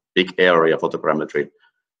the big area photogrammetry.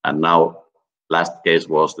 And now last case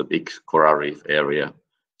was the big coral reef area.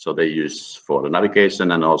 So they use for the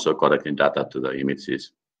navigation and also collecting data to the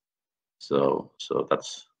images. So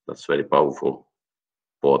that's very powerful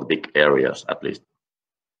for the big areas at least.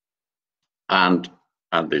 And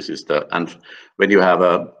this is when you have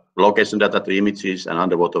a location data to images and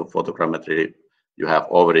underwater photogrammetry, you have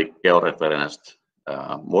already georeferenced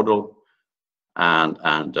model, and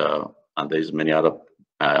there's many other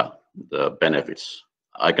the benefits.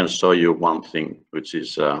 I can show you one thing, which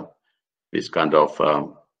is this kind of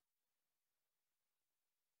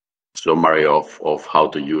summary of how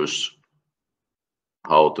to use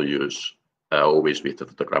OVs with the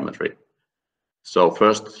photogrammetry. So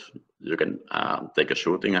first, you can take a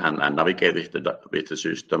shooting and navigate with the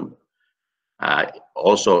system.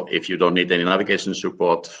 Also, if you don't need any navigation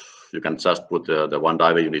support, you can just put the one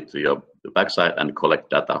diver unit to your backside and collect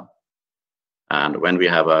data. And when we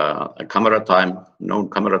have a camera time, known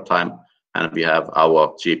camera time, and we have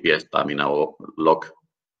our GPS time in our log,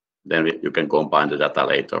 then you can combine the data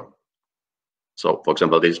later. So, for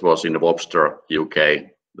example, this was in Webster,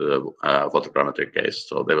 UK, the photogrammetry case.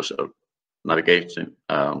 So there was a navigation,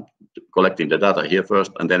 collecting the data here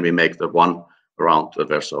first, and then we make the one around the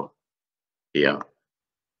vessel here.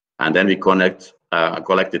 And then we collected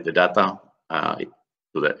the data to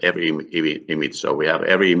the every image. So we have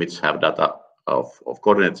every image have data of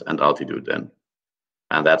coordinates and altitude then.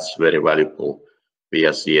 And that's very valuable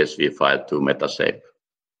via CSV file to Metashape.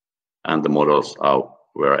 And the models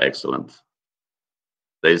were excellent.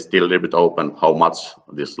 There's still a little bit open how much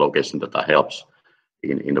this location data helps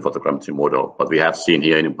in the photogrammetry model. But we have seen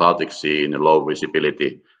here in Baltic Sea in a low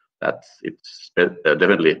visibility that it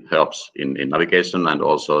definitely helps in navigation and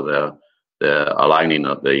also the aligning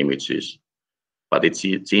of the images. But it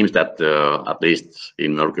seems that at least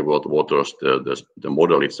in murky waters, the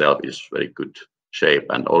model itself is very good shape,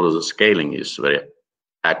 and all the scaling is very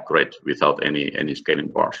accurate without any scaling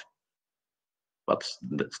bars. But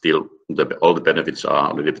still, all the benefits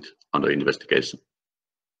are a little bit under investigation.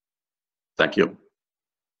 Thank you.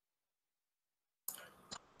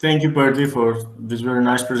 Thank you, Pertti, for this very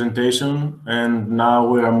nice presentation. And now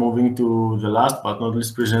we are moving to the last but not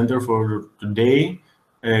least presenter for today,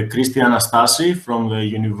 Cristi Anastasi from the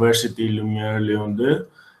University Lumière Lyon 2.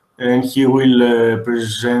 And he will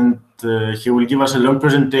he will give us a long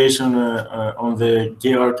presentation on the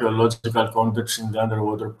geoarchaeological context in the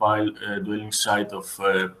underwater pile dwelling site of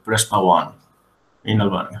Prespa 1 in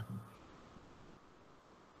Albania.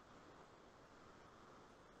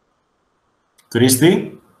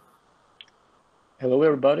 Cristi? Hello,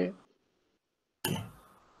 everybody.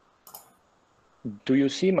 Do you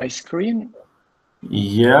see my screen?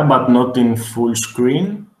 Yeah, but not in full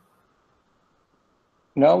screen.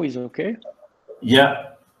 Now is okay?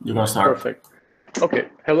 Yeah, you can start. Perfect. Okay.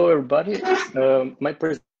 Hello, everybody. My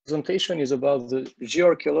presentation is about the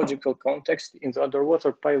geoarchaeological context in the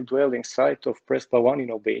underwater pile dwelling site of Prespa 1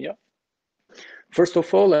 in Albania. First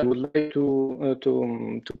of all, I would like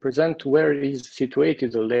to present where is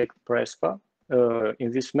situated the Lake Prespa.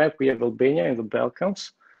 In this map, we have Albania in the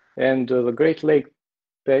Balkans, and the Great Lake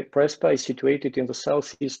Prespa is situated in the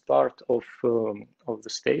southeast part of the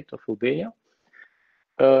state of Albania.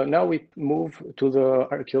 Now we move to the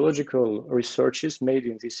archaeological researches made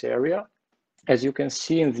in this area. As you can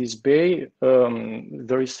see in this bay,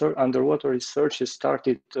 the underwater research has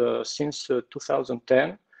started since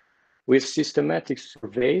 2010 with systematic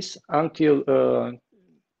surveys until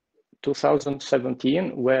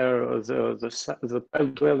 2017, where the pile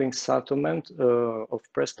dwelling settlement of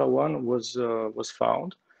Prespa 1 was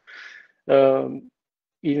found. In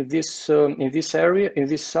this area, in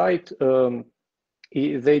this site,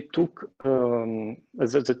 they took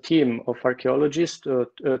the team of archaeologists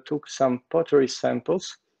took some pottery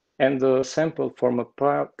samples, and the sample from a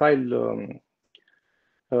pile,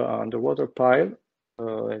 underwater pile.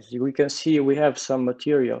 As we can see, we have some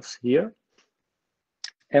materials here.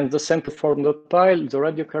 And the sample from the pile, the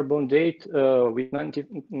radiocarbon date with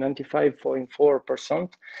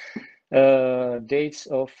 95.4% dates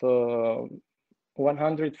of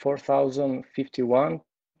 104,051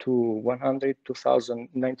 to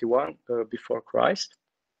 102,091 before Christ.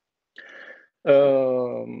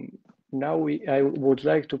 Now I would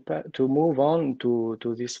like to move on to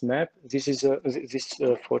this map. This is this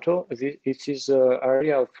photo. It is an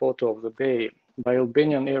aerial photo of the bay by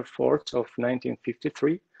Albanian Air Force of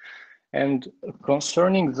 1953. And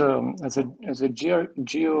concerning the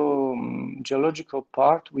geological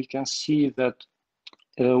part, we can see that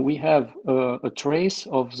we have a trace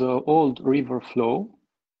of the old river flow,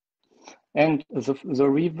 and the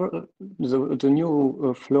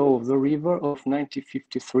new flow of the river of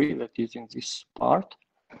 1953, that is in this part.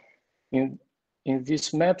 In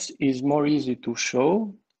these maps is more easy to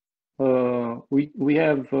show. We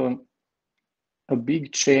have a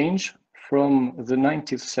big change from the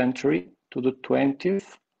 19th century to the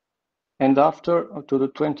 20th, and after to the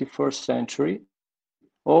 21st century.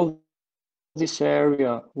 All this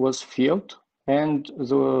area was filled, and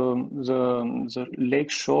the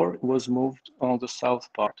lake shore was moved on the south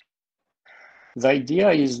part. The idea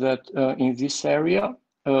is that in this area,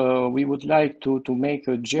 we would like to make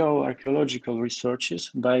geoarchaeological researches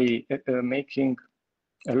by making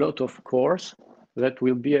a lot of cores that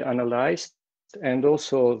will be analyzed, and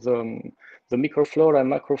also the microflora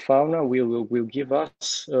and macrofauna will give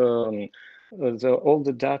us all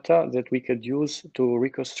the data that we could use to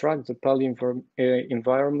reconstruct the paleo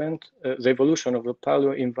environment, the evolution of the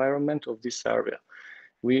paleo environment of this area.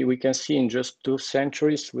 We can see in just 2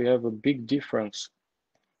 centuries we have a big difference,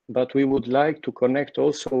 but we would like to connect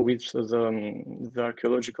also with the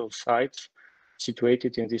archaeological sites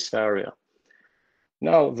situated in this area.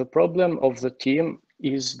 Now, the problem of the team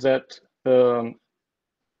is that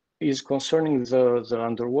is concerning the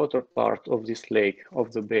underwater part of this lake,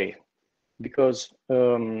 of the bay, because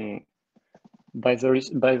by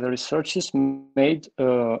the researches made,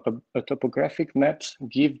 a topographic maps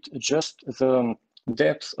give just the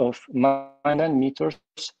depth of -9 meters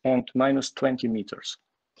and -20 meters.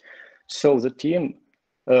 So the team,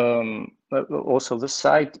 also the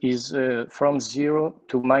site is from 0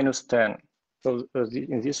 to -10. So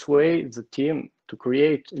in this way, the team, to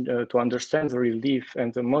create, to understand the relief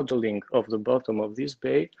and the modeling of the bottom of this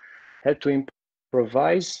bay, had to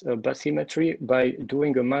improvise bathymetry by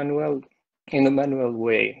doing in a manual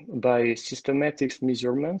way, by systematic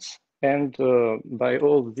measurements. And by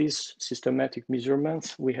all these systematic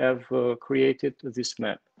measurements, we have created this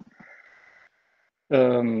map.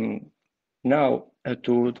 Now,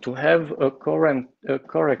 to have a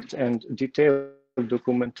correct and detailed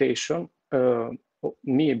documentation,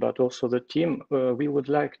 me, but also the team, we would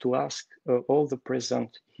like to ask all the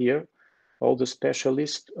present here, all the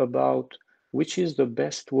specialists, about which is the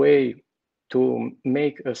best way to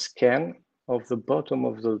make a scan of the bottom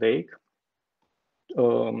of the lake,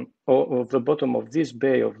 or of the bottom of this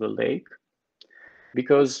bay of the lake,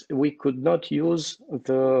 because we could not use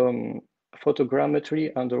the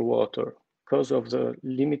photogrammetry underwater because of the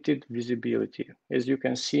limited visibility. As you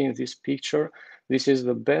can see in this picture, this is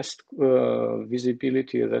the best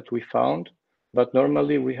visibility that we found, but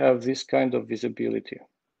normally we have this kind of visibility.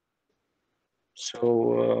 So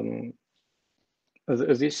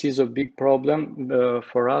this is a big problem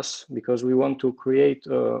for us, because we want to create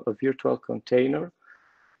a virtual container,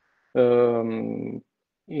 and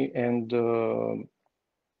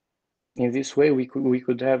in this way we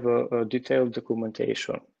could have a detailed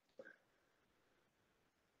documentation.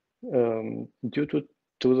 Due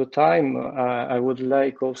to the time, I would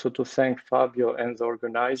like also to thank Fabio and the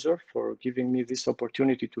organizer for giving me this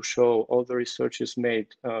opportunity to show all the researches made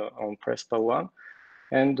on PRESPA-1.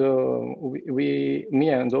 And me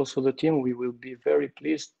and also the team, we will be very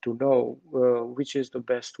pleased to know which is the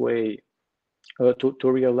best way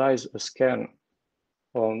to realize a scan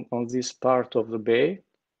on this part of the bay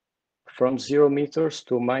from 0 meters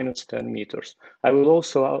to -10 meters. I will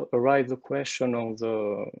also write the question on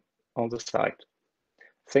the site.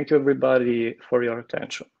 Thank you everybody for your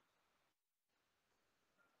attention.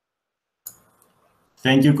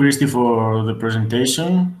 Thank you, Christy, for the presentation.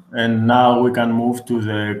 And now we can move to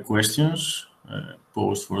the questions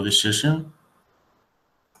posed for this session.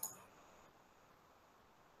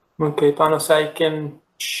 Okay, Panos, I can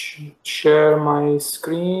share my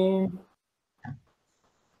screen.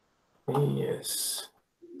 Yes.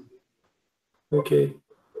 Okay.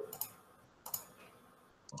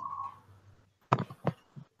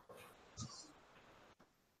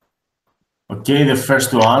 Okay, the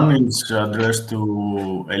first one is addressed to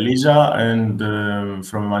Elisa and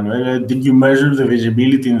from Emanuele. Did you measure the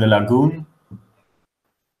visibility in the lagoon?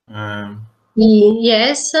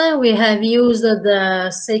 Yes, we have used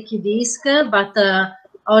the Secchi disk, but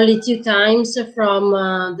only 2 times from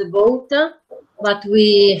the boat. But we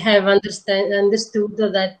have understood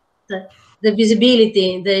that the visibility,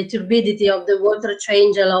 the turbidity of the water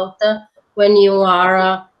change a lot when you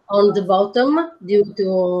are on the bottom due to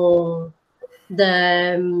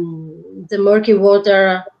the murky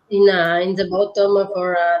water in the bottom for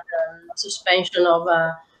the suspension of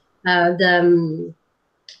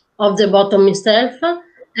the bottom itself,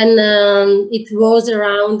 and it was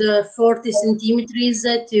around 40 centimeters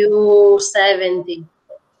to 70.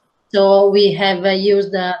 So we have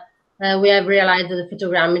used we have realized the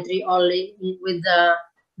photogrammetry only with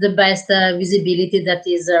the best visibility, that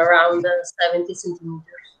is around 70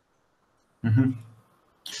 centimeters. Mm-hmm.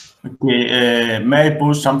 Okay, may I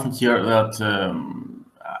pose something here that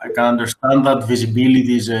I can understand that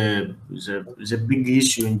visibility is a big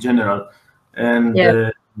issue in general, and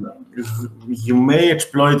yeah. You may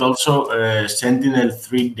exploit also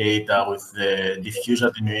Sentinel-3 data with the diffuse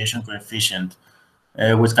attenuation coefficient,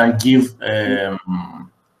 which can give an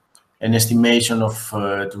estimation of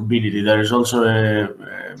turbidity. There is also a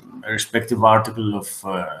respective article of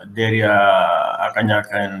Deria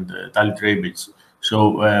Akanyaka and Tali Trebic.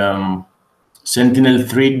 So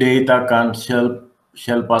Sentinel-3 data can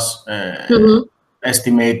help us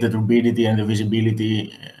estimate the turbidity and the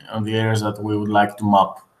visibility on the areas that we would like to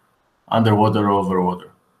map, underwater or over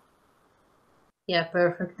water. Yeah,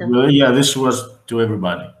 perfect. Well, yeah, this was to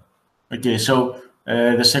everybody. Okay, so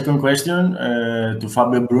the second question to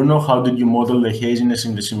Fabio Bruno: how did you model the haziness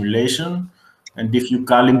in the simulation? And if you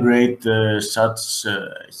calibrate such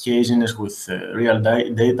haziness with real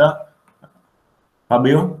data?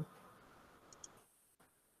 Fabio?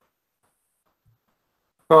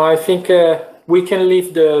 I think we can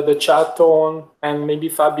leave the chat on, and maybe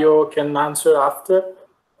Fabio can answer after.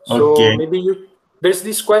 So okay. Maybe there's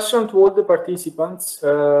this question to all the participants,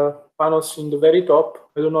 Panos in the very top.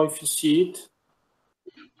 I don't know if you see it.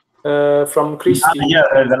 From Christy. Yeah,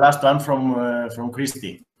 the last one from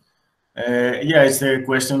Christy. Yeah, it's a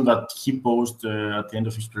question that he posed at the end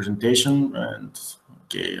of his presentation, and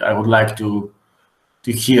okay, I would like to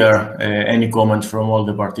hear any comments from all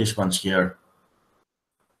the participants here.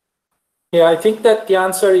 Yeah, I think that the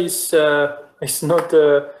answer is not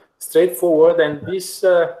straightforward, and this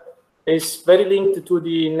is very linked to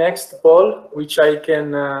the next poll, which I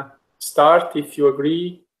can start if you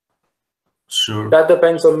agree. Sure. That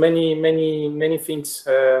depends on many things.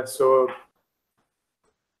 So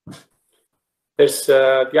there's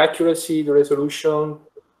the accuracy, the resolution.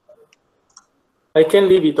 I can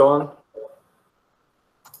leave it on.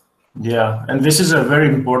 Yeah, and this is a very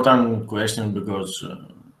important question because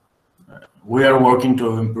we are working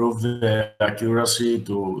to improve the accuracy,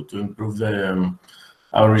 to improve the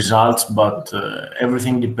our results, but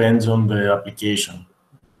everything depends on the application.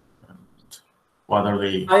 What are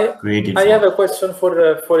they created I for? have a question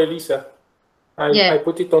for Elisa. I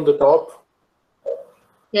put it on the top.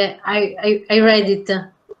 Yeah, I read it,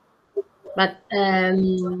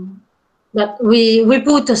 but we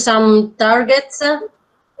put some targets,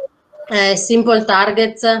 simple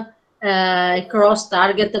targets, cross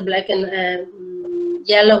target, black and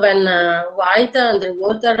yellow and white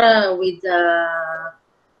underwater with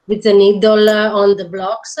the needle on the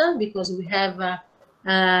blocks, because we have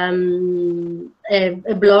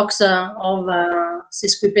blocks of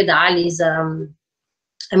sesquipedalis,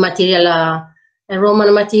 a material, a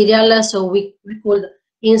Roman material. So we could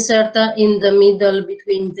insert in the middle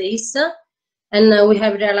between these, and we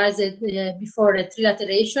have realized it before a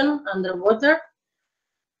trilateration underwater.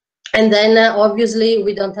 And then obviously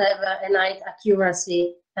we don't have a night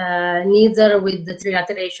accuracy, neither with the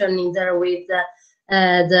trilateration, neither with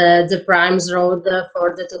the primes road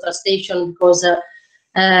for the total station, because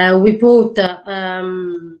we put a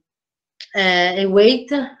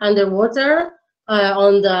weight underwater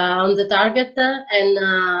on the target and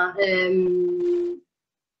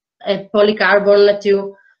a polycarbon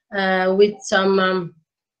to with some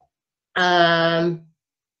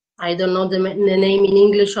I don't know the name in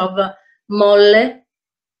English of molle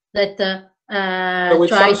that with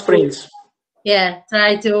try some springs.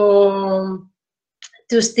 Try to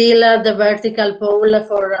steal the vertical pole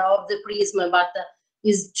of the prism, but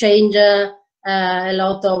is change a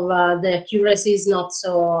lot of the accuracy is not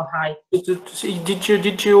so high.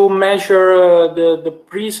 Did you measure the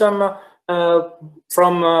prism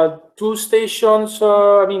from 2 stations?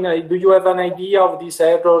 I mean, do you have an idea of this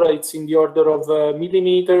error? It's in the order of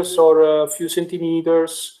millimeters or a few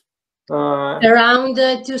centimeters? Around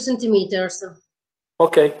 2 centimeters.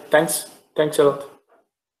 Okay, thanks. Thanks a lot.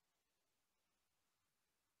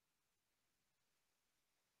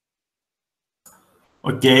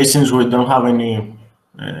 Okay, since we don't have any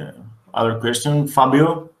other question,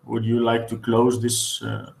 Fabio, would you like to close this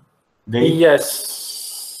day?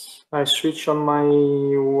 Yes. I switch on my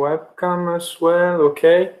webcam as well.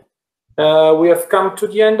 Okay. We have come to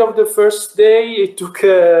the end of the first day. It took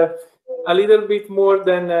a little bit more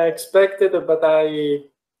than expected, but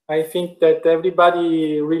I think that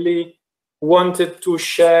everybody really wanted to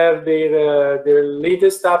share their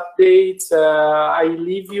latest updates. I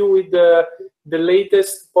leave you with the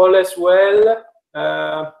latest poll as well.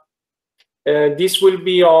 This will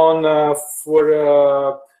be on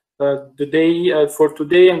for the day for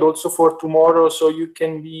today and also for tomorrow, so you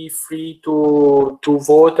can be free to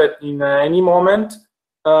vote in any moment,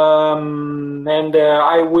 and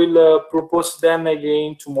I will propose them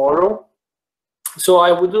again tomorrow. So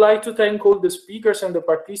I would like to thank all the speakers and the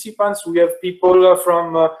participants. We have people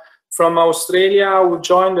from from Australia who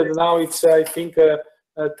joined, and now it's, I think,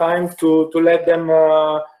 time to let them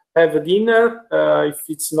have a dinner, if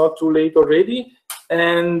it's not too late already.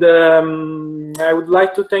 And I would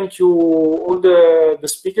like to thank you, all the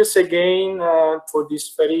speakers again, for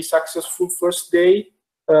this very successful first day.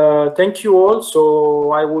 Thank you all.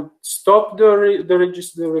 So I would stop the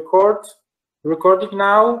recording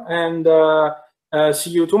now, and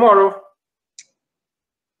see you tomorrow.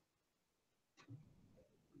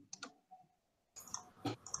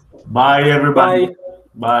 Bye, everybody. Bye.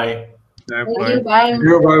 Bye. Thank you. Bye.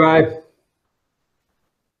 Bye-bye.